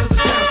 Rejoice to the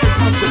sound, so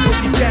pump the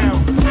boogie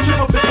down.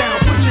 Jump up and down,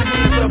 put your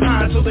hands up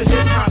high so the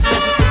hip-hop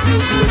legends can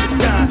feel you in the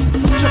sky.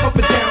 Jump up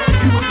and down if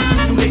you with the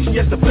Zulu Nation,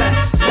 yes the black,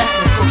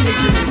 Latin,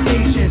 Caucasian, and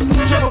Asian.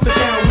 Jump up and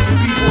down with the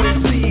B-boy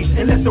MCs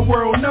and let the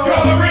world know.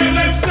 Brother Real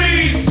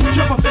MCs.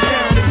 Jump up and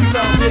down if you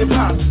love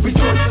hip-hop.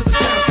 Rejoice to the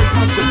sound, so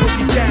pump the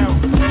boogie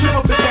down. Jump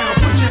up and down,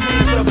 put your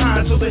hands up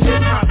high so the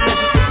hip-hop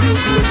legends can feel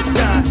you in the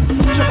sky.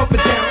 Jump up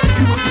and down if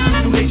you with the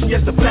Zulu Nation,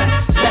 yes the black,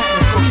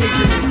 Latin,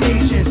 Caucasian, and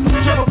Asian.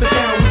 Jump up and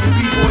down with the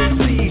B-boy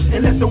MCs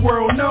and let the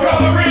world know.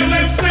 Brother Real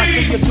MCs. I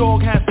say your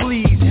dog has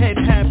fleas, head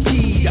have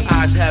peas. Your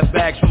eyes have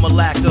bags from a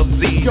lack of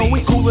these. Yo,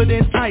 we cooler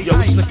than ice. Yo,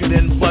 we slicker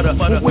than butter.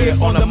 When we're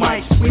on the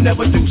mic, we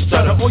never do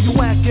stutter. Or you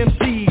ask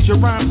MCs, your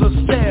rhymes are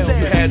stale.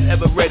 You had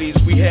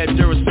Ever-Readies, we had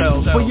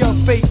Duracells. For your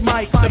fake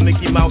mic, the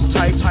Mickey Mouse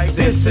type.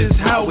 This is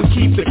how we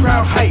keep the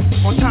crowd hype.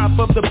 On top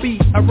of the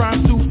beat, I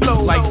rhyme through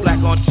flow. Like black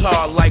on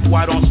tar, like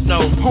white on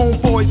snow.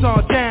 Homeboys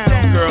are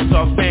down, girls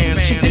are fans.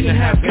 She didn't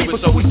have paper,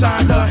 so we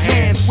signed her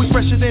hands. We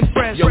fresher than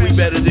fresh. Yo, we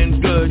better than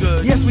good.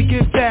 Yes, we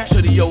give that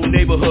to the old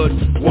neighborhood.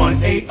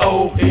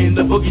 180 in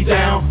the boogie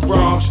down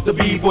Bronx. The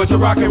B-boys are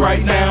rocking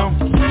right now.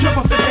 Jump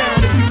up and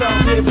down if you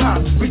love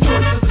hip-hop.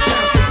 Rejoice to the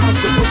sound, so pump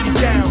the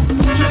boogie down.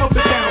 Jump up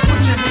and down,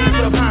 put your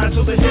hands up high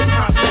so the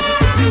hip-hop legends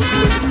can feel you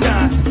in the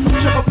sky.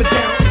 Jump up and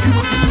down if you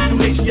with the Zulu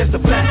Nation, yes the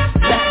black,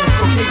 Latin,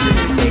 Caucasian,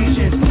 and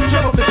Asian.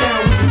 Jump up and down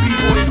with the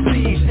B-boy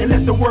MCs and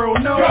let the world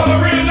know. Brother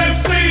Real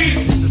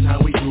MCs. This is how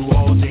we do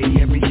all day,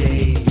 every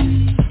day.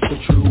 The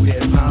true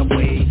hip-hop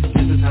way.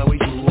 This is how we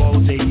do all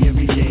day,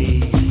 every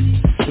day.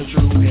 The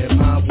true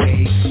hip-hop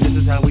way. This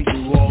is how we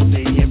do all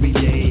day, every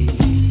day.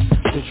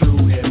 The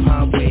true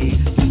hip-hop way.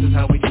 This is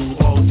how we do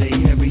all day,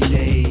 every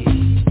day.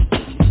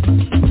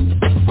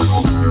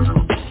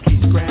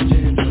 Keep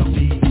scratching the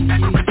beat. Keep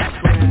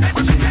scratching.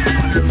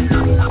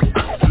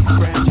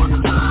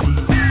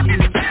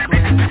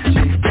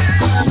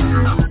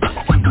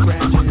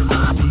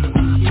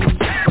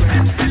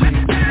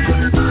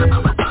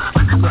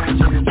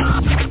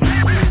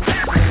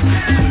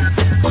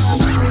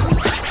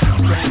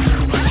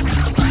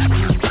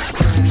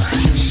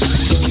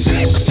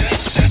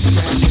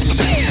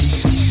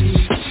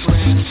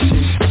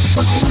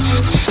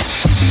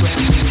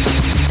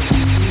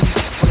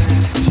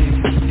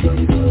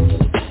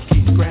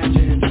 Keep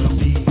scratching the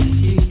beat.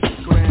 Keep scratching.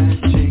 Keep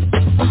scratching the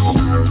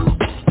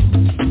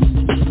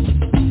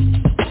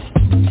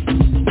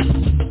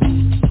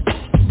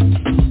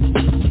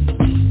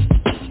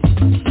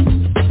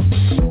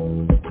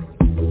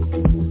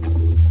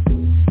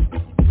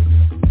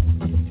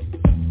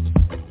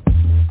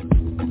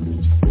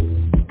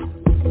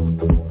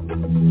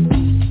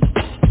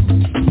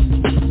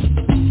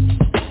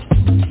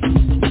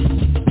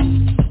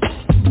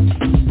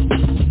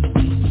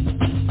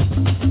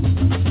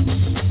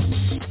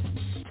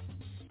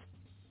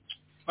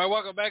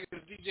Welcome back to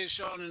DJ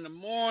Shaun in the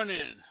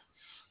Morning.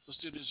 Let's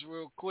do this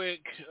real quick.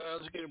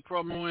 Let's get a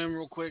promo in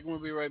real quick and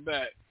we'll be right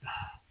back.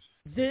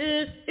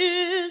 This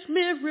is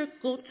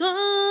Miracle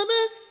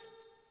Thomas,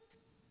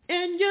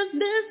 and you're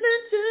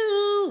listening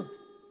to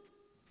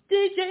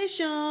DJ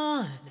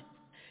Shaun.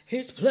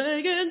 He's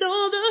playing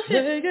all the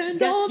hits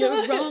that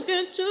you're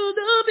rocking to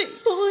the beat.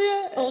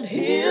 Oh yeah, on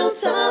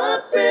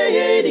Hilltop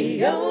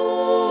Radio.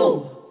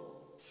 All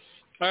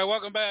right,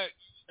 welcome back.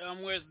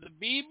 I'm with the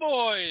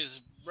B-Boys.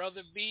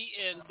 Brother B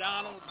and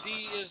Donald D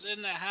is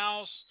in the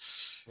house,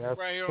 yes,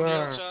 right here sir. on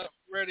the Hilltop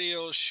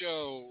Radio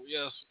Show.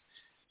 Yes.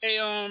 Hey,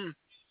 I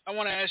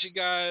want to ask you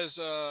guys.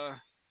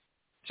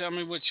 Tell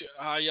me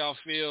how y'all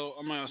feel.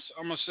 I'm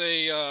gonna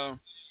say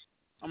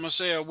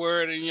a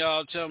word and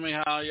y'all tell me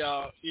how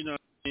y'all.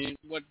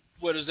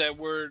 What is that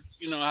word?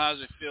 How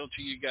does it feel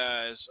to you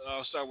guys?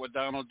 I'll start with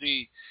Donald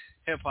D.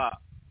 Hip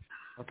hop.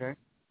 Okay.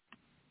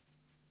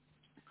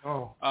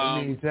 Oh,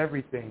 it means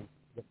everything.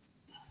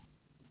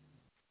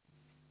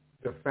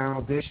 The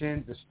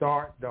foundation, the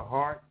start, the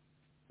heart,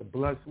 the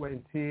blood, sweat,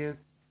 and tears,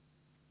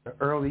 the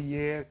early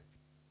years.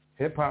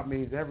 Hip-hop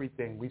means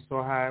everything. We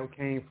saw how it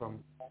came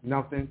from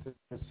nothing to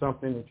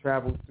something and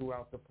traveled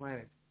throughout the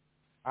planet.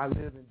 I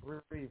live and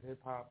breathe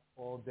hip-hop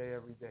all day,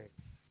 every day.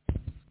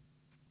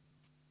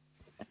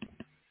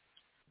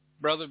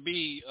 Brother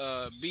B,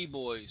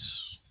 B-Boys.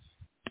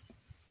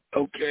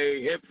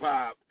 Okay,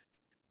 hip-hop.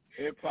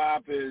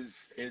 Hip-hop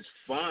is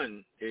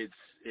fun. It's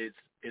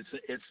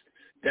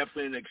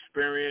definitely an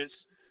experience,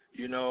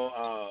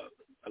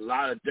 a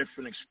lot of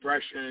different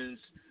expressions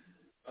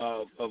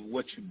of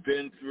what you've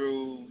been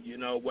through,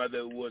 whether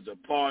it was a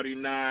party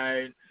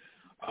night.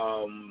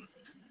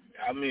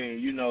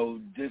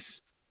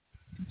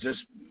 Just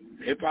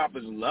hip-hop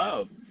is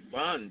love,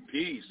 fun,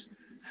 peace,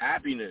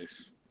 happiness,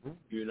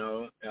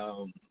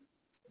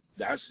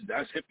 that's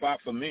hip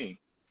hop for me.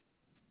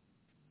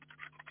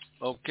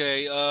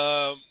 Okay,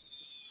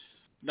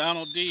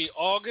 Donald D.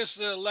 August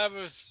the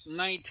 11th,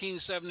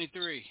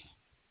 1973.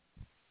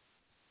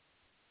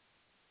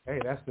 Hey,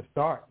 that's the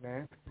start,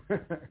 man.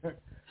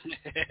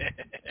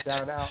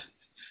 Shout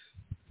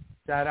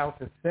out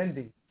to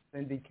Cindy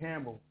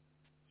Campbell.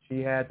 She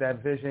had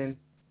that vision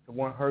to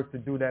want her to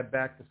do that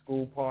back to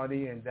school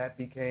party, and that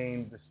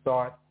became the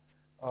start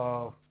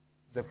of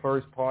the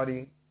first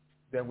party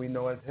that we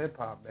know as hip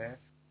hop, man.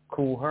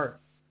 Cool Herc.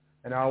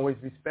 And I always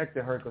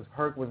respected Herc because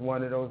Herc was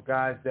one of those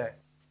guys that,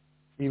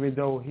 even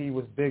though he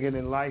was bigger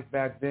than life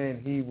back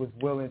then, he was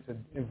willing to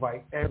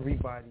invite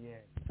everybody in.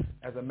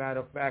 As a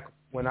matter of fact,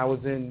 when I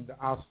was in the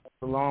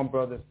Salon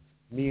Brothers,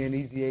 me and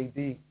Easy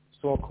AD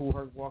saw Cool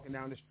Herc walking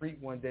down the street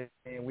one day,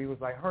 and we was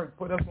like, Herc,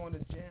 put us on the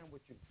jam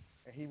with you.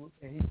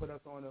 And he put us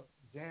on a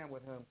jam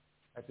with him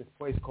at this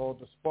place called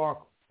the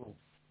Sparkle.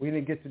 We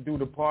didn't get to do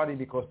the party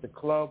because the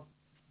club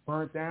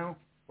burnt down,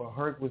 but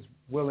Herc was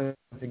willing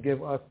to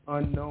give us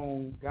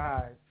unknown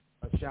guys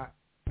a shot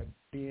at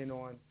being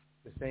on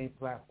the same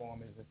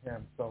platform as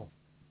him. So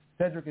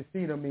Cedric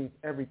Aceta means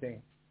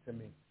everything to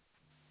me.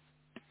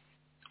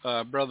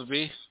 Brother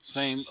B,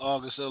 same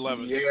August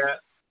 11th. Yeah,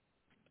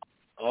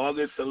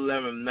 August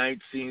 11th,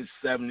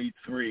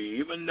 1973.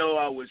 Even though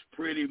I was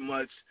pretty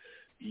much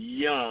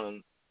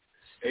young,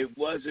 it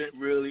wasn't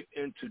really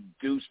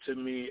introduced to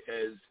me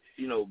as,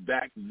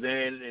 back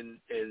then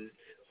in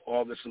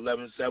August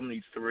 11th,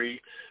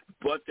 73,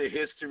 but the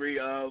history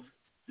of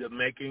the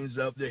makings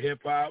of the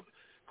hip-hop,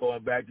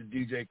 going back to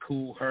DJ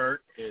Kool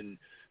Herc and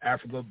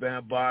Africa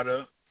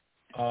Bambaataa,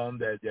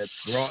 that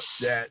brought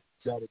that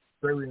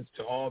experience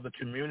to all the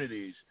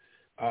communities.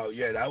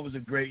 Yeah, that was a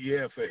great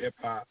year for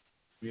hip-hop,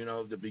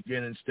 the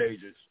beginning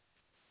stages.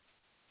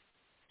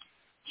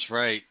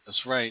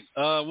 That's right.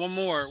 One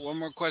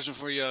more question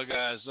for you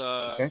guys.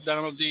 Okay.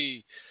 Donald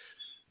D.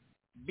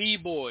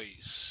 B-Boys.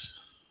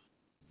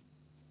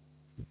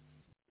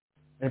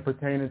 And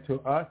pertaining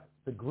to us,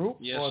 the group,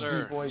 yes, or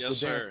sir. B-Boys yes, the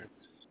sir. dancers?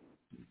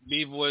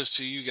 B-Boys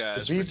to you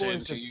guys. The B-Boys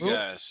pertaining to you group?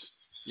 guys.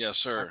 Yes,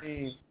 sir. I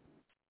mean,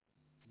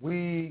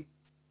 we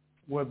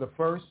were the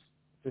first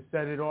to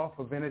set it off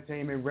of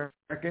Entertainment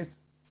Records.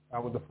 I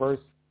was the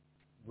first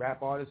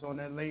rap artist on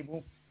that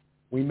label.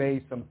 We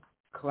made some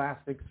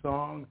classic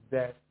songs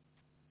that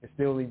are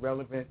still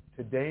relevant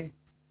today.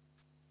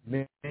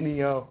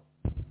 Many of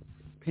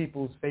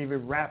people's favorite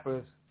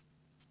rappers,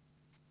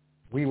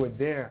 we were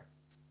their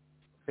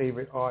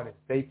favorite artists.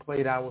 They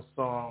played our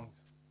songs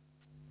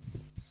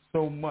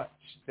so much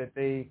that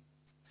they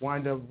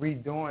wind up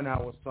redoing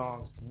our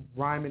songs,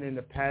 rhyming in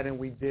the pattern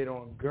we did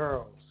on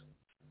Girls,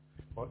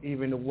 or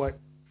even what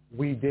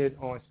we did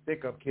on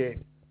Stick Up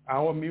Kid.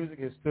 Our music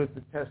has stood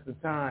the test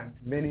of time.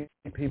 Many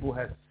people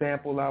have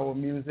sampled our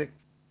music.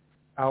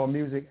 Our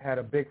music had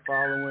a big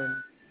following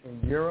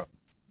in Europe,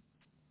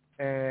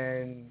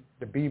 and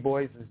the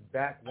B-Boys is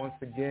back once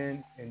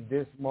again in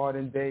this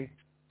modern day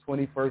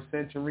 21st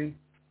century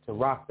to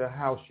rock the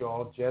house,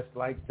 y'all, just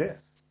like this.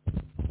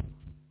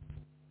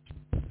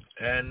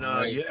 And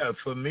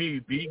for me,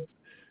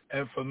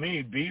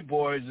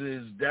 B-Boys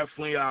is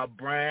definitely our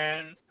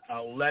brand,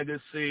 our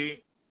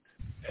legacy,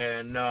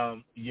 and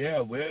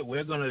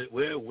we're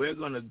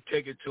gonna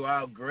take it to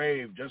our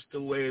grave just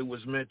the way it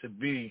was meant to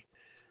be.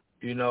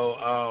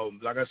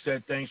 Like I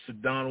said, thanks to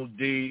Donald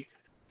D.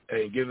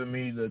 and giving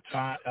me the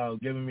time,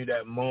 giving me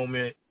that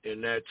moment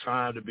and that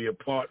time to be a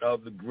part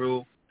of the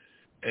group.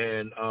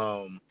 And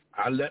I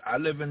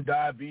live and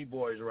die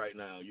B-Boys right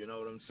now. You know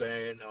what I'm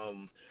saying?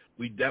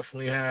 We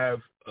definitely have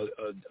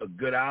a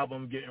good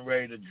album getting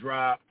ready to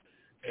drop,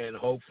 and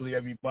hopefully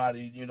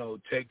everybody,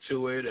 take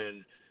to it,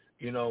 and,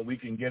 we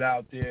can get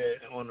out there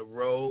on the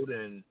road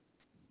and,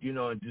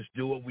 and just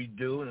do what we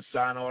do and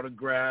sign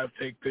autographs,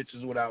 take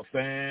pictures with our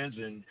fans,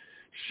 and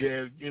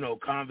share,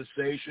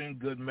 conversation,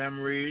 good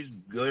memories,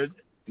 good,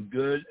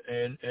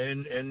 and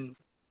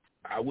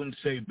I wouldn't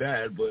say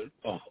bad, but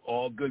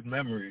all good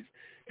memories.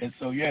 And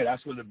so, yeah,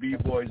 that's what the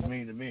B-Boys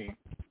mean to me.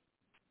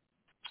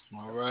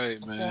 All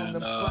right,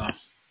 man.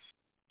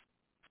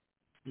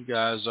 You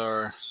guys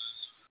are.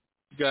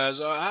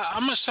 How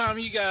much time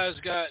you guys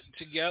got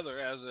together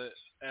as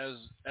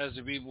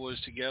the B-Boys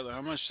together?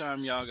 How much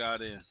time y'all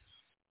got in?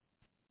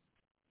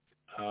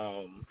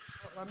 It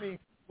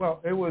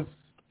was.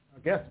 I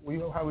guess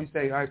how we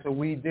say. All right, so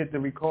we did the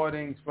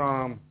recordings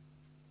from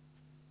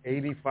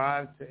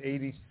 '85 to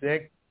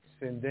 '86,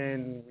 and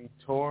then we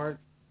toured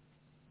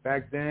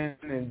back then,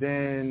 and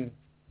then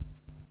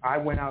I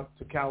went out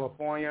to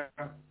California,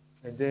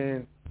 and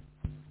then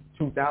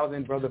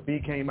 2000, Brother B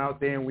came out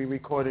there, and we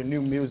recorded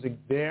new music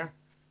there,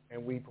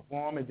 and we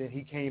performed, and then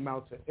he came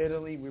out to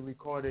Italy. We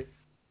recorded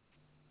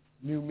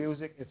new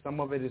music, and some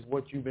of it is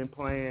what you've been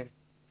playing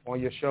on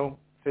your show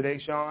today,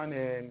 Shaun,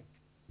 and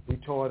we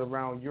toured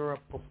around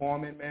Europe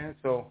performing, man.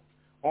 So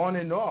on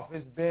and off,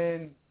 it's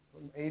been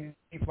from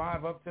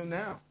 85 up till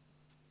now.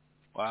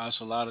 Wow, it's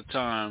a lot of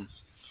time.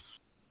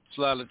 It's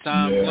a lot of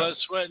time, yeah. Blood,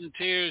 sweat, and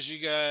tears you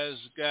guys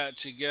got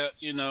to get,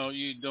 you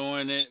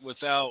doing it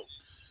without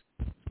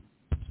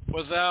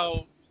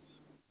without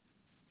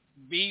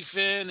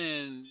beefing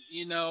and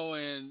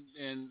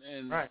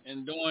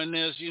and doing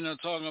this,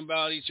 talking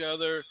about each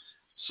other,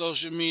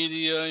 social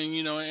media and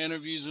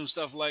interviews and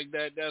stuff like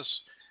that.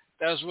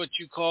 That's what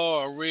you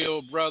call a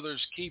real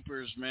brothers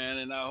keepers, man.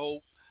 And I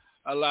hope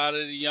a lot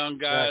of the young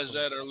guys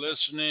that are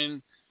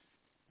listening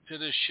to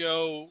the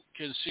show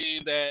can see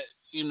that,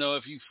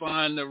 if you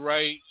find the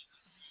right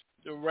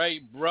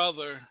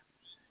brother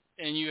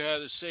and you have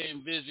the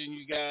same vision,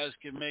 you guys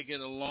can make it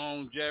a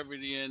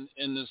longevity in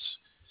this,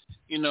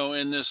 in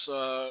this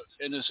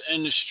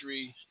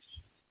industry.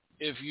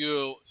 If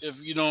you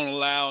don't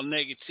allow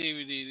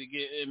negativity to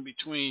get in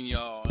between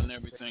y'all and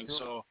everything.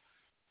 So,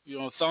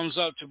 thumbs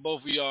up to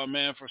both of y'all,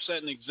 man, for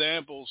setting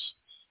examples.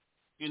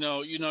 You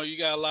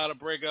got a lot of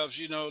breakups,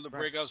 the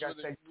breakups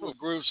with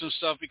groups and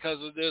stuff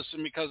because of this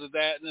and because of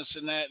that and this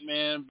and that,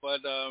 man.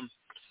 But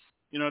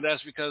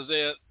that's because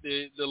the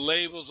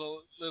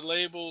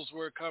labels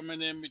were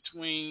coming in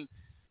between,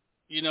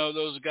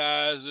 those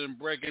guys and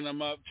breaking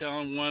them up,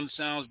 telling one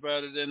sounds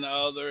better than the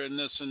other and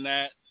this and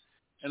that.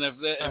 And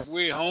if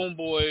we're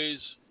homeboys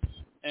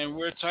and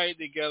we're tight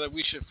together,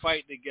 we should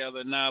fight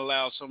together, not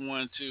allow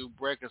someone to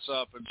break us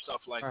up and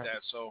stuff like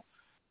that. So,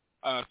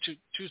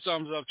 two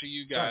thumbs up to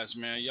you guys,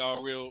 man.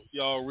 Y'all real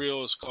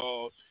is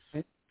called.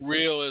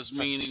 Real is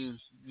meaning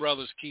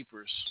brothers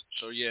keepers.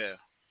 So yeah.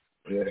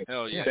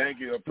 Hell yeah.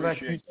 Thank you.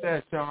 Appreciate like you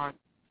said, Shaun,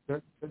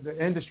 the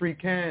industry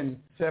can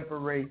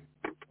separate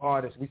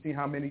artists. We see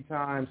how many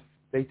times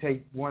they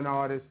take one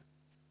artist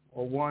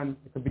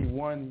it could be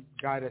one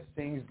guy that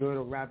sings good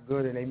or rap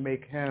good, and they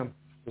make him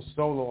the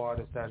solo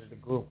artist out of the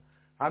group.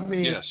 I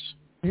mean, yes.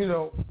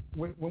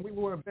 When we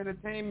were in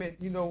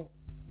entertainment, the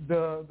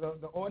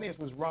audience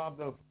was robbed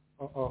of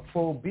a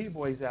full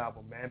B-Boys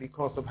album, man,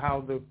 because of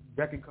how the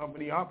record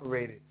company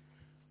operated.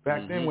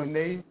 Back then, when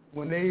they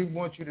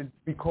want you to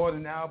record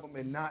an album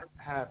and not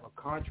have a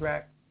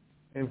contract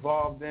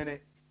involved in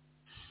it,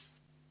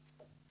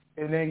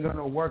 it ain't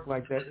gonna work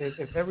like that.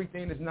 If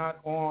everything is not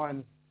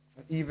on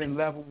an even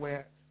level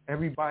where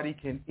everybody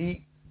can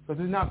eat,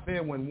 because it's not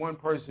fair when one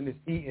person is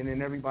eating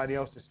and everybody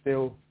else is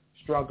still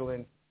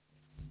struggling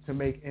to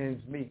make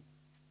ends meet.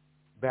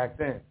 Back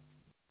then,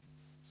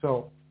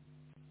 so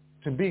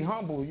to be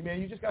humble,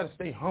 man, you just got to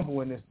stay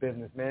humble in this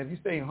business, man. If you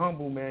stay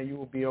humble, man, you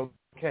will be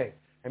okay.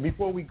 And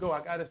before we go,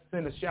 I got to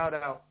send a shout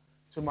out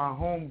to my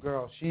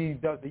homegirl. She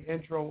does the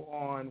intro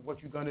on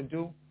What You Gonna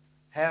Do.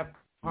 Half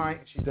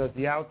Pint, she does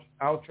the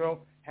outro.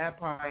 Half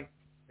Pint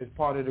is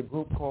part of the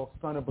group called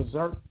Son of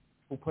Berserk,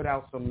 who put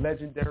out some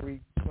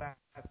legendary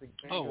classic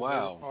bangers. Oh,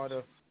 wow.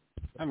 I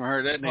haven't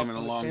heard that name in a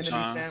long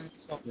time.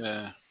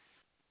 Yeah.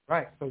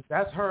 Right, so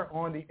that's her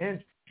on the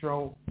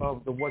intro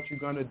of the What You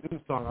Gonna Do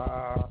song.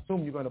 I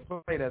assume you're going to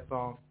play that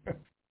song.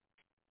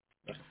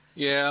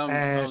 Yeah.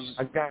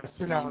 I got to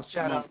send out a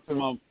shout out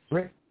to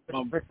Rick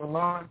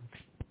Milan.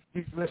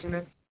 He's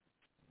listening.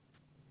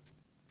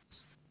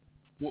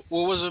 What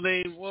was the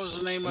name? What was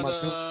the name of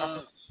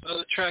the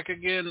track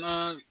again,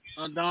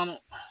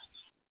 Donald?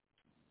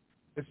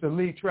 It's the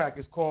lead track.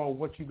 It's called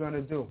What You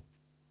Gonna Do.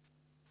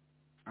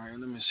 All right,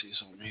 let me see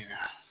something here.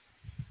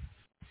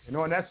 And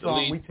on that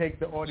song, we take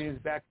the audience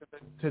back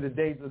to the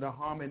days of the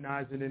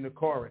harmonizing in the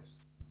chorus.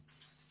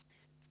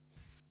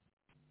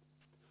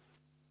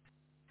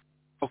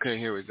 Okay,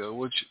 here we go.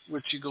 What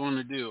you going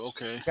to do?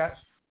 Okay. All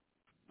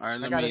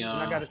right, I got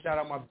to shout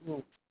out my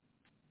dude.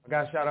 I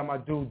got to shout out my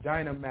dude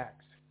Dynamax,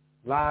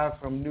 live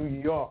from New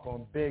York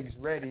on Biggs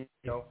Radio.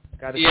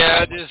 I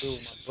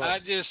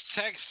just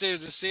texted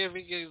to see if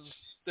he can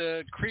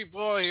creep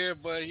on here,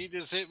 but he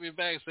just hit me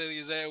back, said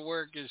he's at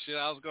work and shit.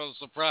 I was going to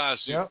surprise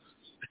you. Yep.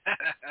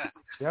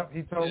 Yep.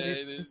 He told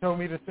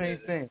me the same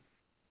thing.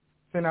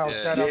 Send out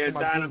shout out to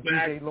my dude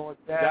DJ Lord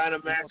Dad.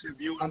 Dynamax, if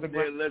you out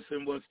there,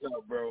 listen, what's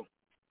up, bro?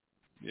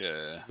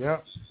 Yeah.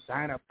 Yep.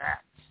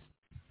 Dynamax.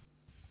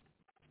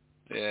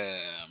 Yeah,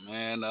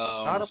 man. A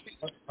lot of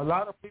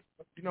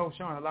people,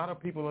 Shaun, a lot of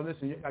people are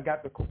listening. I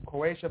got the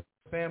Croatia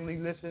family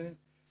listening.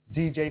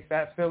 DJ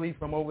Fat Philly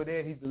from over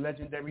there. He's the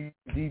legendary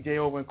DJ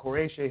over in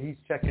Croatia. He's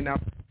checking out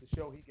the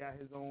show. He got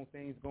his own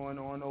things going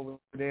on over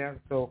there.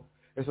 So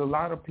there's a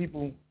lot of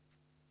people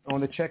on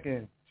the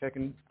checking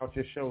out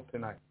your show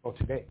tonight or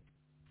today.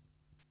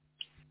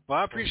 Well,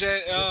 I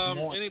appreciate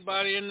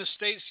anybody in the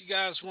States. You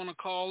guys want to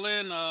call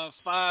in,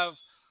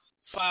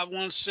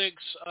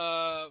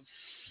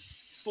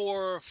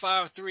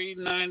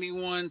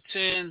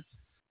 516-453-9110.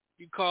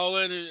 You call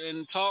in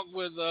and talk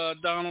with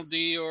Donald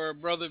D or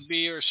Brother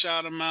B or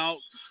shout him out.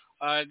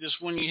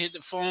 Just when you hit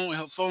the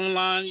phone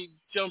line, you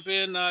jump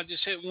in,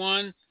 just hit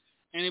 1.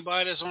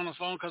 Anybody that's on the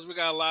phone, because we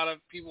got a lot of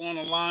people on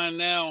the line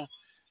now.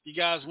 You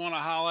guys want to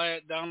holler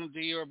at Donald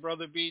D or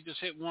Brother B,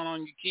 just hit 1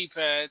 on your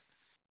keypad.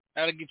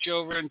 That'll get you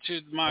over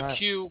into my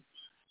queue,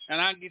 and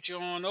I'll get you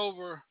on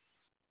over.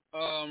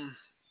 And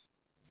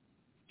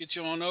you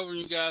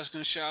guys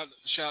can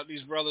shout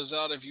these brothers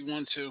out if you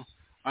want to.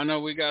 I know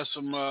we got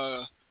some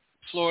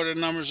Florida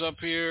numbers up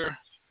here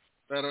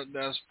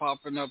that's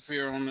popping up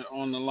here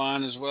on the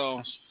line as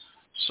well.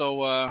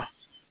 So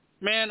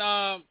Man,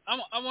 I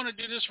want to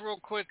do this real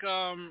quick.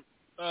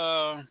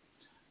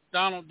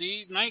 Donald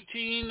D.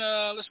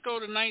 Let's go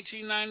to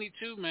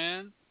 1992,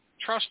 man.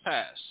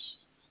 Trespass.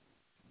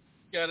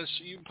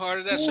 You part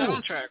of that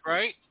soundtrack,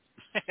 right?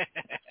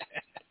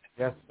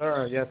 Yes,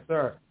 sir. Yes,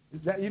 sir.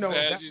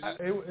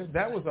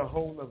 That was a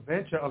whole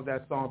adventure of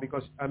that song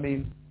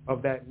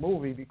of that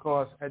movie,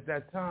 because at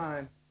that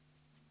time,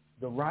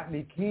 the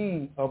Rodney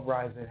King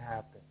uprising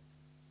happened.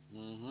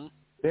 Mm-hmm.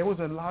 There was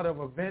a lot of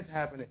events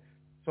happening.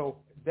 So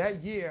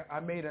that year, I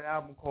made an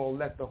album called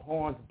Let the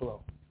Horns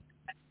Blow.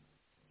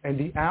 And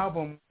the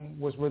album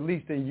was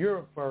released in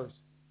Europe first,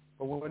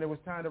 but when it was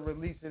time to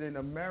release it in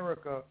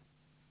America,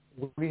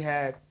 we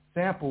had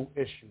sample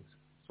issues.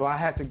 So I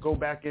had to go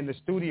back in the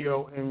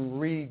studio and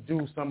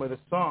redo some of the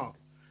songs.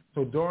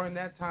 So during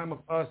that time of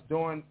us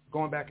going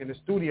back in the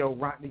studio,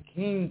 Rodney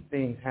King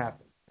things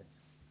happened.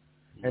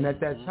 And at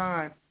that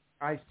time,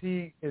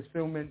 Ice-T is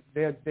filming.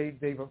 They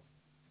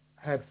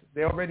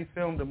already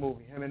filmed the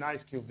movie, him and Ice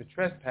Cube, The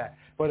Trespass.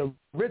 But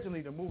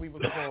originally the movie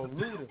was called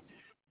Looting.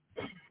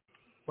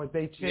 But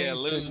they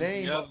changed the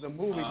name of the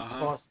movie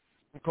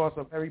because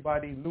of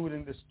everybody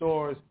looting the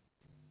stores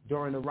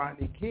during the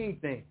Rodney King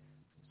thing.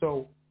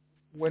 So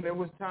when it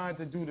was time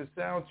to do the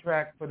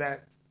soundtrack for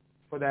that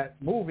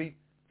movie,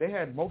 they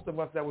had most of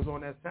us that was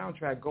on that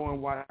soundtrack go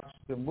and watch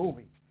the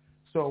movie.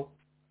 So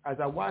as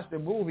I watched the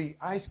movie,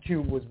 Ice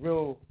Cube was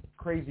real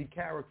crazy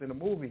character in the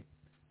movie.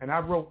 And I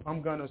wrote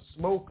I'm Gonna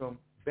Smoke 'Em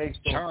based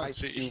on Ice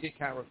Cube's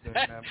character.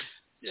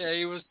 Yeah,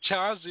 he was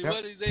Chauncey. Yep.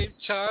 What is his name?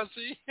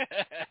 Chauncey?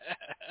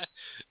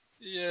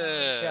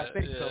 Yeah, I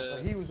think so.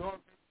 But he was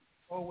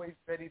always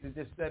ready to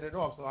just set it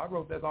off. So I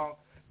wrote that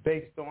all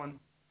based on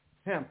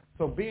him.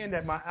 So being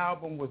that my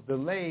album was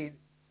delayed,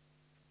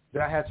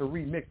 that I had to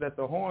remix Let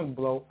the Horns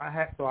Blow,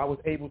 I was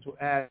able to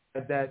add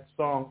that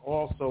song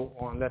also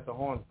on Let the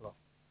Horns Blow.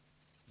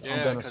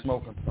 I'm Gonna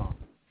Smoke 'Em song.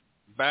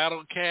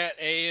 Battle Cat,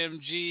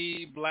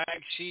 AMG,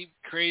 Black Sheep,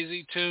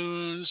 Crazy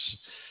Tunes,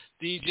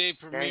 DJ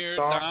Premier,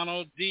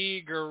 Donald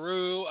D,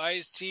 Guru,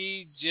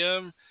 Ice-T,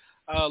 Jim,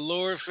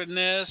 Lord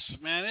Finesse.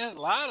 Man, there's a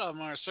lot of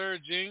them are Sir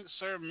Jinx,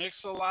 Sir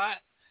Mix-a-Lot,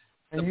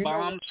 the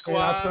Bomb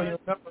Squad.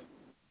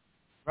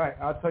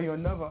 I'll tell you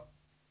another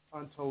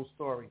untold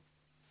story.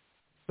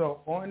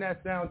 So on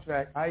that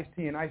soundtrack,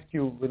 Ice-T and Ice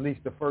Cube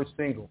released the first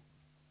single.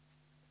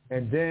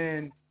 And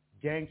then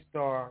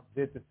Gangstar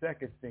did the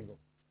second single.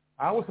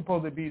 I was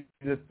supposed to be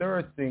the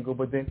third single,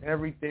 but then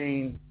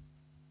everything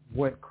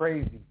went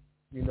crazy,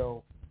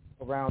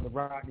 around the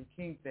Rodney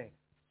King thing.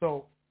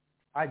 So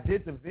I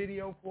did the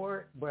video for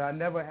it, but I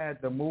never had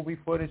the movie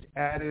footage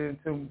added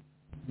into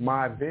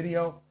my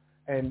video.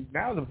 And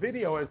now the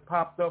video has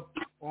popped up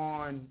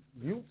on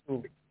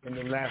YouTube in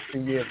the last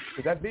 2 years.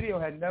 Because that video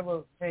had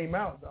never came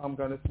out, the I'm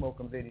Gonna Smoke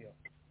 'Em video.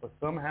 But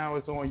somehow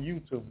it's on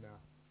YouTube now.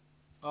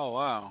 Oh,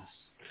 wow.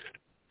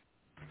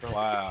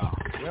 Wow.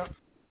 Yep.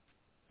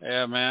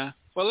 Yeah, man.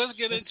 Well, let's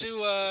get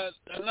into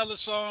another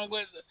song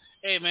with,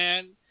 hey,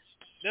 man,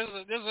 this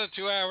is a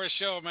 2-hour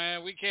show,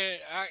 man. We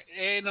can't,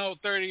 ain't no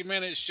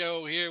 30-minute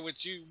show here with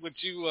you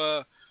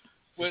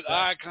with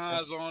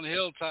icons on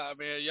Hilltop,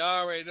 man.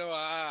 Y'all already know how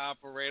I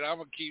operate. I'm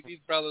going to keep these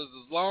brothers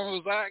as long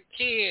as I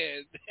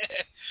can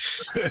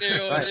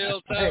here on the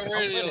Hilltop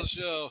Radio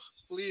Show.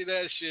 Leave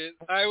that shit.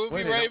 All right, we'll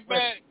be right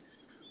back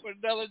with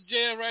another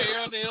jam right here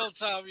on the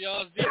Hilltop,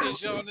 y'all. It's DJ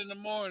Shaun in the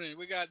Morning.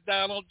 We got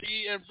Donald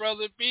D and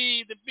Brother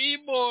B, the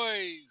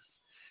B-Boys.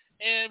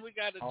 And we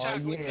got the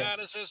chocolate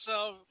goddess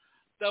herself.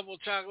 Double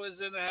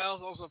Chocolate's in the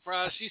house. I'm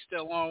surprised she's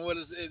still on with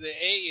us in the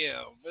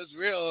AM. It's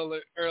real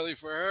early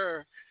for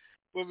her.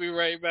 We'll be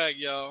right back,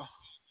 y'all.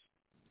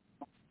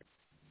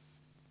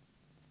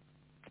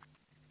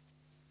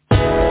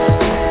 Welcome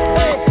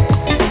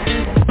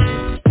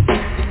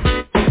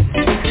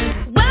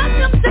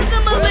to the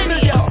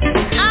millennium.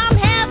 I'm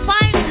half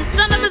pint and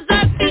son of a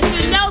Zerk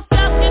featuring no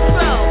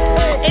self-control.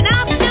 And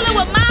I'm chilling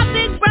with my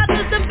big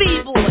brothers, the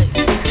B-Boys.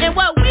 And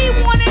what we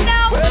want to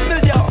know,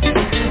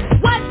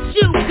 what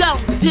you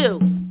gon' do?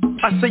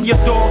 I say your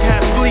dog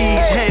has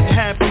fleas, head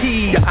have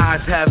peas, your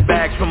eyes have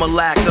bags from a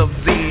lack of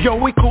these. Yo,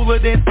 we cooler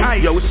than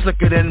ice, yo, we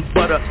slicker than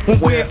butter.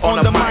 When we're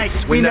on the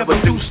mics, we never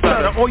do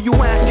stutter. Or you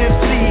act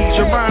MCs,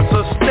 your rhymes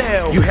are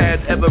stale. You had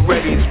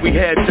Evereadys, we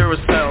had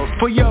Duracells.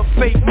 For your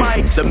fake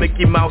mics, the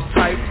Mickey Mouse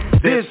type,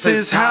 this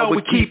is how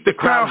we keep the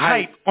crowd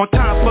hype. On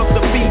top of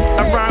the beat,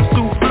 I rhymes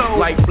to flow.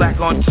 Like black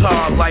on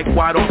tar, like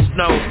white on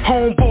snow.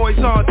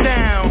 Homeboys are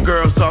down,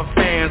 girls are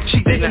fans.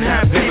 She didn't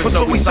have paper,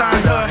 so we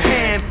signed her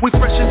hand. We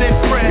fresher than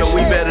fresh, yo,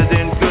 we better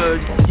than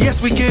good. Yes,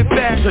 we give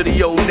back to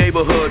the old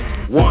neighborhood.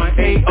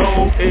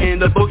 180 in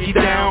the boogie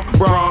down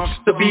Bronx.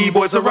 The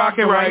B-Boys are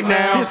rocking right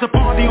now. There's a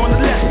party on the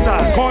left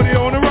side, party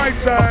on the right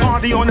side, a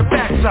party on the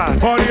back side,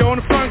 party on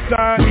the front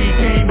side. We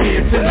came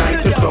here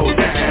tonight to go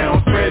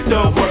down. Spread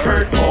the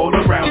word all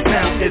around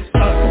town. It's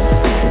us,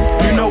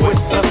 you know it's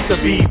us, the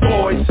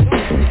B-Boys.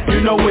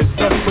 You know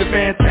it's us, we're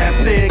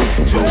fantastic.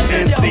 2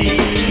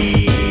 MCs.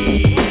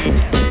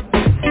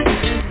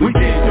 We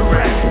did the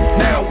rap,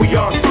 now we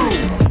are through.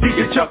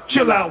 DJ Chuck,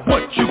 chill out,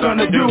 what you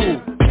gonna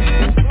do?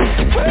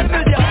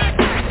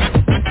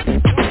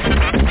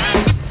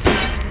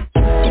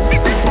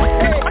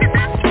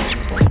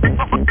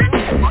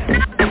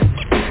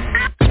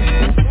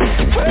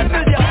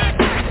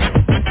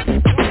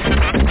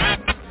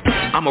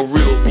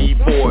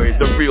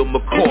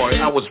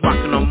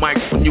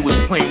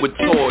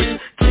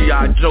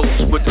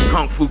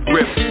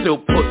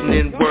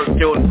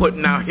 radio and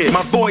putting out hits.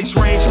 My voice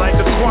range like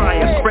a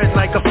choir, spread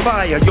like a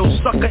fire. Yo,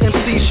 sucker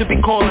MC should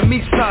be calling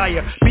me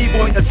sire.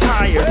 B-boy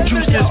attire,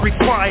 juice is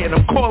required.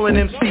 I'm calling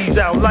MCs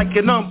out like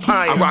an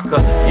umpire. I rock a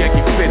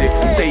Yankee fitted,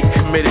 stay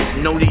committed.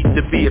 No need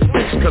to be a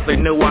snitch, cause they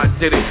know I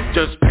did it.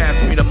 Just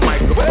pass me the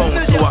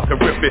microphone so I can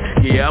rip it.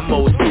 Yeah, I'm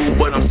old school,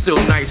 but I'm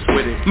still nice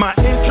with it. My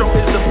intro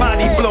is a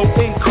body flow,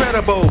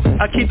 incredible.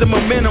 I keep the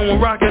momentum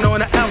when rocking on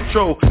the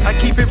outro. I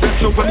keep it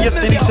retro from your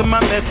city to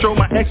my metro.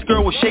 My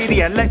ex-girl was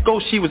shady, I let go,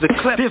 she was a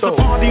klepto. There's a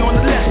party on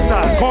the left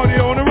side, Party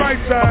on the right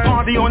side, a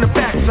party on the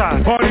back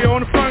side, party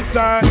on the front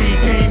side. We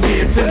came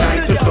here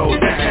tonight to go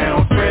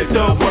down. Spread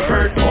the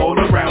word all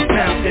around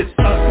town. It's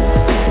us,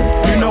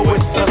 you know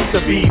it's us, the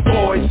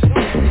B-boys.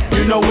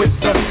 You know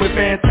it's us, we're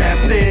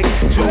fantastic.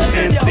 2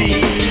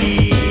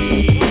 MCs.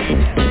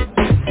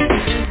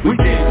 We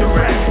did the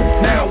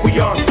rap, now we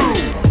are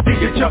through.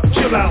 Dig it up,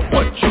 chill out,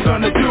 what you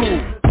gonna do?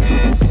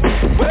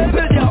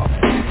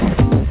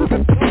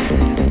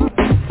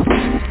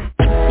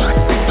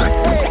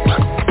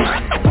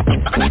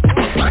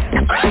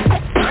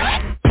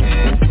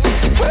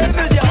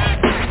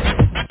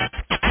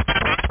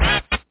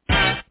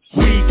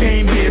 We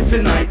came here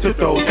tonight to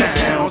go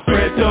down.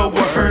 Spread the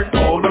word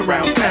all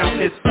around town.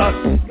 It's us,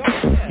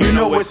 you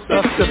know it's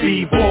us, the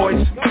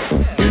B-boys.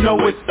 You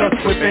know it's us,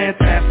 we're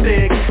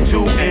fantastic. 2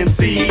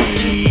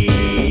 MCs.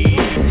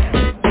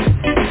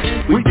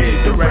 We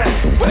did the rap,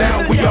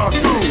 now we are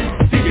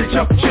through. Dig it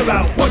up, chill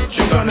out, what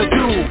you gonna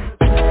do?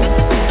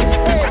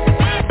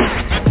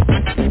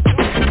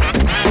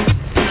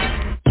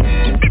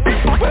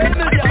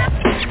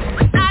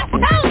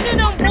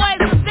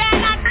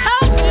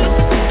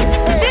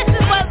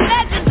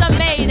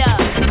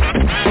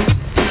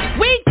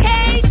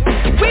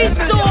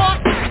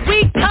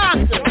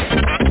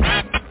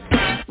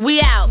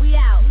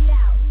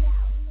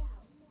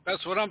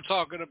 That's what I'm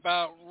talking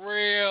about.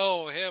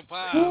 Real hip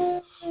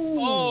hop.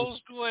 Old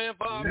school hip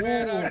hop,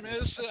 man. I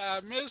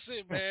miss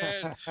it,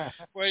 man.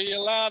 Where you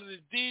allow the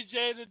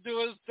DJ to do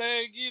his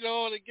thing, you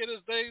know, to get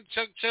his thing,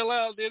 Chuck Chill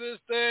Out did his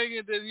thing,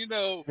 and then, you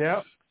know.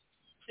 Yep.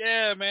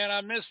 Yeah, man,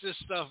 I miss this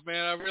stuff,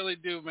 man. I really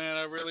do, man.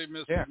 I really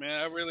miss it, man.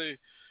 I really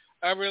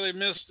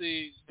miss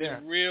the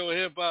real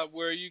hip hop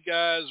where you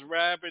guys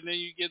rap and then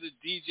you get the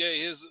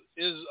DJ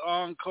his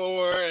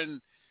encore and,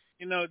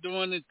 you know,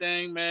 doing the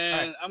thing,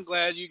 man. Right. I'm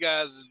glad you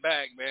guys is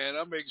back, man.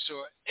 I'm making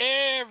sure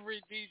every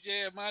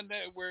DJ in my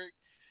network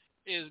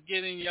is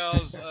getting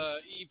y'all's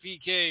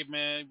EPK,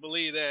 man.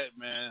 Believe that,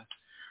 man.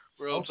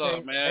 Real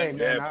talk, man. Hey,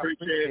 man,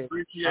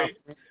 yeah,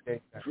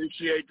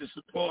 appreciate the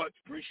support.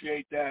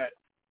 Appreciate that.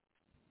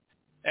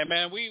 And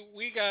man, we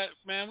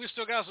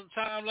still got some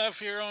time left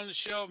here on the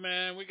show,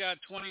 man. We got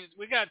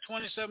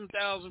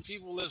 27,000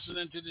 people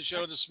listening to the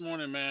show this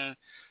morning, man.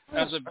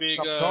 That's a big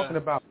talking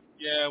about.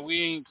 Yeah, we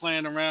ain't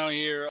playing around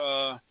here.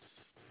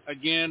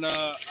 Again,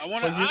 I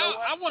want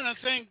to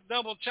thank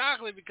Double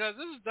Chocolate because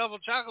this is Double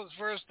Chocolate's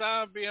first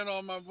time being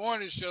on my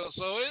morning show,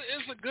 so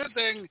it's a good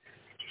thing,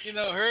 you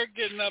know, her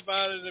getting up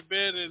out of the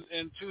bed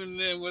and tuning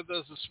in with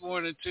us this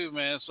morning too,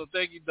 man. So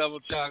thank you, Double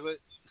Chocolate.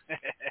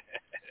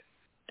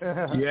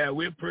 Yeah,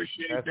 we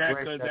appreciate that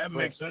because that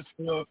makes us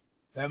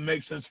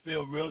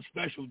feel real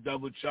special,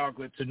 Double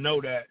Chocolate, to know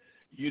that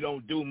you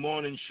don't do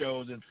morning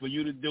shows, and for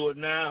you to do it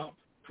now,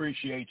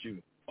 appreciate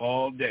you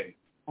all day.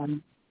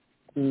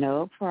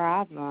 No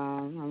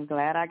problem. I'm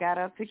glad I got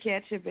up to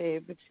catch it,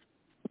 baby.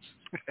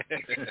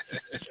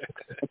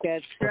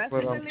 Because trust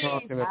me,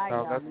 I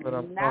am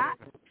not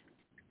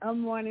a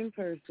morning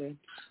person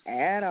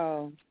at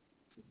all.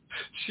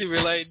 She be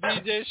like,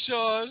 DJ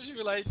Shaun,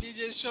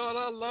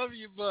 I love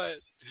you, but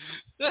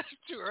that's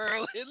too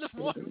early in the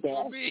morning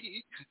for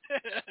me.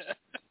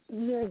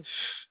 You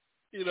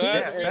know,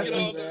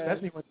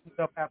 especially when she's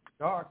up after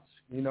dark.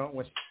 You know,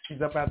 when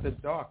she's up after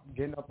dark,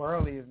 getting up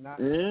early is not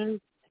her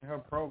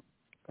program.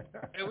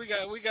 Hey, we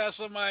got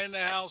somebody in the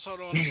house.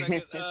 Hold on a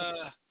second.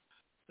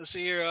 Let's see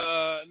here.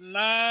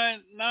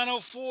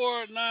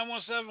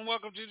 904-917.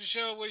 Welcome to the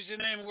show. What's your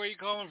name and where you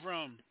calling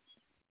from?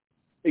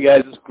 Hey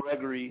guys, it's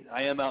Gregory.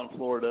 I am out in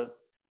Florida,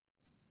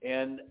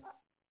 and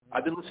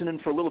I've been listening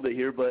for a little bit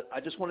here, but I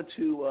just wanted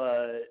to,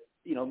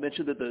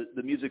 mention that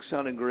the music's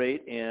sounding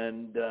great,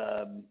 and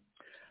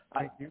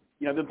I've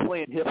been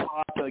playing hip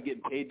hop,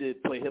 getting paid to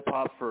play hip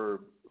hop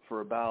for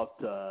about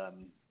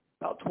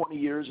 20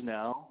 years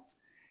now,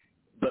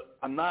 but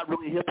I'm not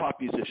really a hip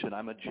hop musician.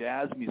 I'm a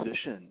jazz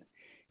musician,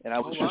 and I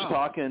was just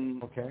talking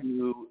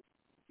to.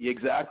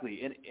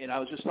 Exactly, and I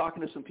was just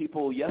talking to some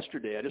people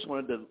yesterday. I just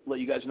wanted to let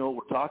you guys know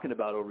what we're talking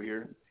about over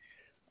here.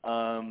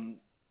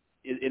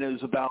 It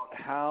was about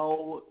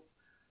how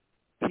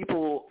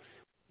people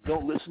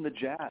don't listen to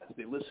jazz.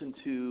 They listen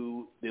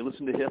to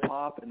hip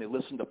hop and they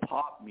listen to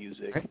pop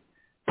music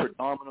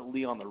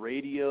predominantly on the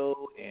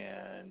radio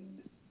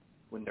and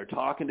when they're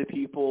talking to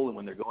people and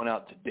when they're going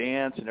out to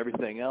dance and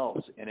everything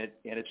else. And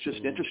it's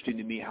just interesting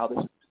to me how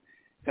this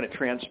kind of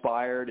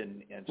transpired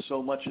and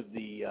so much of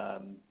the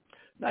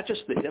not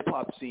just the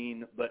hip-hop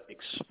scene, but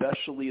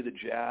especially the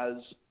jazz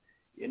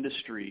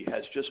industry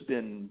has just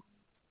been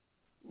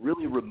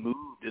really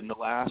removed in the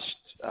last,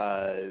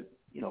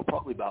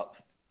 probably about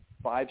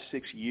 5-6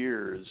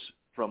 years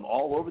from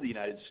all over the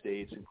United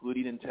States,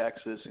 including in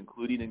Texas,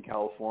 including in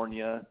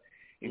California,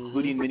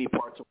 including many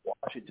parts of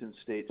Washington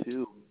State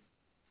too.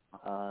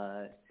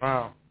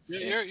 Wow.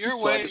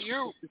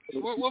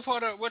 What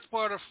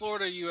part of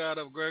Florida are you out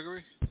of,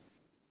 Gregory?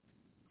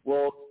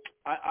 Well,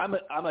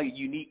 I'm a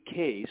unique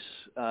case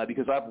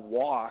because I've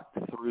walked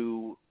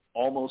through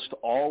almost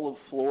all of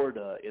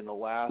Florida in the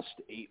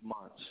last 8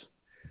 months.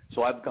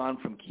 So I've gone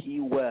from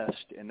Key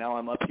West, and now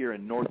I'm up here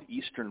in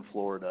northeastern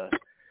Florida.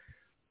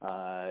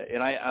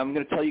 And I'm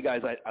going to tell you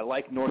guys, I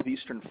like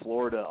northeastern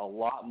Florida a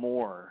lot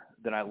more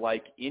than I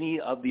like any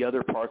of the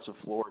other parts of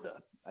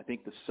Florida. I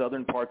think the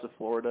southern parts of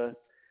Florida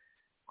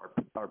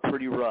are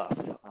pretty rough,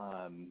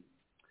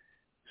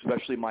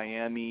 especially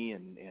Miami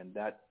and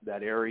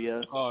that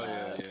area. Oh,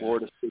 yeah.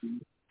 Florida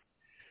City.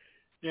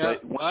 Yeah,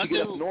 but once you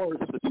get up north,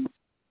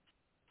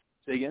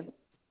 say again?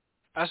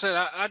 I said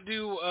I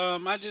do.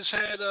 I just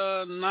had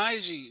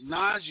Najee.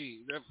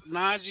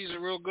 Najee's a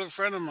real good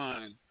friend of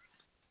mine.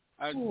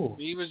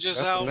 He was just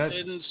out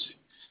in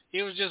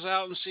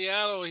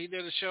Seattle. He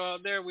did a show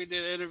out there. We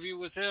did an interview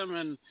with him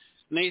and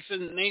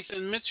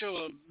Nathan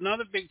Mitchell,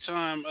 another big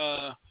time.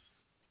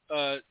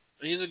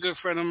 He's a good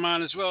friend of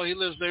mine as well. He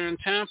lives there in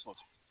Tampa.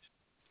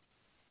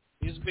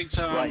 He's a big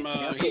time.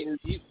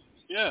 Right.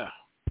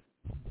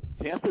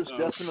 Tampa's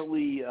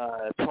definitely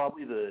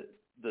probably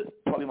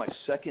probably my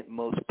second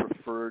most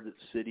preferred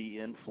city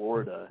in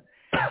Florida.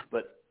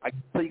 But I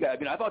can tell you guys,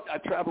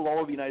 I've traveled all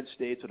over the United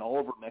States and all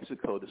over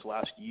Mexico this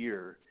last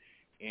year,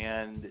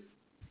 and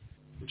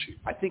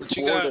I think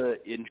Florida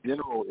in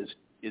general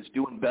is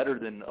doing better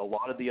than a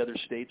lot of the other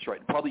states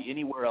probably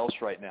anywhere else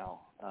right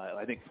now.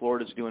 I think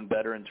Florida's doing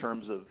better in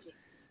terms of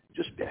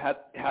just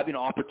having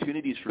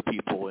opportunities for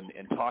people and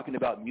talking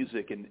about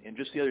music. And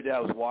just the other day I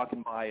was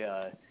walking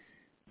by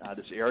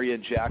this area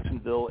in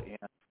Jacksonville, and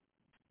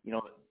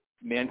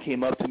man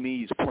came up to me.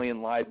 He's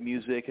playing live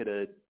music at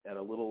a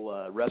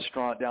little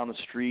restaurant down the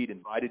street,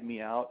 invited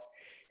me out.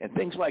 And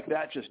things like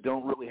that just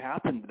don't really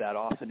happen that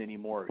often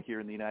anymore here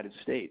in the United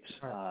States.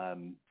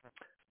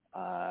 But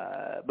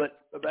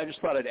I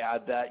just thought I'd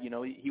add that,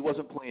 he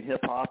wasn't playing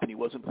hip-hop and he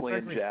wasn't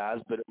playing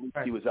jazz, but at least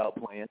he was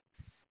out playing.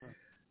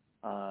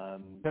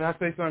 Can I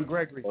say something,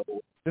 Gregory?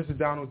 This is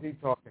Donald D.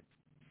 talking.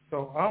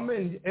 So I'm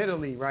in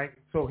Italy, right?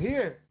 So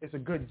here it's a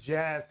good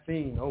jazz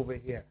scene over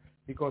here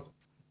because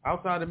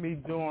outside of me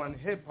doing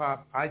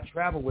hip-hop, I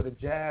travel with a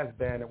jazz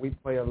band, and we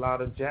play a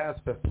lot of jazz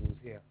festivals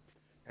here.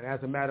 And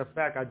as a matter of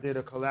fact, I did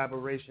a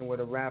collaboration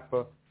with a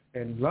rapper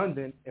in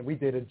London, and we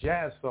did a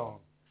jazz song.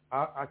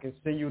 I can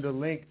send you the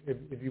link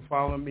if you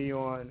follow me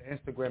on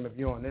Instagram. If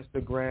you're on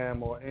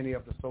Instagram or any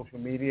of the social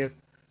medias,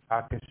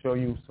 I can show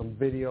you some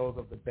videos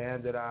of the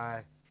band that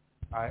I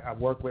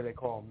work with. They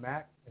call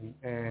Mac.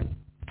 And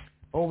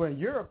over in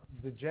Europe,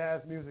 the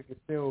jazz music is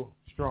still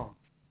strong.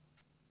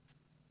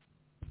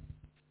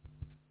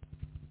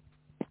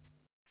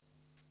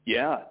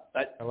 Yeah,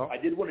 I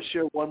did want to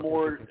share one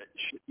more,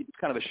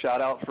 kind of a shout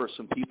out for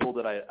some people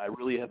that I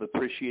really have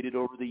appreciated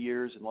over the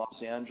years in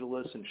Los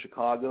Angeles and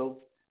Chicago.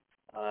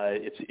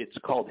 It's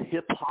called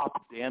Hip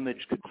Hop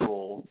Damage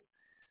Control.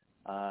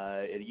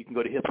 And you can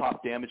go to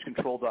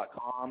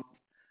hiphopdamagecontrol.com.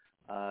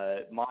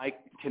 My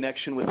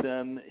connection with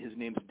them, his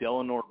name's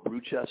Delanor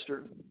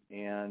Bruchester,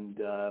 and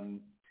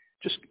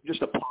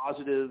just a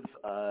positive.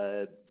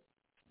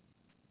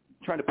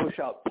 Trying to push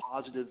out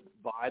positive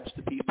vibes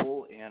to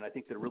people, and I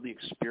think they're really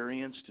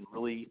experienced and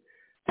really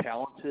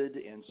talented.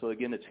 And so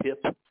again, it's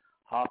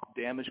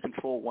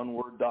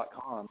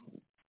hiphopdamagecontrol.com.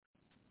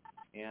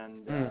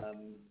 And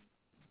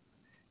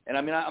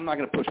I'm not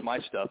going to push my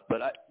stuff,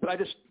 but I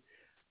just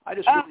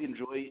really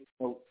enjoy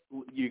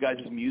you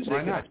guys' music.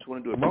 And I just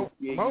wanted to appreciate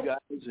you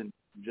guys and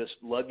just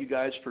love you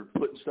guys for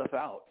putting stuff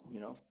out.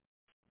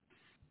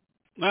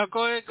 Now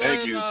go ahead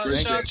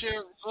and shout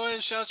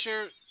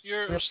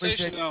your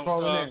station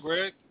out,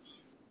 Greg.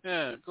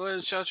 Yeah, go ahead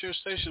and shout your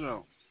station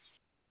out.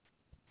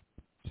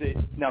 Say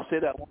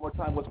that one more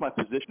time. What's my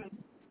position?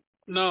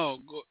 No,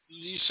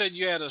 you said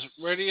you had a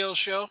radio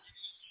show.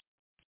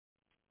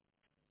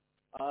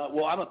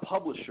 Well, I'm a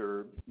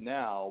publisher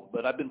now,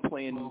 but I've been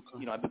playing.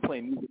 I've been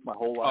playing music my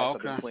whole life.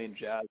 I've been playing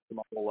jazz for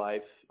my whole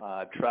life.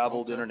 I've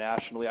traveled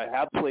internationally. I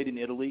have played in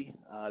Italy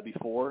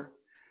before.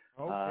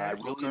 I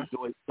really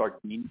enjoy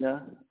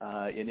Sardinia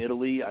in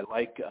Italy. I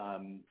like.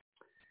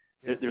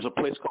 There's a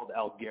place called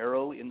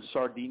Alghero in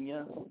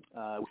Sardinia,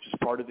 which is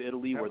part of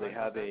Italy, where they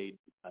have a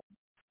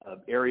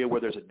area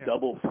where there's a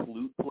double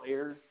flute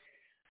player.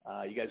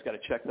 You guys got to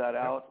check that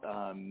out.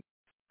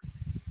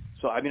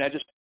 So I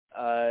just.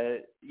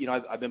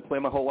 I've been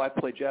playing my whole life,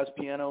 play jazz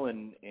piano,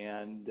 and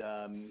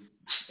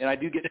I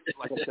do get,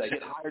 like I said, I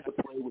get hired to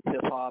play with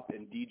hip hop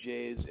and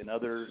DJs and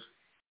other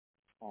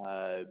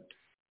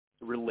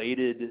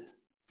related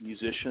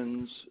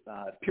musicians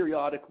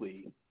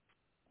periodically,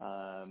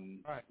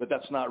 but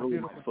that's not really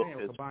my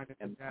focus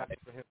and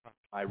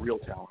my real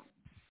talent.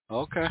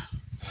 Okay.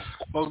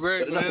 Well,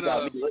 Greg, man,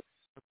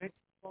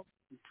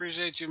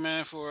 appreciate you,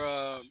 man,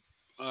 for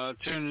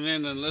tuning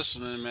in and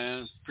listening,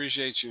 man.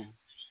 Appreciate you.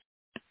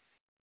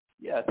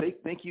 Yeah,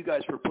 thank you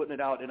guys for putting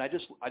it out, and I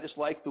just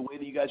like the way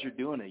that you guys are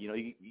doing it. You know,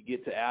 you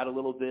get to add a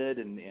little bit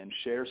and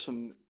share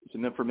some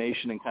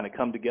information and kind of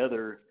come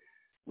together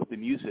with the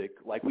music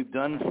like we've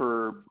done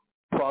for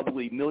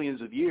probably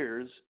millions of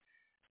years,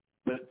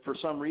 but for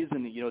some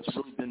reason, you know, it's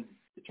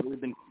really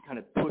been kind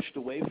of pushed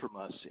away from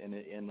us,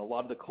 and a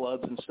lot of the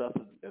clubs and stuff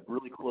have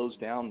really closed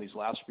down these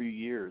last few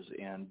years,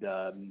 and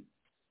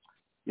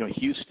you know,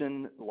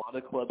 Houston, a lot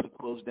of clubs have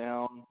closed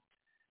down,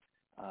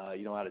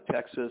 you know, out of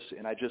Texas,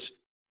 and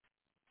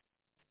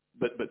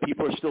But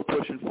people are still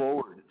pushing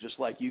forward, just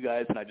like you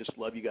guys, and I just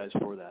love you guys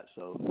for that.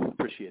 So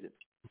appreciate it.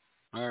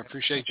 I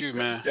appreciate you,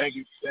 man. Thank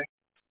you.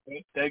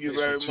 Thank you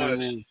very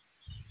much.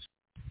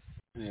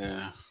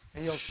 Yeah.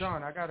 Hey, yo,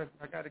 Shaun, I gotta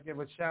give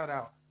a shout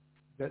out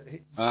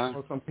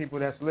for some people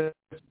that's listening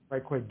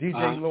right quick.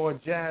 DJ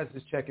Lord Jazz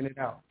is checking it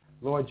out.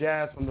 Lord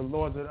Jazz from the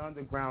Lords of the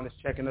Underground is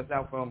checking us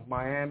out from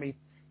Miami.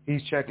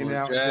 He's checking it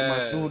out.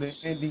 My dude in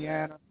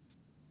Indiana,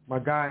 my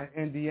guy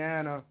in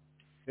Indiana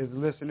is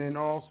listening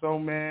also,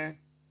 man.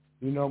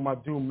 You know, my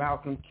dude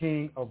Malcolm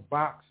King of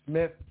Bach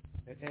Smith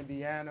in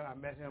Indiana. I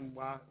met him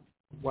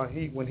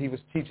when he was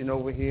teaching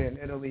over here in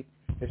Italy.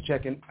 Is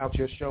checking out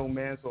your show,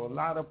 man. So a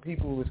lot of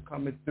people is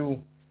coming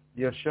through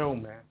your show,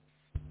 man.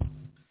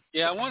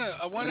 Yeah, I wanna.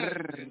 All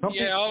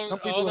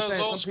those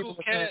old school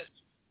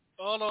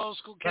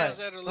cats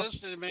that are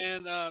listening,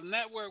 man.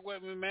 Network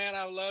with me, man.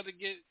 I would love to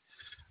get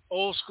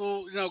old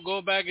school. You know,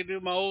 go back and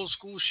do my old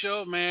school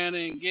show, man,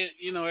 and get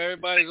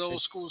everybody's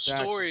old school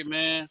story,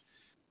 man.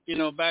 You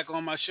know, back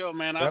on my show,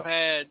 man. I've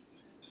had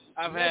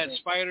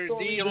Spider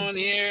D on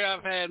here.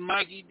 I've had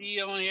Mikey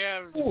D on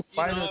here.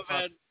 I've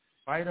had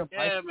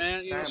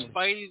man. You know,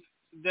 Spidey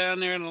down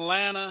there in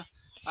Atlanta.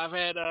 I've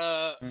had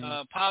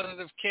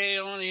Positive K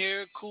on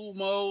here. Cool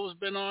Mo's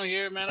been on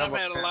here, man. I've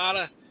had a lot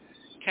of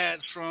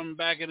cats from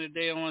back in the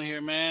day on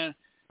here, man.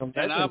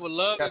 And I would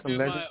love to do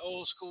my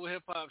old school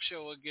hip hop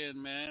show again,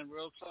 man.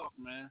 Real talk,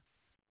 man.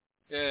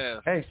 Yeah.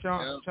 Hey,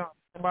 Shaun,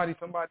 somebody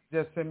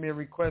just sent me a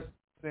request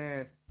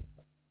saying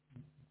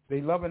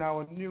they loving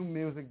our new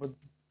music, but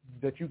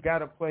that you got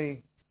to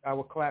play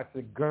our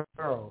classic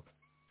Girls.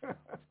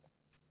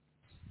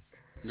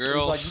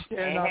 Girls. Like you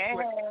cannot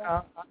play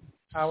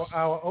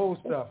our old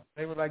stuff.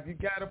 They were like, you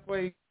got to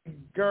play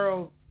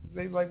Girls.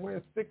 They were like, we're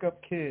a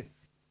stick-up kid.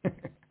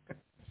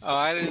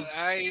 I didn't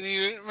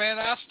even, man,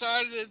 I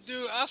started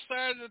to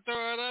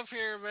throw it up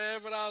here,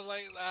 man, but I was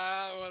like,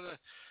 I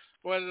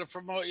wanted to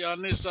promote y'all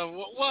new stuff.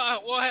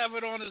 We'll have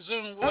it on the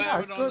Zoom. We'll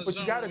have it on the Zoom. But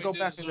you got to go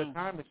back in the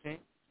time machine.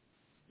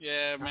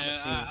 Yeah, man.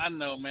 I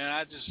know,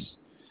 man.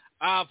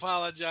 I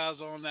apologize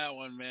on that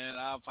one, man.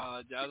 I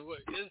apologize.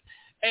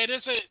 Hey,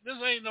 this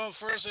ain't no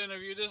first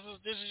interview. This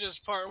is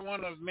just part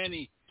one of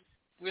many.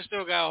 We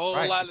still got a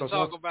whole lot to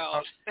talk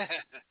about.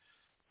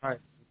 Right.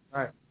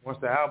 Once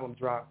the album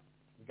drops,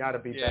 you got to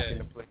be back in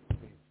the place.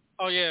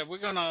 Oh yeah, we're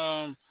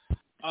gonna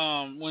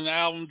when the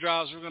album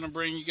drops, we're gonna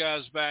bring you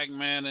guys back,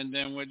 man, and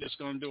then we're just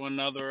gonna do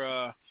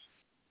another,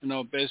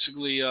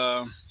 basically,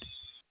 well,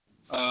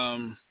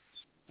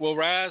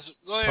 Raz,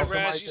 go ahead,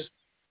 Raz.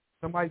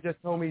 Somebody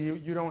just told me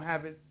you don't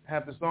have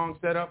the song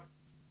set up?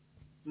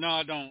 No,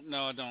 I don't.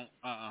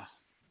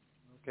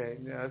 Okay,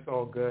 yeah, that's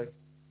all good.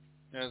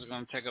 Yeah, it's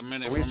going to take a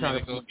minute for me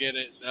to go get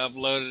it,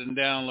 upload it, and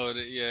download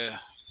it, yeah.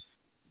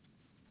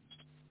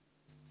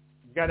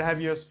 You got to have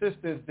your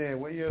assistants there.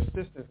 Where are your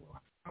assistants?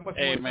 How much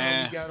more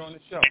time you got on the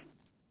show?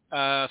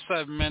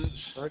 7 minutes.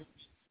 30?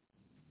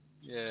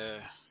 Yeah.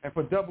 And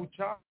for Double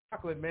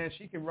Chocolate, man,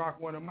 she can rock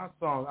one of my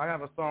songs. I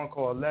have a song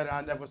called Letter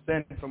I Never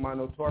Sent from my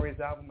Notorious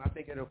album. I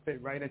think it'll fit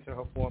right into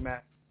her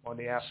format on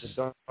the After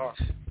Dark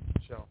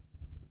show.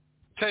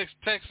 Text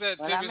that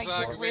to me so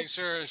I can make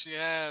sure she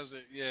has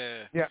it.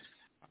 Yeah. Yeah.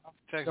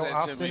 Text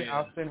that to me.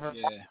 I'll send her.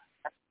 Yeah.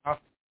 I'll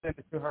send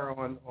it to her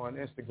on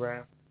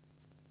Instagram.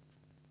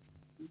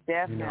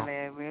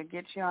 Definitely. We'll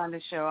get you on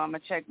the show. I'm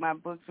going to check my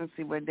books and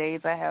see what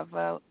days I have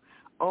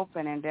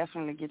open and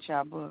definitely get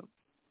y'all booked.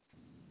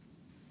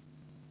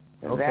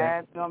 Okay.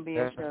 That's going to be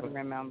a show to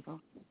remember.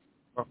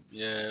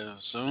 Yeah,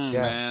 soon,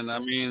 man. I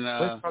mean,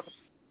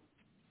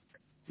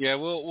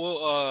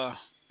 we'll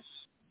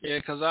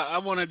because I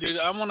want to do.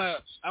 I want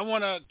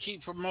to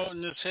keep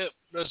promoting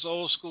this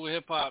old school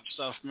hip hop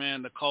stuff,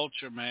 man. The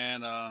culture,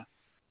 man. I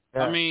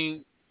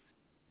mean,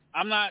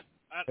 I'm not.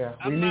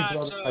 I'm not.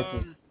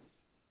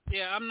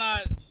 I'm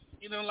not.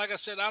 Like I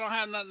said, I don't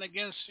have nothing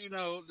against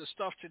the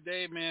stuff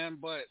today, man.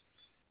 But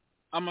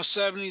I'm a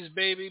 '70s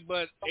baby.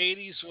 But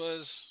 '70s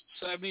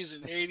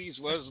and '80s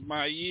was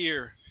my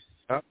year.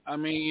 I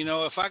mean,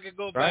 if I could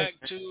go back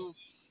to.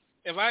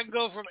 If I can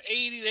go from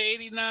 80 to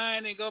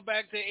 89 and go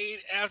back to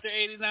after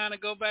 89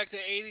 and go back to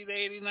 80 to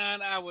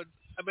 89, I would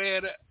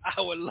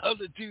love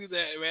to do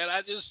that, man.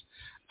 I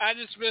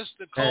just miss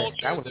the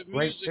culture, the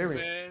music,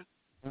 man.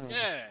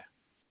 Yeah.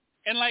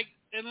 And like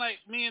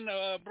me and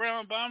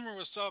Brown Bomber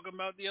was talking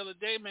about the other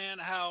day, man,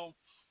 how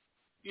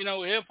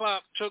hip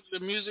hop took the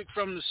music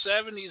from the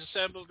 70s,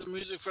 sampled the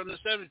music from the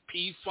 70s,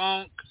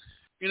 P-Funk,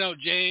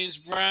 James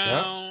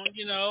Brown,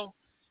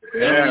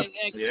 Yeah,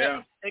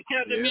 and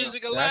kept the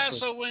music alive.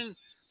 Exactly.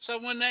 So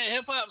when that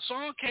hip hop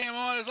song came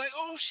on, it's like,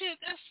 oh shit,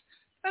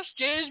 that's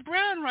James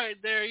Brown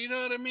right there. You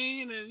know what I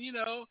mean? And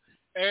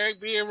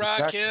Eric B. and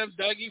Rakim,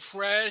 Dougie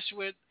Fresh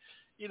with,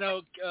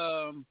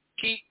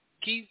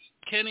 Keith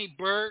Kenny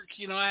Burke.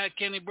 I had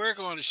Kenny Burke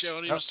on the show,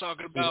 and he was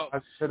talking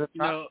about,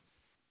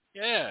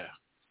 yeah.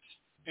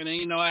 And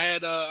then I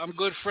had I'm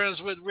good friends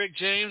with Rick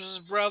James's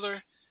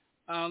brother,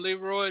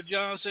 Leroy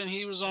Johnson.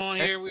 He was on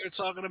here. We were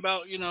talking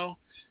about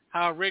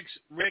how Rick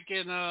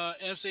and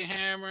MC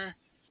Hammer,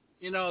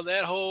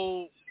 that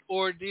whole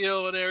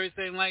ordeal and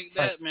everything like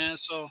that, man.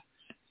 So,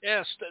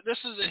 yes, this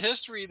is a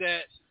history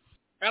that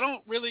I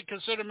don't really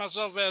consider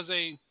myself as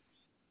a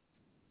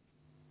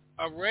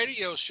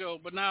radio show,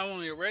 but not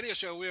only a radio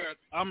show.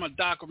 I'm a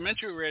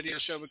documentary radio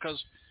show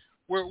because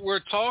we're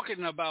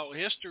talking about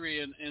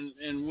history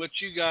and what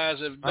you guys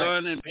have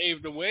done and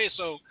paved the way.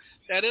 So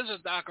that is a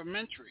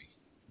documentary.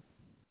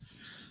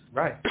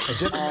 Right.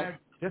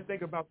 Just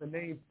think about the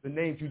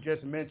names you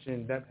just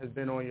mentioned that has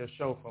been on your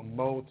show, from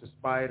Mo to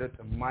Spider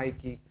to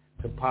Mikey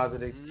to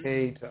Positive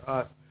K to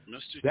us.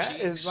 Mr.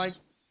 That Cheeks. is like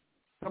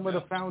some of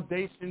the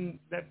foundation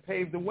that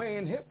paved the way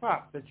in hip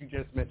hop that you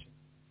just mentioned.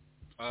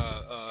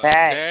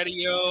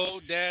 Daddy-O,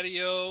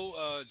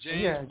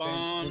 James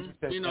Bond,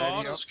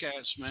 all those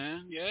cats,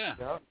 man. Yeah.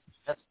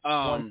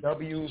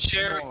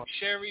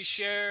 Sherry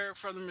Cher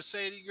from the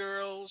Mercedes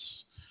Girls.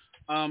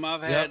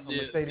 I've had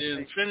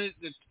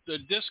the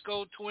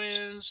Disco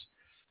Twins.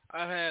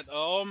 I've had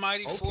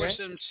Almighty Force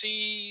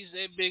MCs.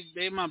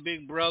 They my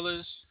big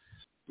brothers,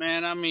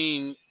 man. I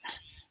mean,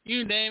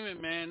 you name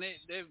it, man.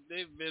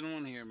 They've been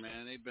on here,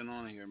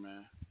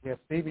 man. Yeah,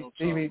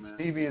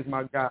 Stevie is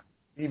my guy.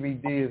 Stevie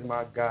D is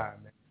my guy,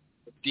 man.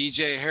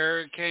 DJ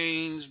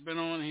Hurricane's been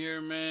on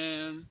here,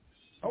 man.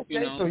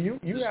 Okay, so you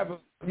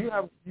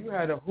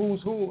had a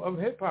who's who of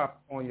hip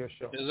hop on your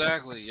show.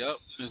 Exactly. Yep.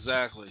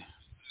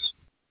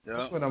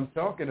 That's what I'm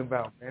talking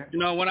about, man.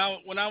 When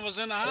I was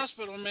in the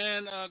hospital,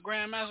 man,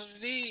 Grandmaster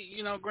D,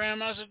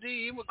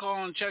 he would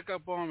call and check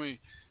up on me.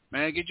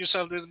 Man, get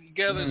yourself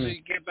together so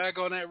you get back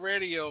on that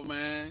radio,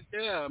 man.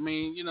 Yeah, I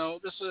mean,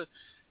 this is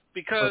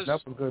because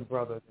that's a good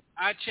brother.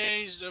 I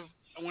changed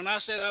when I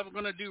said I was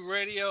going to do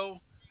radio,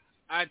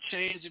 I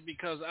changed it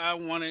because I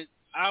wanted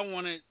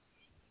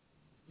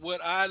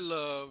what I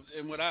loved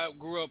and what I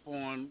grew up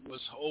on was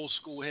old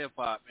school hip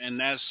hop, and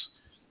that's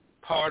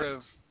part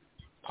of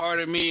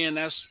me, and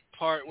that's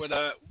part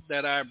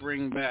that I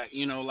bring back.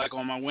 Like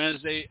on my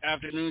Wednesday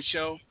afternoon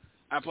show,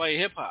 I play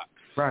hip hop.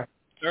 Right.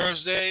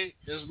 Thursday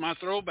is my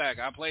throwback.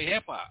 I play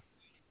hip hop,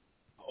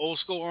 old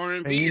school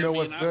R&B. And you know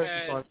what's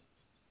good?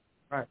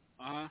 Right.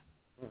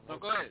 So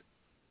go ahead.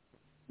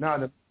 Now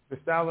the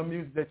style of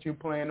music that you're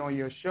playing on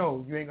your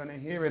show, you ain't gonna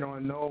hear it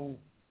on no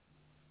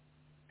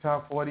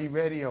Top 40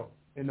 radio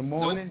in the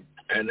morning.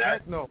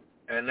 Nope.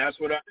 And that's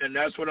what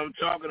I'm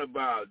talking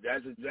about.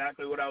 That's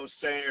exactly what I was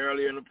saying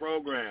earlier in the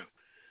program.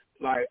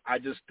 Like, I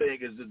just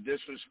think it's the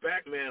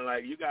disrespect, man.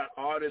 Like, you got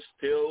artists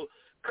still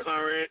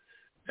current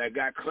that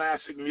got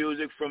classic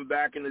music from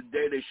back in the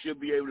day. They should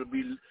be able to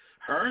be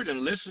heard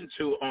and listened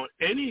to on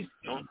any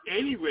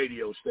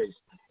radio station.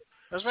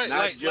 That's right.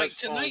 Like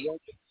tonight.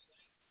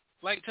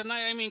 Like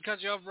tonight, I mean, cut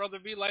you off, brother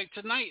B. Like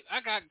tonight, I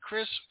got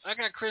Chris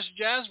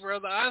Jasper,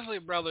 the Isley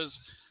Brothers,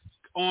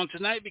 on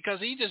tonight because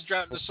he just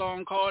dropped a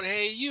song called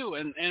 "Hey You,"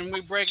 and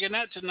we're breaking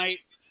that tonight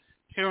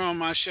here on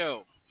my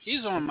show.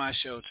 He's on my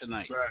show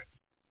tonight. Right.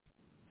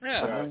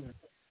 Yeah. Right.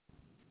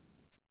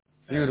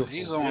 Beautiful.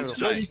 He's on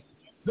tonight.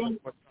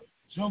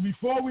 So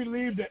before we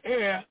leave the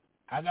air,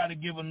 I got to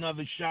give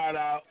another shout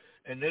out,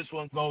 and this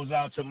one goes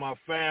out to my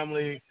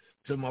family,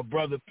 to my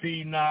brother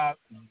P. Knock,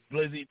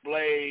 Blizzy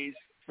Blaze,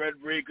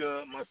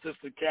 Frederica, my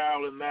sister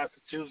Carol in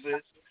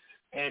Massachusetts,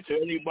 and to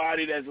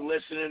anybody that's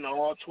listening,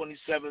 all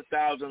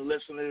 27,000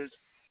 listeners,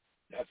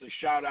 that's a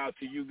shout out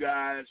to you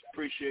guys.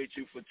 Appreciate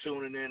you for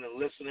tuning in and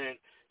listening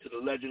to the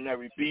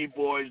legendary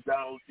B-Boys,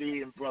 Donald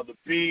D and Brother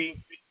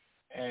P.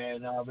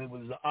 And it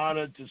was an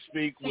honor to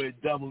speak with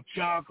Double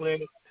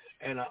Chocolate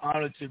and an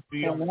honor to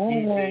be on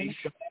DJ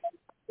Shaun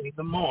in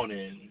the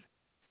Morning.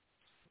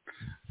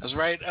 That's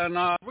right, and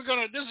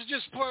this is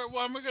just part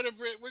one. We're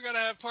gonna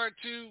have part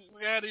two.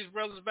 We have these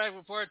brothers back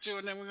for part two,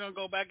 and then we're gonna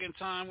go back in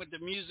time with the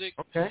music.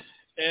 Okay.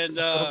 And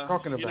that's what I'm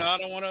talking about.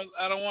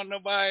 I don't want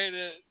nobody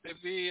to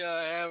be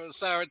having a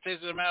sour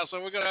taste in their mouth.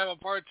 So we're gonna have a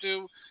part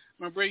two.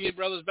 I'm gonna bring you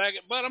brothers back,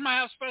 but I'm gonna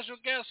have special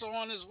guests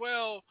on as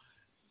well.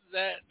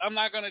 That I'm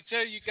not gonna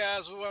tell you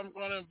guys who I'm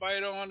gonna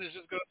invite on. It's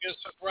just gonna be a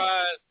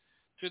surprise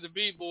to the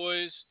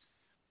B-Boys,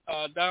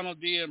 Donald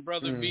D and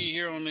Brother B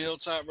here on the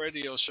Hilltop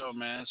Radio Show,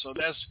 man. So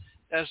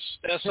that's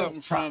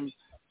something from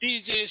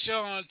DJ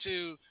Shaun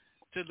to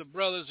the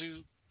brothers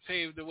who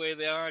paved the way,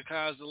 the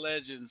archives, the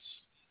legends.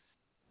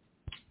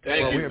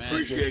 Thank you, man.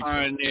 appreciate you.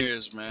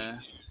 Pioneers,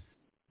 man.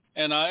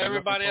 And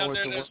everybody out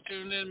there that's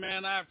tuned in,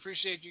 man, I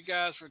appreciate you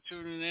guys for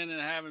tuning in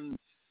and having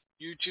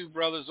you two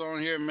brothers on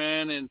here,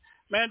 man. And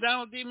man,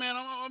 Donald D, man,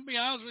 I'm gonna be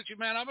honest with you,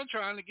 man. I've been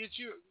trying to get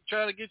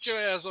your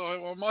ass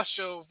on my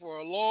show for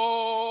a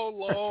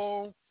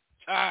long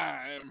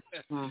time.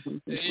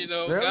 You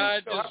know, Really?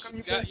 God So how just, come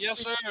you God, can't yes,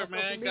 speak sir, up for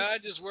man. me?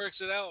 God just works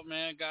it out,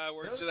 man. God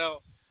works Really? it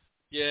out.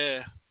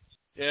 Yeah,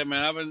 yeah,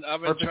 man. I've been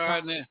Perfect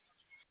trying time. to.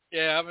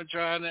 Yeah, I've been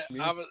trying to.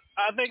 Yeah.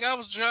 I think I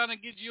was trying to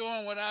get you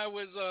on when I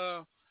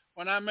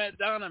met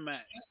Dynamax.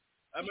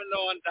 I've been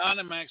knowing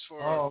Dynamax for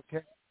a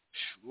okay.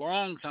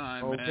 long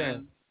time, Okay.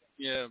 man.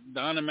 Yeah,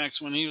 Dynamax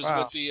when he was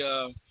Wow. with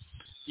the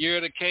Year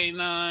of the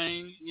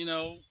K9, you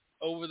know,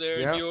 over there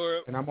in Yep.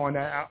 Europe. And I'm on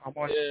that.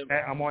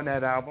 I'm on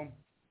that album.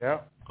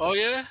 Yep. Oh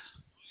yeah.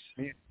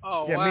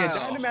 Oh yeah, wow. me and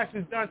Dynamax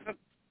has done some.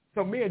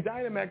 So me and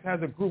Dynamax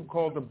has a group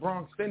called the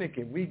Bronx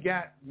Syndicate. We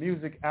got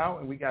music out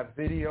and we got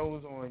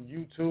videos on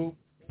YouTube.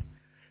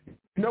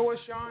 You know what,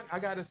 Shaun? I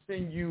got to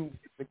send you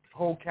the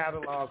whole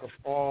catalog of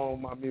all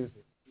my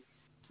music.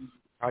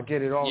 I'll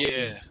get it all to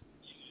you.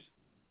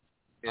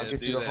 Yeah, I'll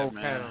get you the whole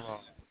man.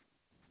 catalog.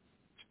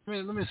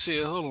 Let me see.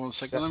 Hold on a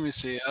second. Let me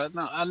see. I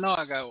know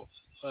I got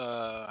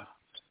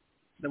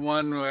the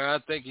one where I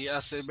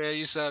said, man,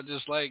 you sound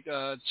just like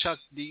Chuck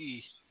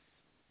D.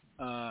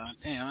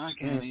 Damn, I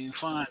can't even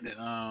find it.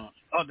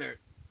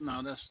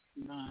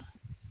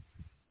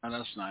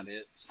 That's not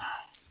it.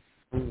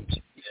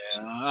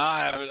 Yeah,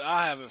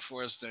 I'll have it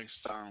for us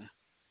next time.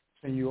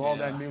 Send you all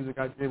that music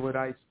I did with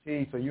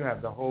Ice-T, so you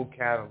have the whole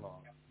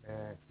catalog,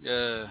 man.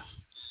 Yeah,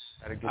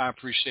 I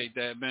appreciate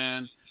that,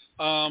 man.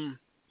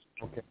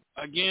 Okay.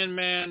 Again,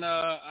 man,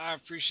 I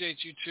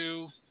appreciate you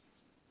too.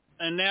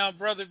 And now,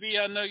 Brother V,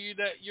 I know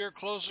you're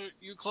close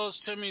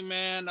to me,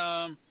 man.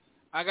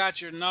 I got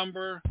your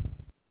number.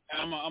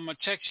 I'm gonna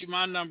text you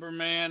my number,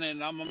 man,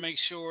 and I'm gonna make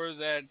sure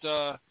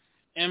that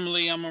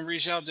Emily. I'm gonna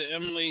reach out to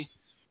Emily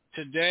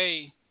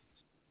today,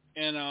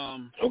 and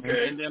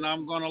and then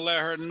I'm gonna let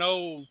her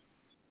know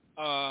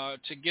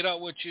to get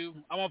up with you.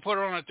 I'm gonna put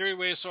her on a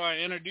 3-way so I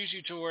introduce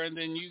you to her, and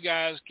then you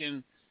guys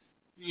can,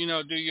 you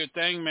know, do your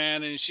thing,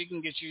 man, and she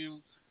can get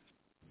you,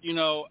 you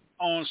know,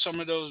 on some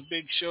of those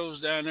big shows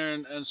down there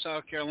in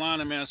South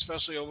Carolina, man,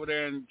 especially over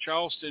there in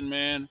Charleston,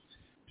 man.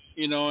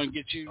 You know, and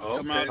get you to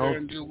come out there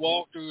and do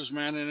walkthroughs,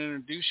 man, and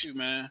introduce you,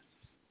 man.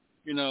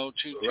 You know,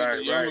 to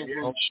the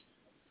younger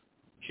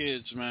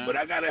kids, man. But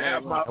I gotta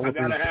have my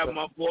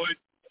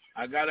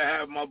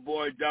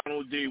boy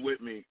Donald D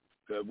with me,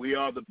 cause we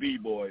are the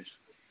B-boys.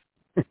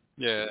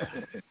 Yeah.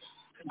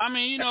 I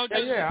mean, you know,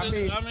 I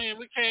mean,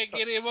 we can't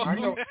get him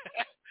on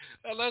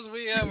unless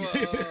we have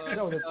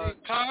a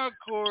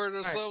Concord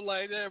or something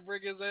like that.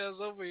 Bring his ass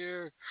over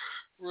here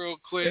real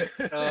quick.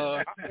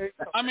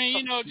 I mean,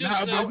 you know, just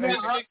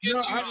get you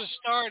to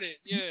start it.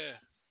 Yeah.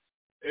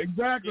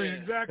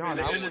 Exactly. John,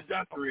 the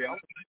introductory.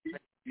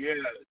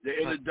 The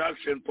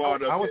introduction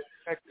part of it.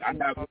 I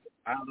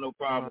have no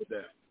problem with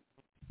that.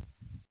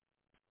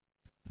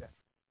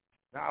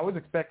 Now, I was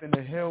expecting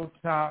the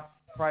Hilltop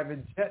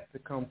private jet to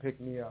come pick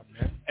me up,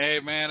 man. Hey,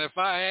 man, if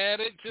I had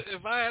a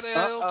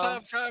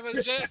Hilltop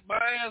private jet, my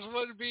ass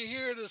wouldn't be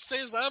here in the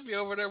States. I'd be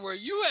over there where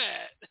you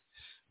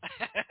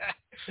at.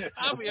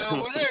 I'll be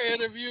over there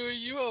interviewing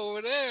you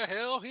over there.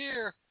 Hell,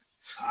 here.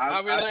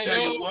 I'll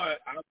tell you what.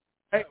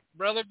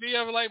 Brother B,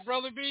 I'm like,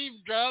 Brother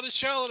B, drive to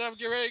Charlotte. I'm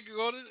getting ready to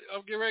go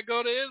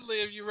to Italy.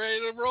 If you're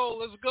ready to roll,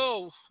 let's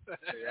go.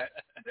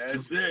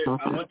 That's it.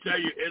 I'm gonna tell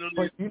you,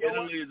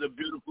 Italy is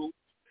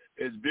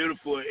it's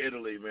beautiful in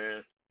Italy,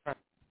 man.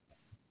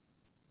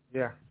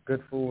 Yeah,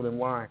 good food and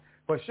wine.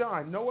 But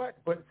Shaun, you know what?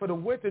 But for the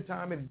winter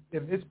time,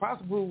 if it's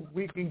possible,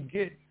 we can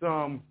get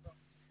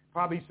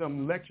probably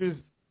some lectures,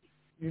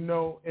 you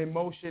know, in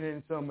motion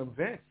and some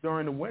events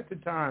during the winter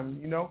time.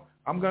 You know,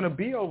 I'm gonna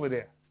be over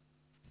there.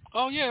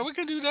 Oh yeah, we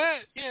can do that.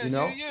 Yeah, you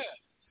know? yeah.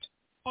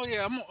 Oh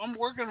yeah, I'm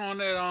working on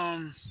that.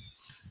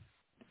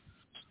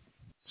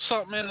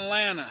 Something in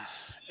Atlanta.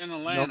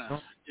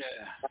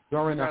 Yeah.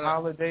 During the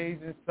holidays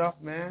and stuff,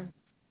 man.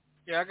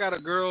 Yeah, I got a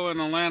girl in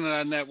Atlanta that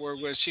I network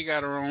with. She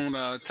got her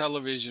own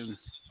television,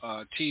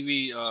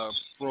 TV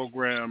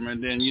program,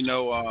 and then you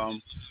know,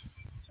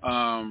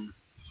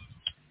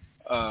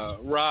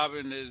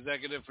 Robin, the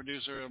executive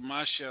producer of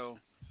my show,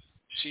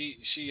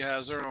 she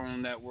has her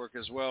own network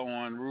as well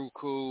on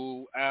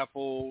Roku,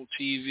 Apple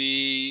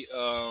TV,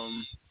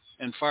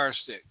 and Fire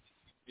Stick.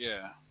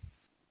 Yeah.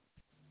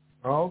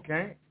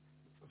 Okay.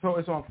 So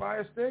it's on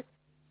Fire Stick?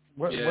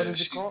 What is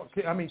it called?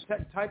 I mean,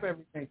 type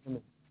everything to me.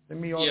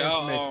 Send me all the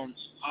information.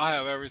 I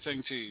have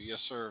everything to you. Yes,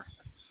 sir.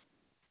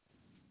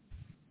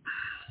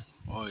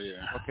 Oh,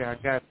 yeah. Okay, I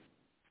got it.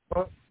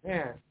 Well,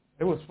 man,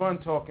 it was fun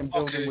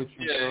building with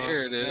you. Yeah,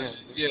 here it is. Man.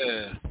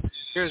 Yeah.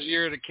 Here's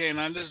Year of the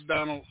K9. This is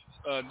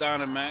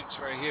Dynamax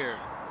right here.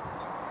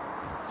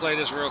 Play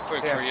this real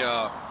quick for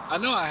y'all. I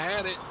know I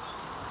had it.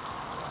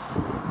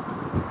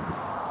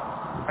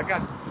 I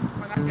got it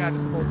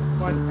for the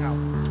fun out.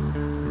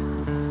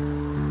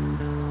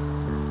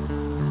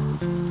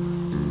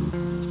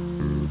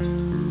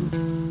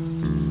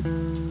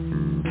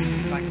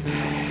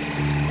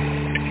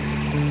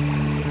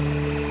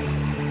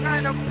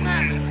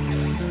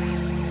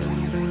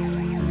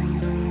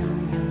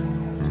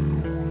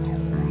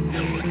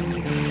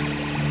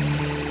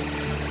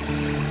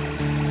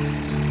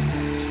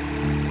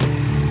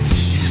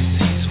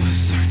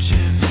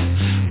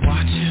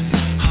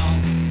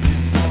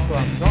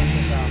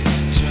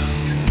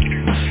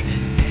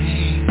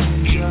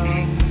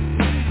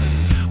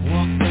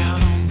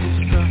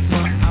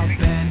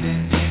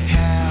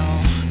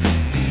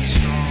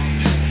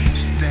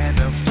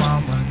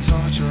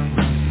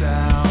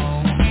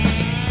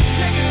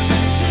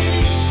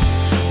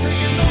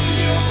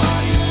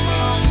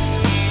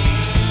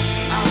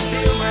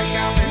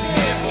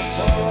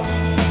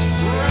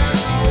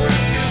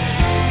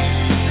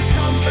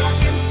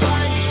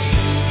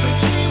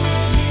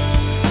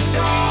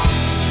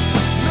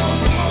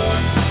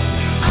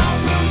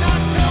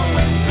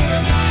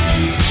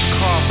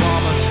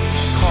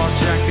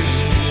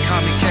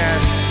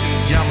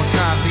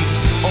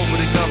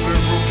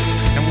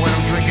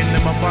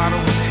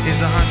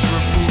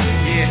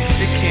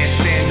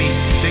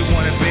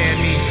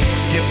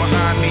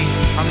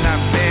 I'm not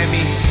Bambi,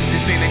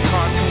 this ain't a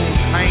cartoon,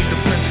 I ain't the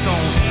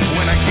Flintstones.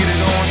 When I get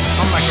it on,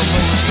 I'm like a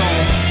Rolling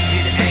Stone.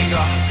 Get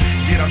anger,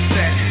 get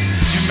upset.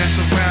 You mess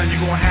around, you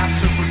gon' have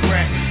to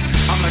regret.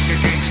 I'm like a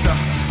gangster,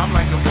 I'm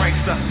like a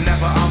prankster.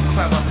 Never, I'm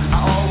clever, I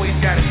always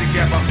got it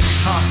together,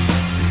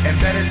 and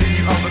better than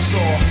you ever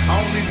saw. I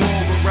only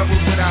roll with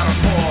rebels without a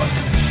pause.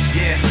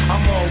 Yeah,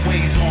 I'm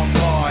always on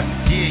guard.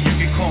 Yeah, you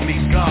can call me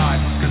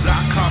God, cause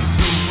I come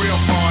through real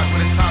hard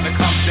when it's time to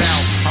come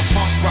down. I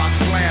punk rock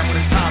slam when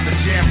it's time to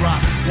jam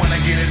rock. When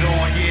I get it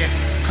on,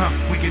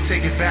 yeah, we can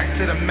take it back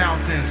to the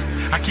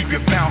mountains. I keep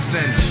you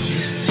bouncing.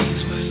 These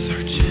things we're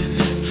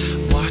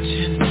searching,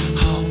 watching,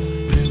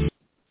 hoping.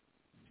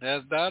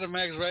 That's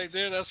Dynamax right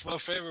there. That's my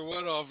favorite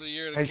one off the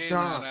year, the K9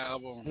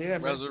 album,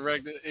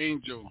 Resurrected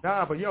Angel.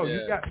 Nah, but yo,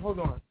 you got, hold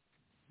on.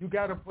 You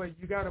gotta play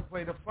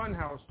the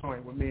Funhouse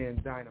joint with me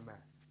and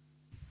Dynamax.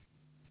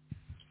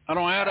 I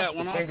don't have that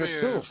one up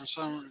here for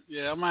some.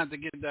 Yeah, I'm gonna have to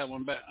get that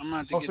one back. I'm gonna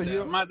have to get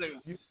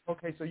that.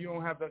 Okay, so you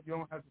don't have the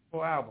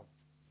full album.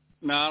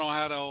 No, I don't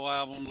have the whole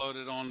album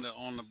loaded on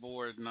the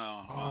board.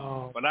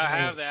 No, but I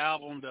have the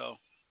album though.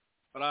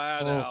 But I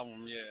have the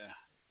album. Yeah.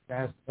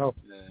 That's dope.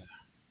 Yeah.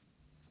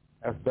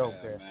 That's dope.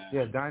 Man.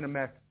 Yeah,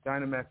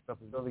 Dynamax stuff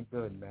is really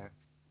good, man.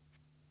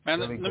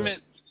 Man, really let me.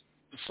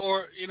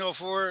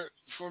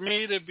 For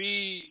me to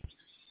be,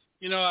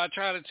 I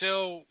try to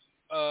tell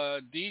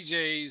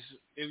DJs,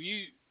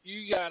 if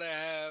you gotta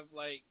have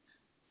like,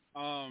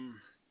 I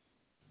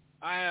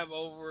have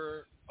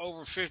over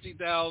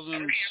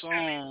 50,000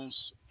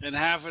 songs, and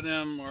half of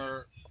them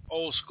are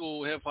old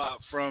school hip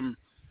hop from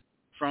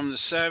the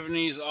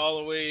 70s all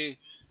the way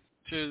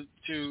to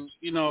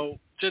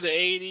the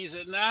 80s,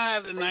 and I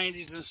have the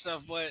 90s and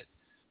stuff, but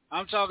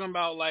I'm talking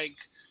about like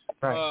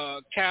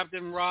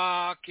Captain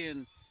Rock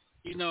and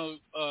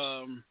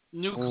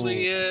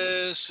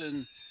Nucleus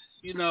and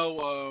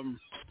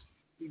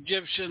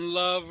Egyptian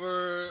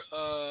Lover,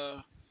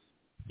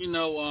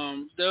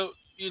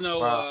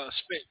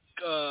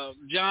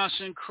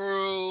 Johnson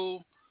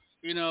Crew,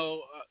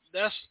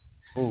 that's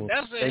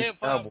the hip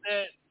hop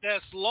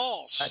that's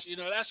lost.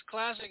 That's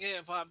classic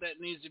hip hop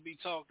that needs to be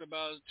talked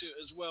about too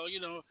as well.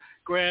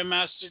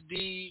 Grandmaster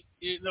D,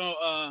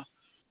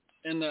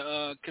 and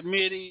the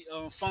committee,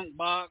 Funk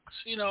Box,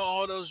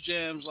 all those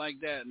jams like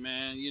that,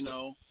 man.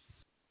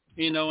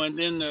 And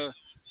then the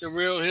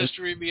real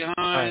history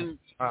behind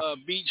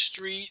Beat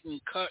Street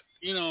and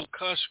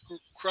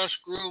Crush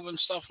Groove and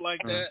stuff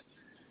like that.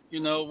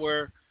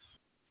 Where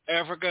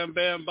Africa and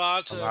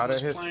Bambaataa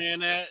was playing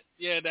that.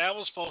 Yeah, that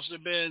was supposed to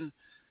have been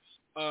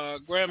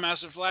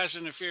Grandmaster Flash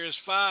and the Furious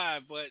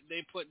 5, but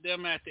they put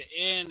them at the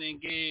end and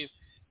gave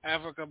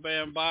Africa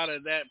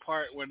Bambaataa that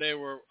part where they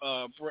were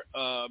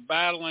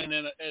battling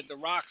at the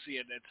Roxy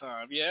at that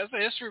time. Yeah, that's the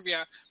history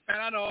behind. Man,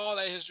 I know all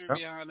that history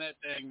behind that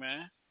thing,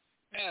 man.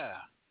 Yeah.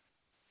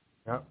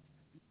 Yep.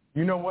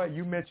 You know what?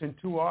 You mentioned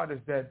two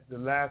artists that the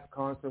last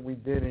concert we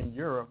did in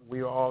Europe,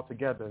 we were all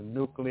together,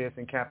 Nucleus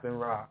and Captain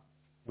Rock.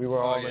 We were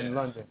all in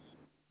London.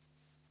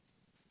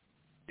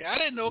 Yeah, I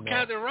didn't know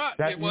Captain Rock.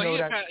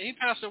 He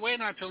passed away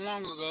not too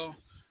long ago,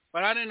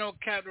 but I didn't know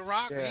Captain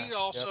Rock. Yeah, he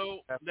also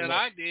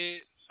I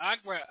did.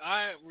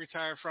 I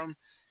retired from.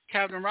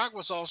 Captain Rock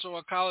was also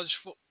a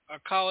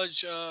college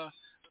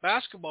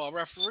basketball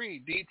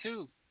referee,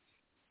 D2.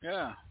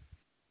 Yeah.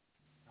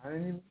 I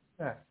didn't even know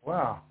that.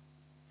 Wow.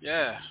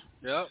 Yeah.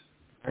 Yep.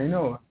 I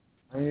know.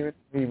 I didn't even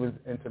know he was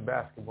into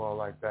basketball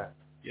like that.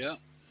 Yeah.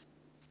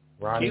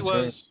 He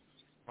was.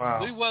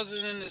 Wow. We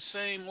wasn't in the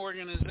same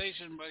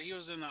organization, but he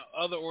was in the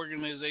other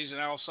organization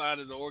outside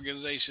of the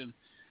organization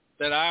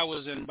that I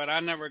was in. But I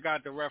never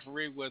got to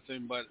referee with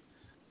him, but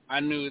I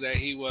knew that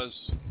he was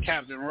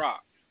Captain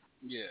Rock.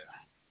 Yeah.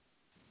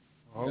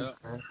 Okay.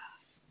 Yep.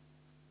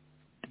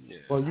 Yeah.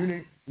 Well,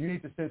 you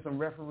need to send some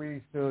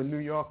referees to New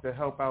York to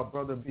help out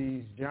Brother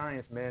B's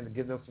Giants, man, to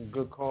give them some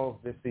good calls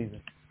this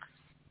season.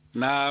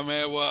 Nah,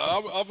 man.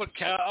 Well,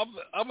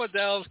 I'm a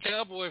Dallas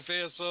Cowboy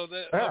fan, so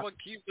that I'm gonna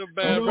keep the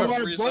bad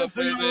referees up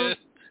there, man.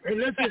 Hey,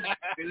 listen.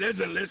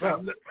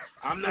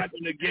 I'm not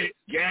gonna get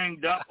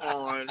ganged up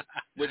on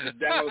with the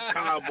Dallas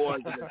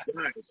Cowboys and the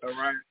Giants. All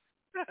right.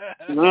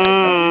 We're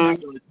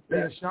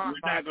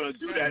not gonna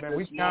do that. Man,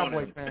 we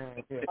Cowboy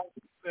fans.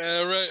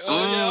 Yeah, right.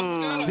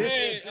 Oh,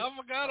 yeah, I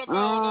forgot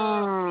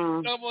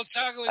about double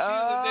chocolate. She's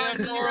a damn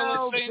New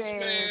Orleans Saints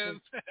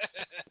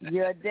fan.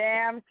 You're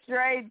damn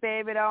straight,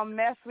 baby. Don't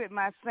mess with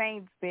my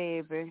Saints,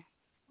 baby.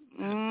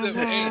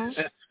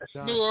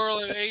 Mm-hmm. New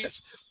Orleans Saints.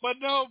 But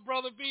no,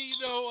 Brother B,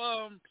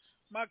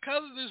 my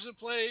cousin used to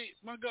play.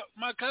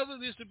 My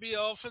cousin used to be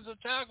an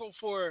offensive tackle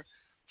for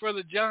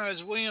the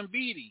Giants, William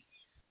Beatty.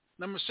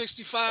 Number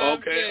 65.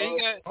 Okay.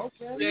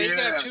 He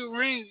got 2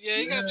 rings. Yeah,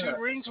 he got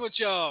 2 rings with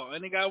y'all,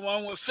 and he got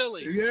 1 with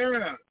Philly.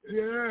 Yeah.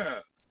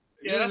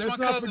 That's let's my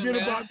not cousin, forget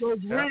man. about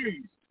those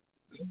rings.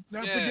 Let's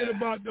not forget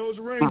about those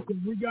rings,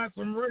 because we got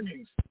some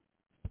rings.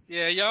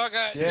 Yeah, y'all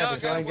got 2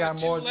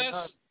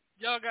 less.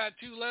 Y'all got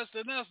 2 less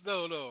than us,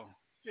 though.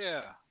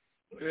 Yeah.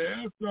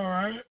 Yeah, it's all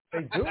right.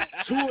 They do.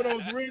 2 of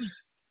those rings.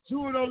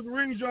 two of those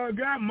rings y'all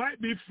got might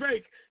be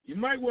fake. You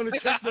might want to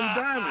check them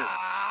diamonds.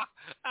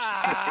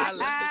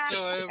 Let's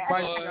go,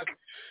 boy.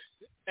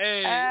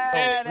 Hey,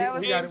 that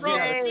was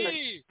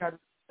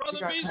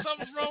Brother B,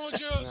 something's wrong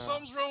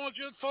with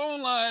your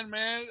phone line,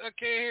 man.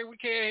 We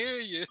can't hear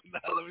you.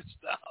 Now let me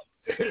stop.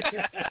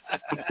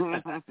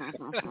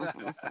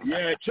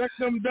 Yeah, check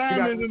them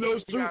diamonds in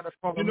those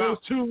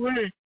two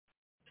rings.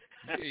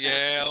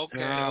 Yeah, okay.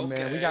 Nah,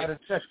 man, we gotta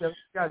check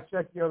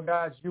your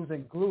guys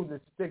using glue to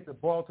stick the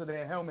ball to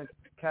their helmet,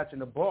 catching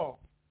the ball.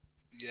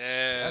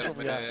 Yeah, that's what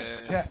we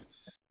man. got.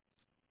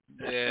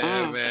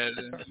 Yeah, man.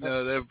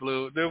 No, that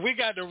blue. We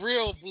got the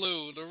real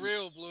blue.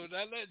 Not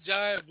that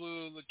giant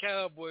blue. The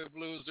cowboy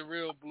blue is the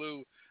real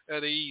blue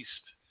of the East.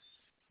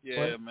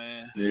 Yeah,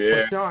 man.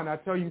 Yeah. But Sean, I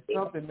tell you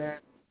something, man.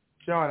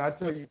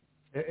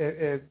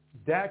 If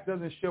Dak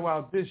doesn't show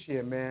out this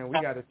year, man,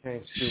 we got to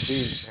change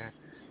QBs, man.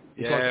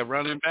 Yeah,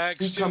 running backs.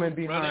 He's coming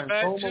behind.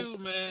 Running back too,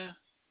 man.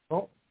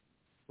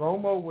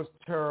 Romo was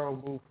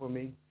terrible for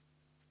me.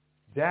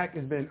 Dak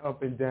has been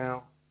up and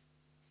down.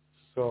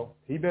 So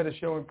he better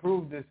show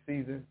improve this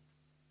season.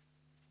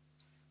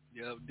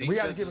 Yep, we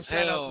got to give a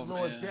shout out to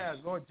Lord Jazz.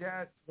 Lord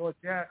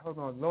Jazz, hold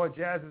on. Lord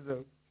Jazz is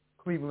a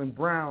Cleveland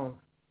Browns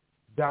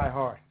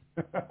diehard.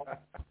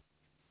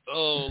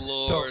 Oh,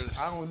 Lord. So,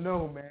 I don't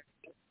know, man.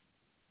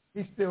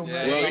 He's still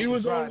mad. Well, he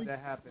was only that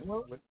happened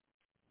with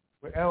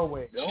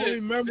Elway. The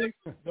only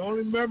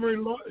memory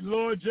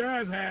Lord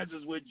Jazz has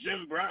is with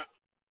Jim Brown.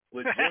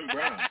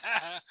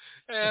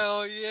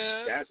 Hell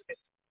yeah.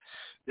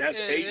 That's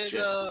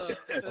ancient.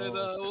 And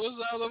what's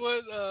the other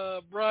one?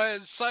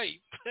 Brian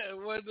Sipe.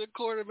 What the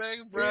quarterback?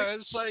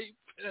 Brian Sipe.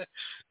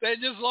 They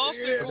just lost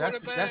their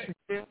quarterback.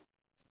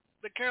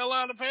 The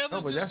Carolina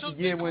Panthers just took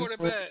their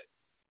quarterback.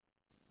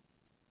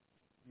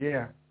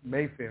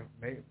 Mayfield.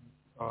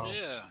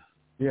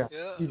 Yeah.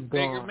 He's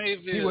Baker gone.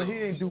 Mayfield. He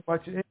didn't do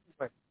much anyway.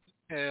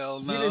 Hell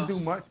no. He didn't do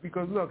much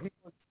because look,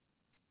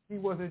 he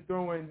wasn't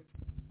throwing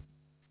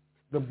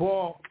the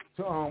ball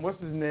to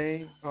what's his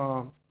name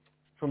from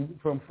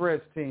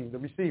Fred's team, the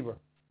receiver.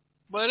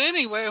 But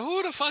anyway,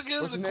 who the fuck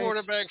is the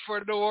quarterback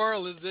for New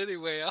Orleans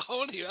anyway?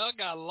 I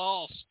got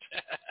lost.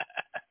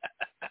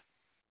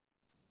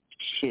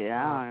 Shit,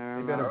 I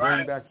don't remember. They better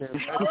bring back their...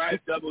 All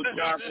right, double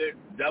chocolate.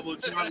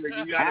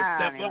 You got to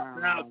step up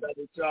now,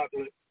 double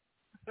chocolate.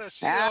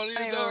 I don't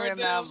even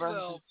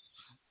remember.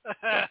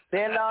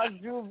 They lost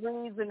Drew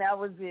Brees, and that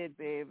was it,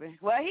 baby.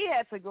 Well, he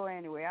had to go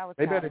anyway. I was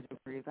tired of Drew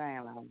Brees. I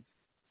ain't lying.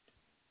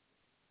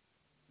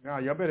 No,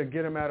 y'all better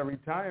get him out of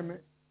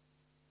retirement.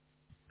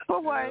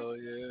 For what? Oh,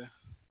 yeah.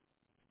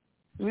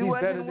 We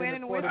wasn't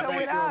winning with or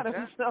without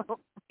him, so...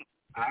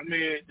 I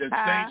mean, the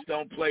Saints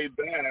don't play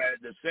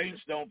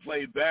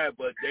bad.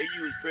 But they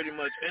use pretty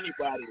much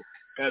anybody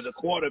as a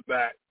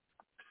quarterback.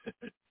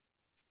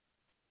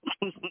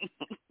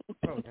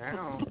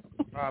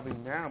 Probably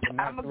now, but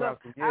not throughout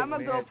the year. I'm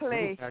gonna go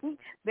play.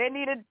 They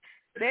need a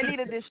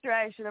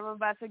distraction. I'm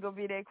about to go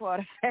be their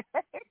quarterback.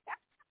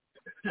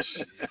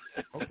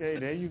 Okay,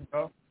 there you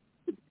go.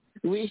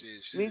 We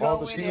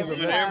gonna win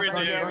every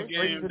damn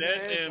game.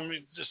 That damn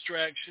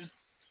distraction.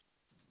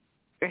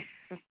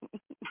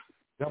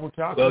 Double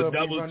chocolate.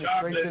 Double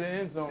chocolate. Straight to the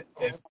end zone.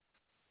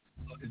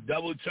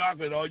 Double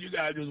chocolate. All you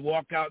gotta do is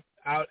walk out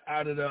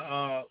of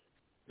the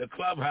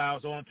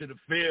clubhouse onto the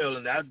field,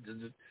 and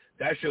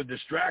that's your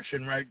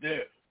distraction right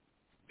there.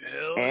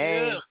 Hell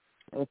yeah.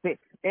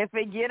 If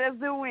it get us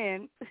the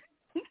win.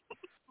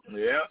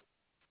 Yeah.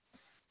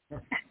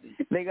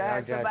 They gonna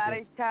have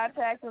somebody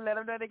contact and let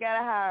them know they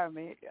gotta hire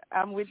me.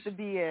 I'm with the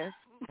BS.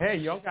 Hey,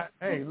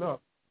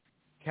 look,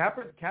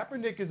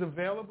 Kaepernick is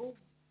available.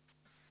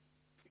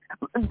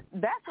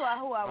 That's who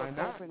I was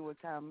hoping would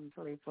come and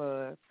play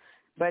for us,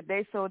 but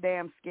they so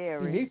damn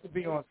scary. He needs to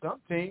be on some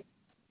team.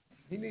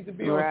 On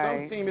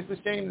some team. It's a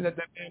shame that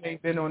man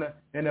ain't been on an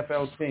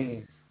NFL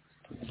team.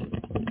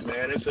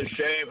 Man, it's a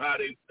shame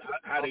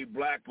how they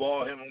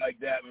blackball him like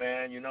that,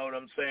 man. You know what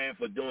I'm saying?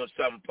 For doing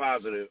something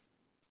positive.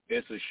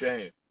 It's a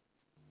shame.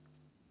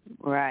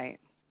 Right.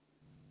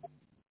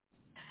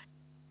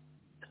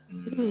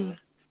 Mm-hmm.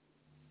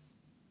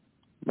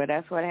 But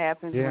that's what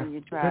happens when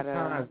you try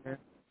to...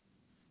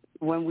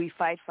 When we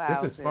fight for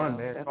ourselves. This is fun,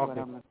 man. That's what I'm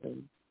going to say.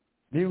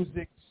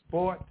 Music,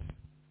 sports,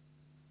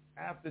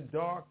 After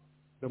Dark,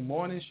 the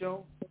morning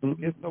show.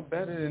 It's no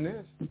better than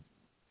this.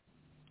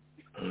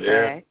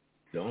 Yeah.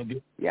 Y'all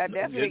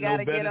definitely got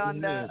to get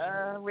on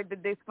with the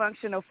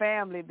dysfunctional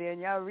family then.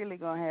 Y'all really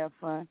going to have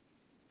fun.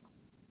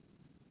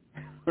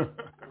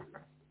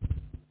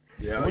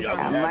 Yeah, y'all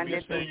gonna have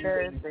Monday through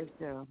Thursday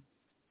show.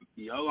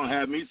 Y'all gonna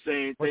have me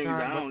saying things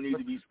I don't need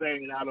to be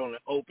saying out on the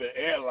open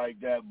air like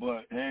that,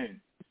 but hey.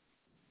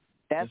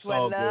 That's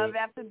what Love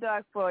After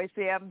Dark for.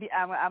 See,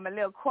 I'm a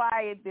little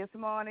quiet this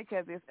morning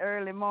because it's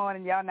early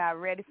morning. Y'all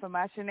not ready for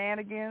my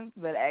shenanigans,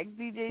 but ask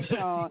DJ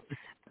Shaun.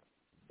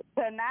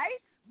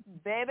 Tonight,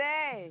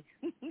 baby,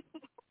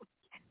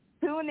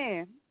 tune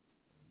in.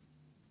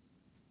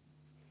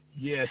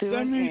 Yeah,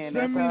 send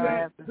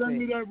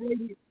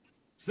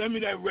me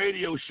that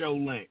radio show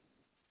link.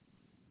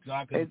 So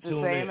I can it's the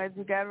same as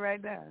you got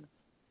right now.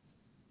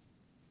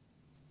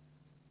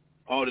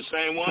 Oh, the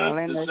same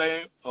one? The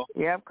same? Oh.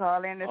 Yep,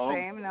 call in the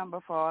same number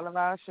for all of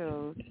our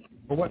shows.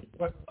 But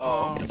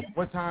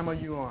what time are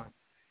you on?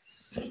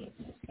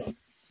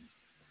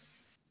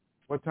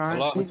 What time?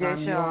 Hello? What time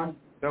are you on?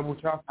 Double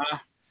Chocolate?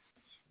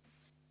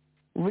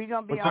 We're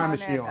going to be what time on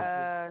is she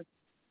at,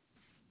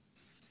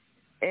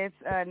 it's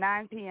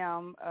 9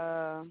 p.m.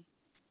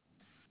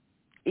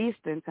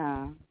 Eastern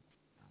time.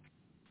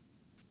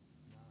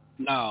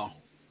 No.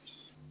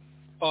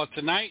 Oh,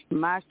 tonight?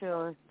 My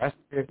show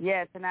is,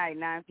 yeah, tonight,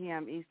 9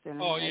 p.m.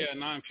 Eastern. Oh, yeah,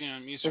 9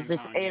 p.m. Eastern it's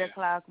time. 8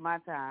 o'clock my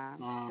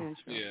time.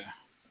 Yeah.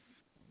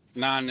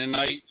 9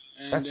 tonight.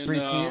 And that's then, 3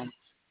 p.m.?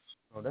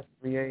 Oh, that's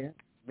 3 a.m.?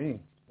 Me.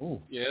 Ooh.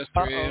 Yeah, it's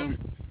 3 a.m.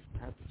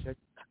 I have to check.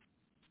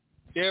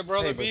 Yeah,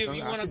 Brother B, if but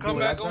you want to come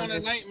back on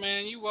tonight,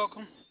 man, you're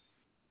welcome.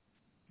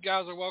 You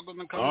guys are welcome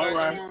to come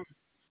back on.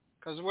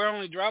 Because we're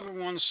only dropping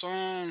one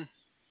song.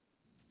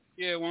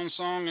 Yeah, one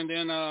song. And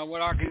then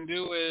what I can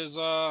do is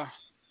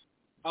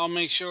I'll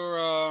make sure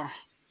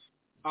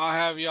I'll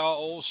have y'all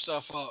old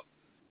stuff up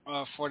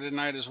for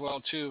tonight as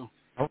well, too.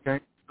 Okay.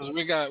 Because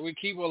we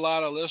keep a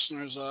lot of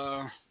listeners.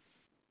 Let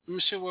me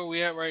see where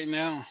we at right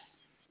now.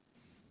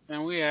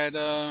 And we had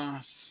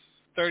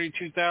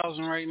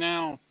 32,000 right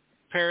now.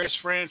 Paris,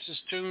 France is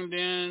tuned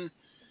in.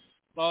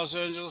 Los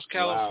Angeles,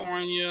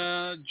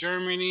 California,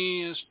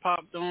 Germany is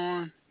popped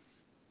on.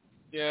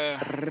 Yeah.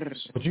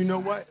 But you know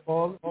what?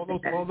 All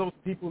those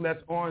people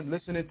that's on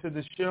listening to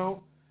the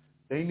show,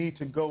 they need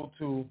to go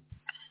to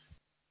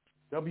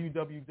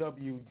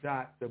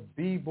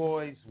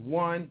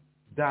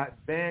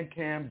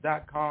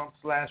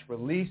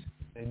www.thebboys1.bandcamp.com/release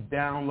and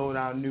download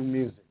our new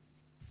music.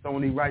 It's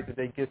only right that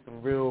they get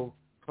some real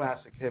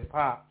classic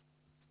hip-hop.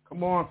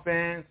 Come on,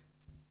 fans.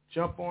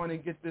 Jump on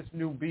and get this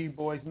new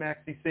B-Boys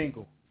maxi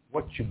single,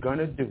 What You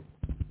Gonna Do.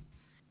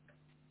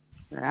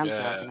 What I'm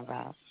talking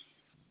about.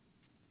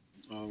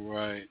 All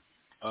right.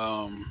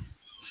 So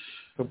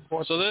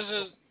this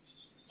is,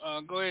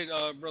 go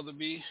ahead, Brother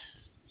B.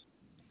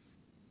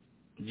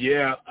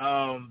 Yeah,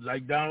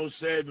 like Donald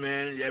said,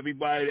 man,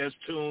 everybody that's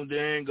tuned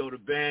in, go to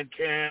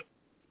Bandcamp,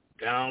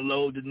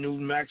 download the new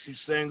maxi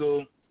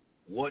single,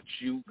 What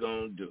You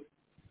Gonna Do.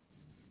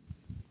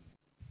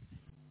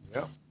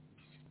 Yep.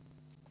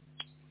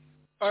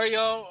 All right,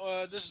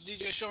 y'all. This is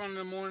DJ Shaun in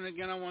the morning.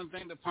 Again, I want to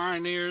thank the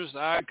pioneers, the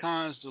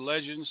icons, the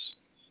legends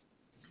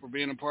for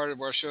being a part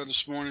of our show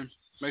this morning.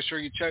 Make sure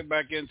you check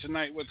back in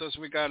tonight with us.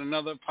 We got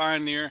another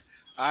pioneer,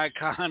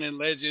 icon, and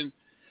legend,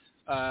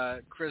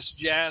 Chris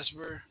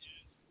Jasper,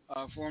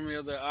 formerly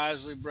of the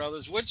Isley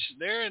Brothers, which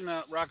they're in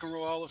the Rock and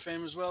Roll Hall of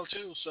Fame as well,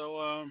 too.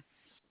 So,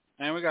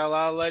 and we got a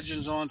lot of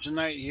legends on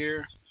tonight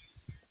here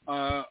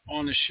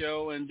on the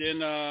show. And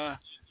then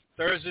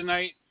Thursday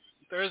night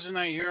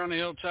here on the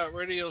Hilltop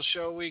Radio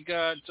Show, we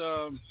got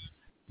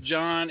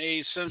John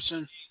A.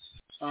 Simpson.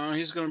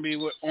 He's going to be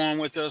on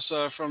with us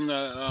from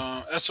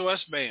the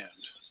SOS band.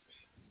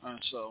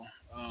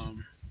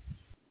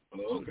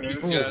 Okay.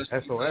 Keep you guys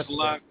SOS.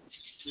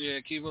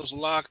 keep us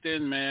locked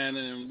in, man.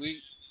 And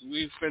we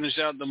finish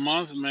out the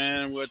month,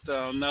 man, with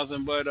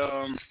nothing but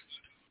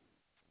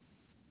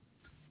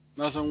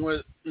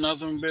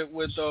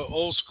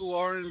old school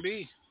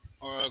R&B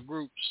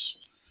groups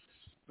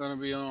gonna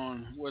be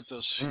on with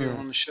us here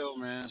on the show,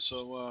 man.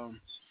 So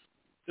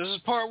this is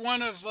part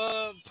one of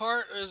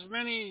part as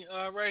many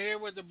right here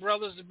with the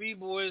brothers, the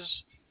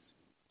B-Boys.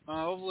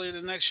 Hopefully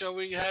the next show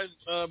we have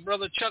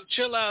Brother Chuck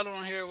Chill Out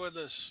on here with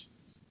us,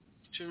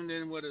 tuned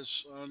in with us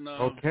on.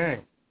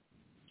 Okay.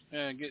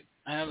 Yeah,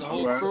 have the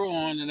whole crew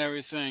on and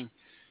everything.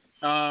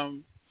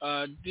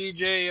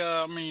 DJ,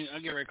 I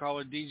get ready to call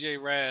it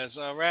DJ Raz.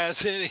 Raz,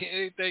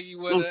 anything you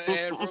want to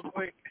add real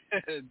quick?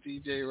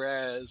 DJ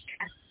Raz.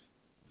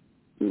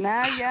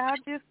 Nah, y'all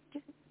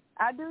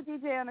I do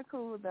DJ on the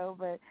cool though,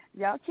 but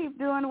y'all keep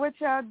doing what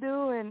y'all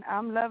do, and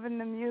I'm loving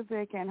the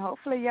music, and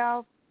hopefully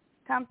y'all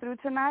come through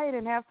tonight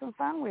and have some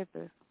fun with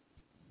us.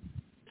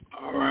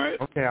 All right.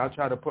 Okay, I'll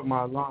try to put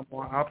my alarm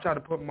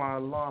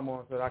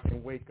on. So that I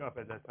can wake up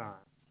at that time.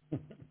 I'll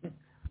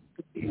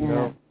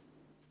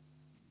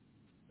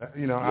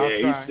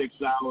try.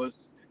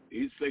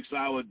 He's 6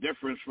 hour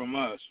difference from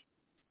us.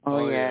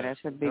 Oh yeah, that's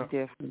a big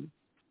difference.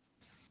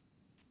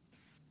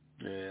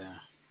 Yeah.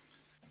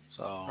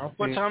 So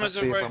what time is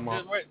it right?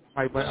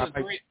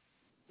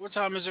 What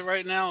time is it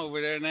right now over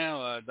there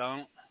now,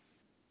 Donald?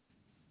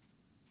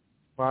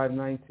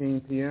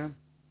 5:19 p.m.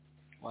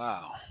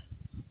 Wow.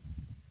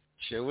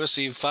 Shit, we'll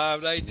see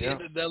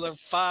 5:19 another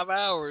 5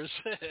 hours.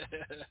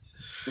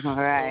 All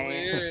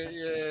right.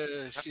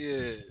 Yeah,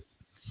 shit.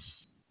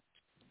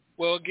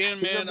 Well, again,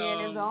 man. He'll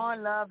be in his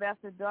own Love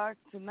After Dark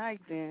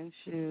tonight, then.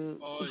 Shoot.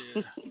 Oh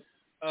yeah.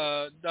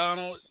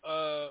 Donald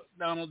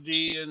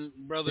D and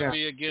Brother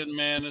B again,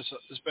 man.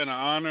 It's been an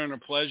honor and a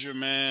pleasure,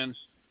 man.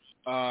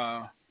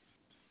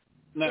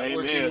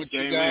 Networking with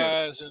you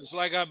guys. It's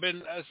like I've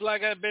been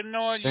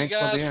knowing you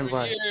guys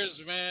for years,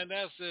 man.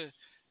 That's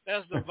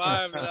the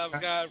vibe that I've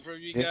got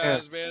from you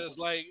guys, man. It's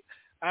like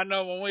I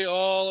know when we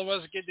all of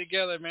us get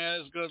together,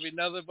 man, it's gonna be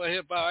nothing but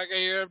hip hop. I can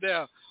hear them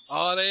now.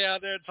 Oh, they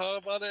out there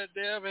talking about that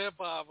damn hip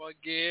hop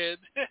again.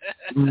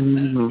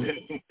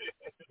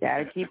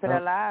 Gotta keep it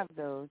alive,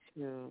 though.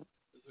 Too.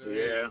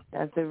 Yeah.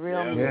 That's the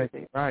real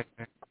music. Right.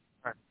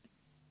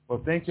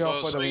 Well, thank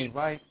y'all for the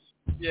invite.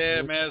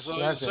 Yeah, man.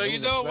 So you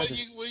know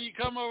when you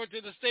come over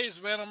to the States,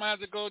 man, I'm gonna have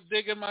to go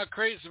dig in my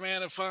crates,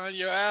 man, and find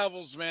your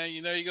albums, man.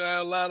 You know you're gonna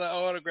have a lot of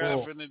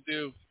autographing to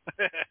do.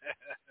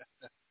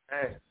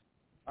 Hey,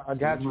 I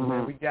got you,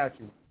 man. We got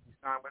you. You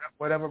sign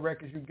whatever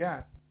records you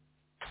got.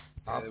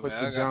 I'll put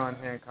the John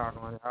Hancock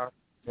on it.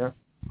 Yeah.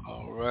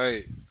 All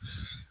right,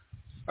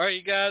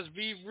 you guys.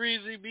 Be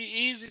breezy, be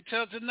easy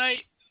till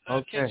tonight.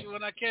 I'll catch you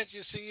when I catch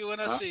you. See you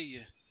when I see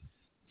you.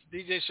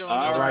 DJ Shaun.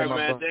 All right,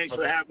 man. Thanks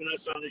for having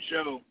us on the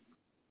show.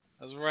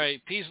 That's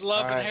right. Peace,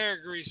 love, and hair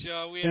grease,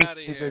 y'all. We out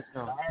of here.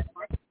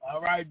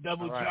 All right,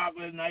 double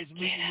chocolate. Nice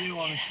meeting you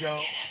on the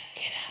show.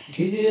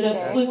 Get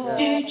up with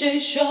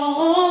DJ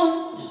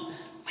Shaun.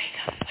 Wake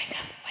up.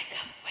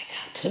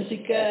 'Cause he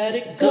got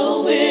it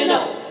going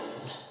on.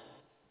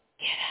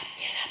 Get up.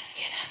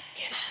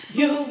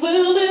 You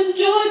will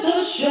enjoy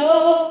the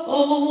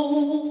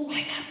show.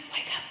 Wake up.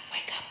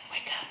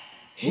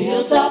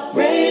 Hilltop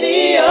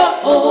Radio.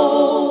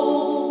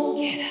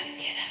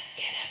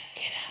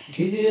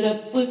 Get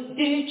up with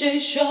DJ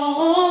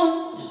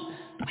Shaun.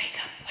 Wake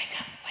up.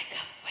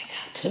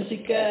 'Cause he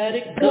got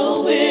it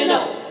going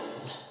on.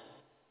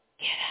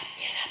 Get up.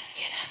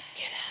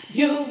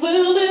 You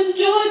will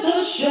enjoy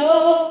the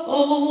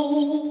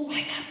show.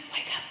 Wake up.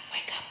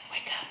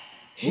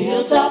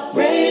 Hilltop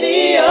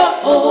Radio.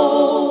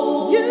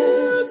 You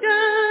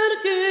gotta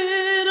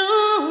get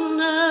on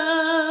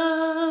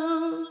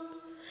now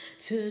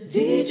to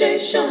DJ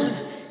Shaun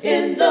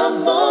in the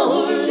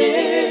morning.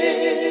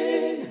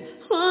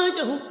 Why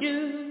don't you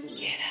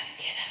get up?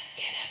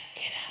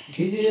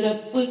 Get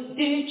up with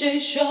DJ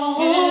Shaun.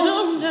 Get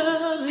on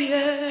now,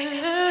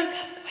 yeah.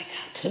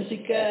 'Cause he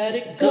got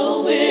it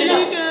going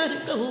on.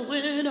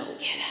 Get up.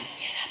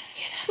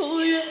 Oh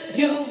yeah.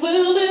 You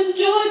will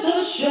enjoy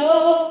the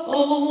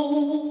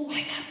show.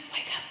 Wake up.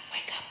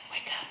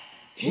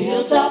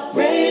 Hilltop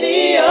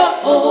Radio.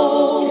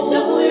 You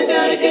know you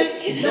gotta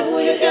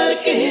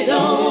get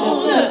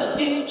on.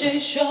 DJ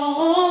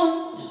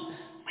Shaun.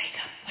 Wake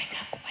up.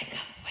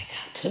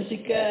 'Cause he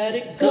got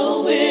it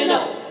going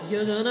on.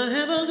 You're gonna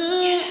have a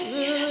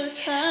good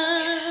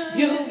time.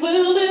 You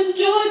will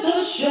enjoy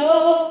the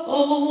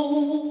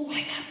show.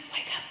 Wake up.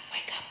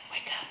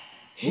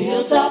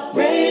 Hilltop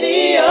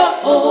Radio.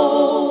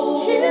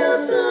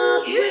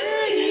 Hilltop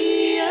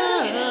Radio.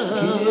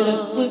 Get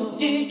up with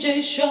DJ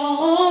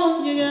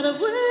Shaun. You gotta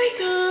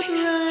wake up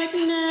right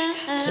now.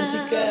 'Cause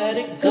you got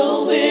it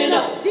going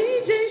on.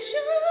 DJ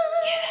Shaun.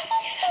 Get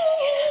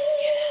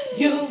up.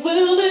 You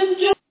will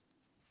enjoy.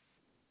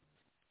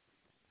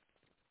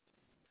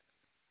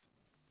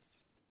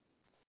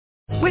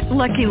 With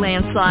Lucky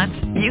Land Slots,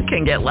 you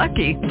can get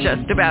lucky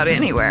just about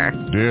anywhere.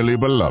 Dearly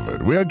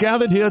beloved, we are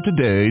gathered here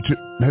today to...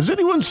 Has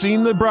anyone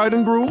seen the bride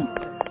and groom?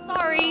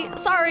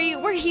 Sorry,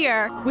 we're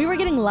here. We were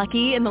getting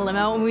lucky in the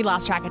limo and we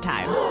lost track of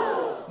time.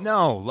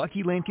 No,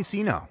 Lucky Land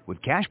Casino,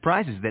 with cash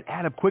prizes that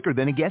add up quicker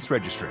than a guest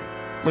registry.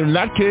 In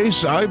that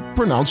case, I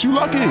pronounce you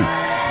lucky.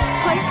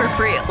 Play for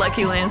free at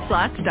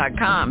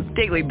LuckyLandSlots.com.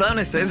 Daily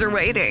bonuses are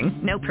waiting.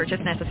 No purchase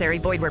necessary.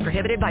 Void where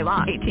prohibited by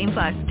law.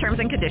 18+. Terms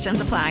and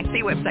conditions apply.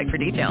 See website for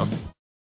details.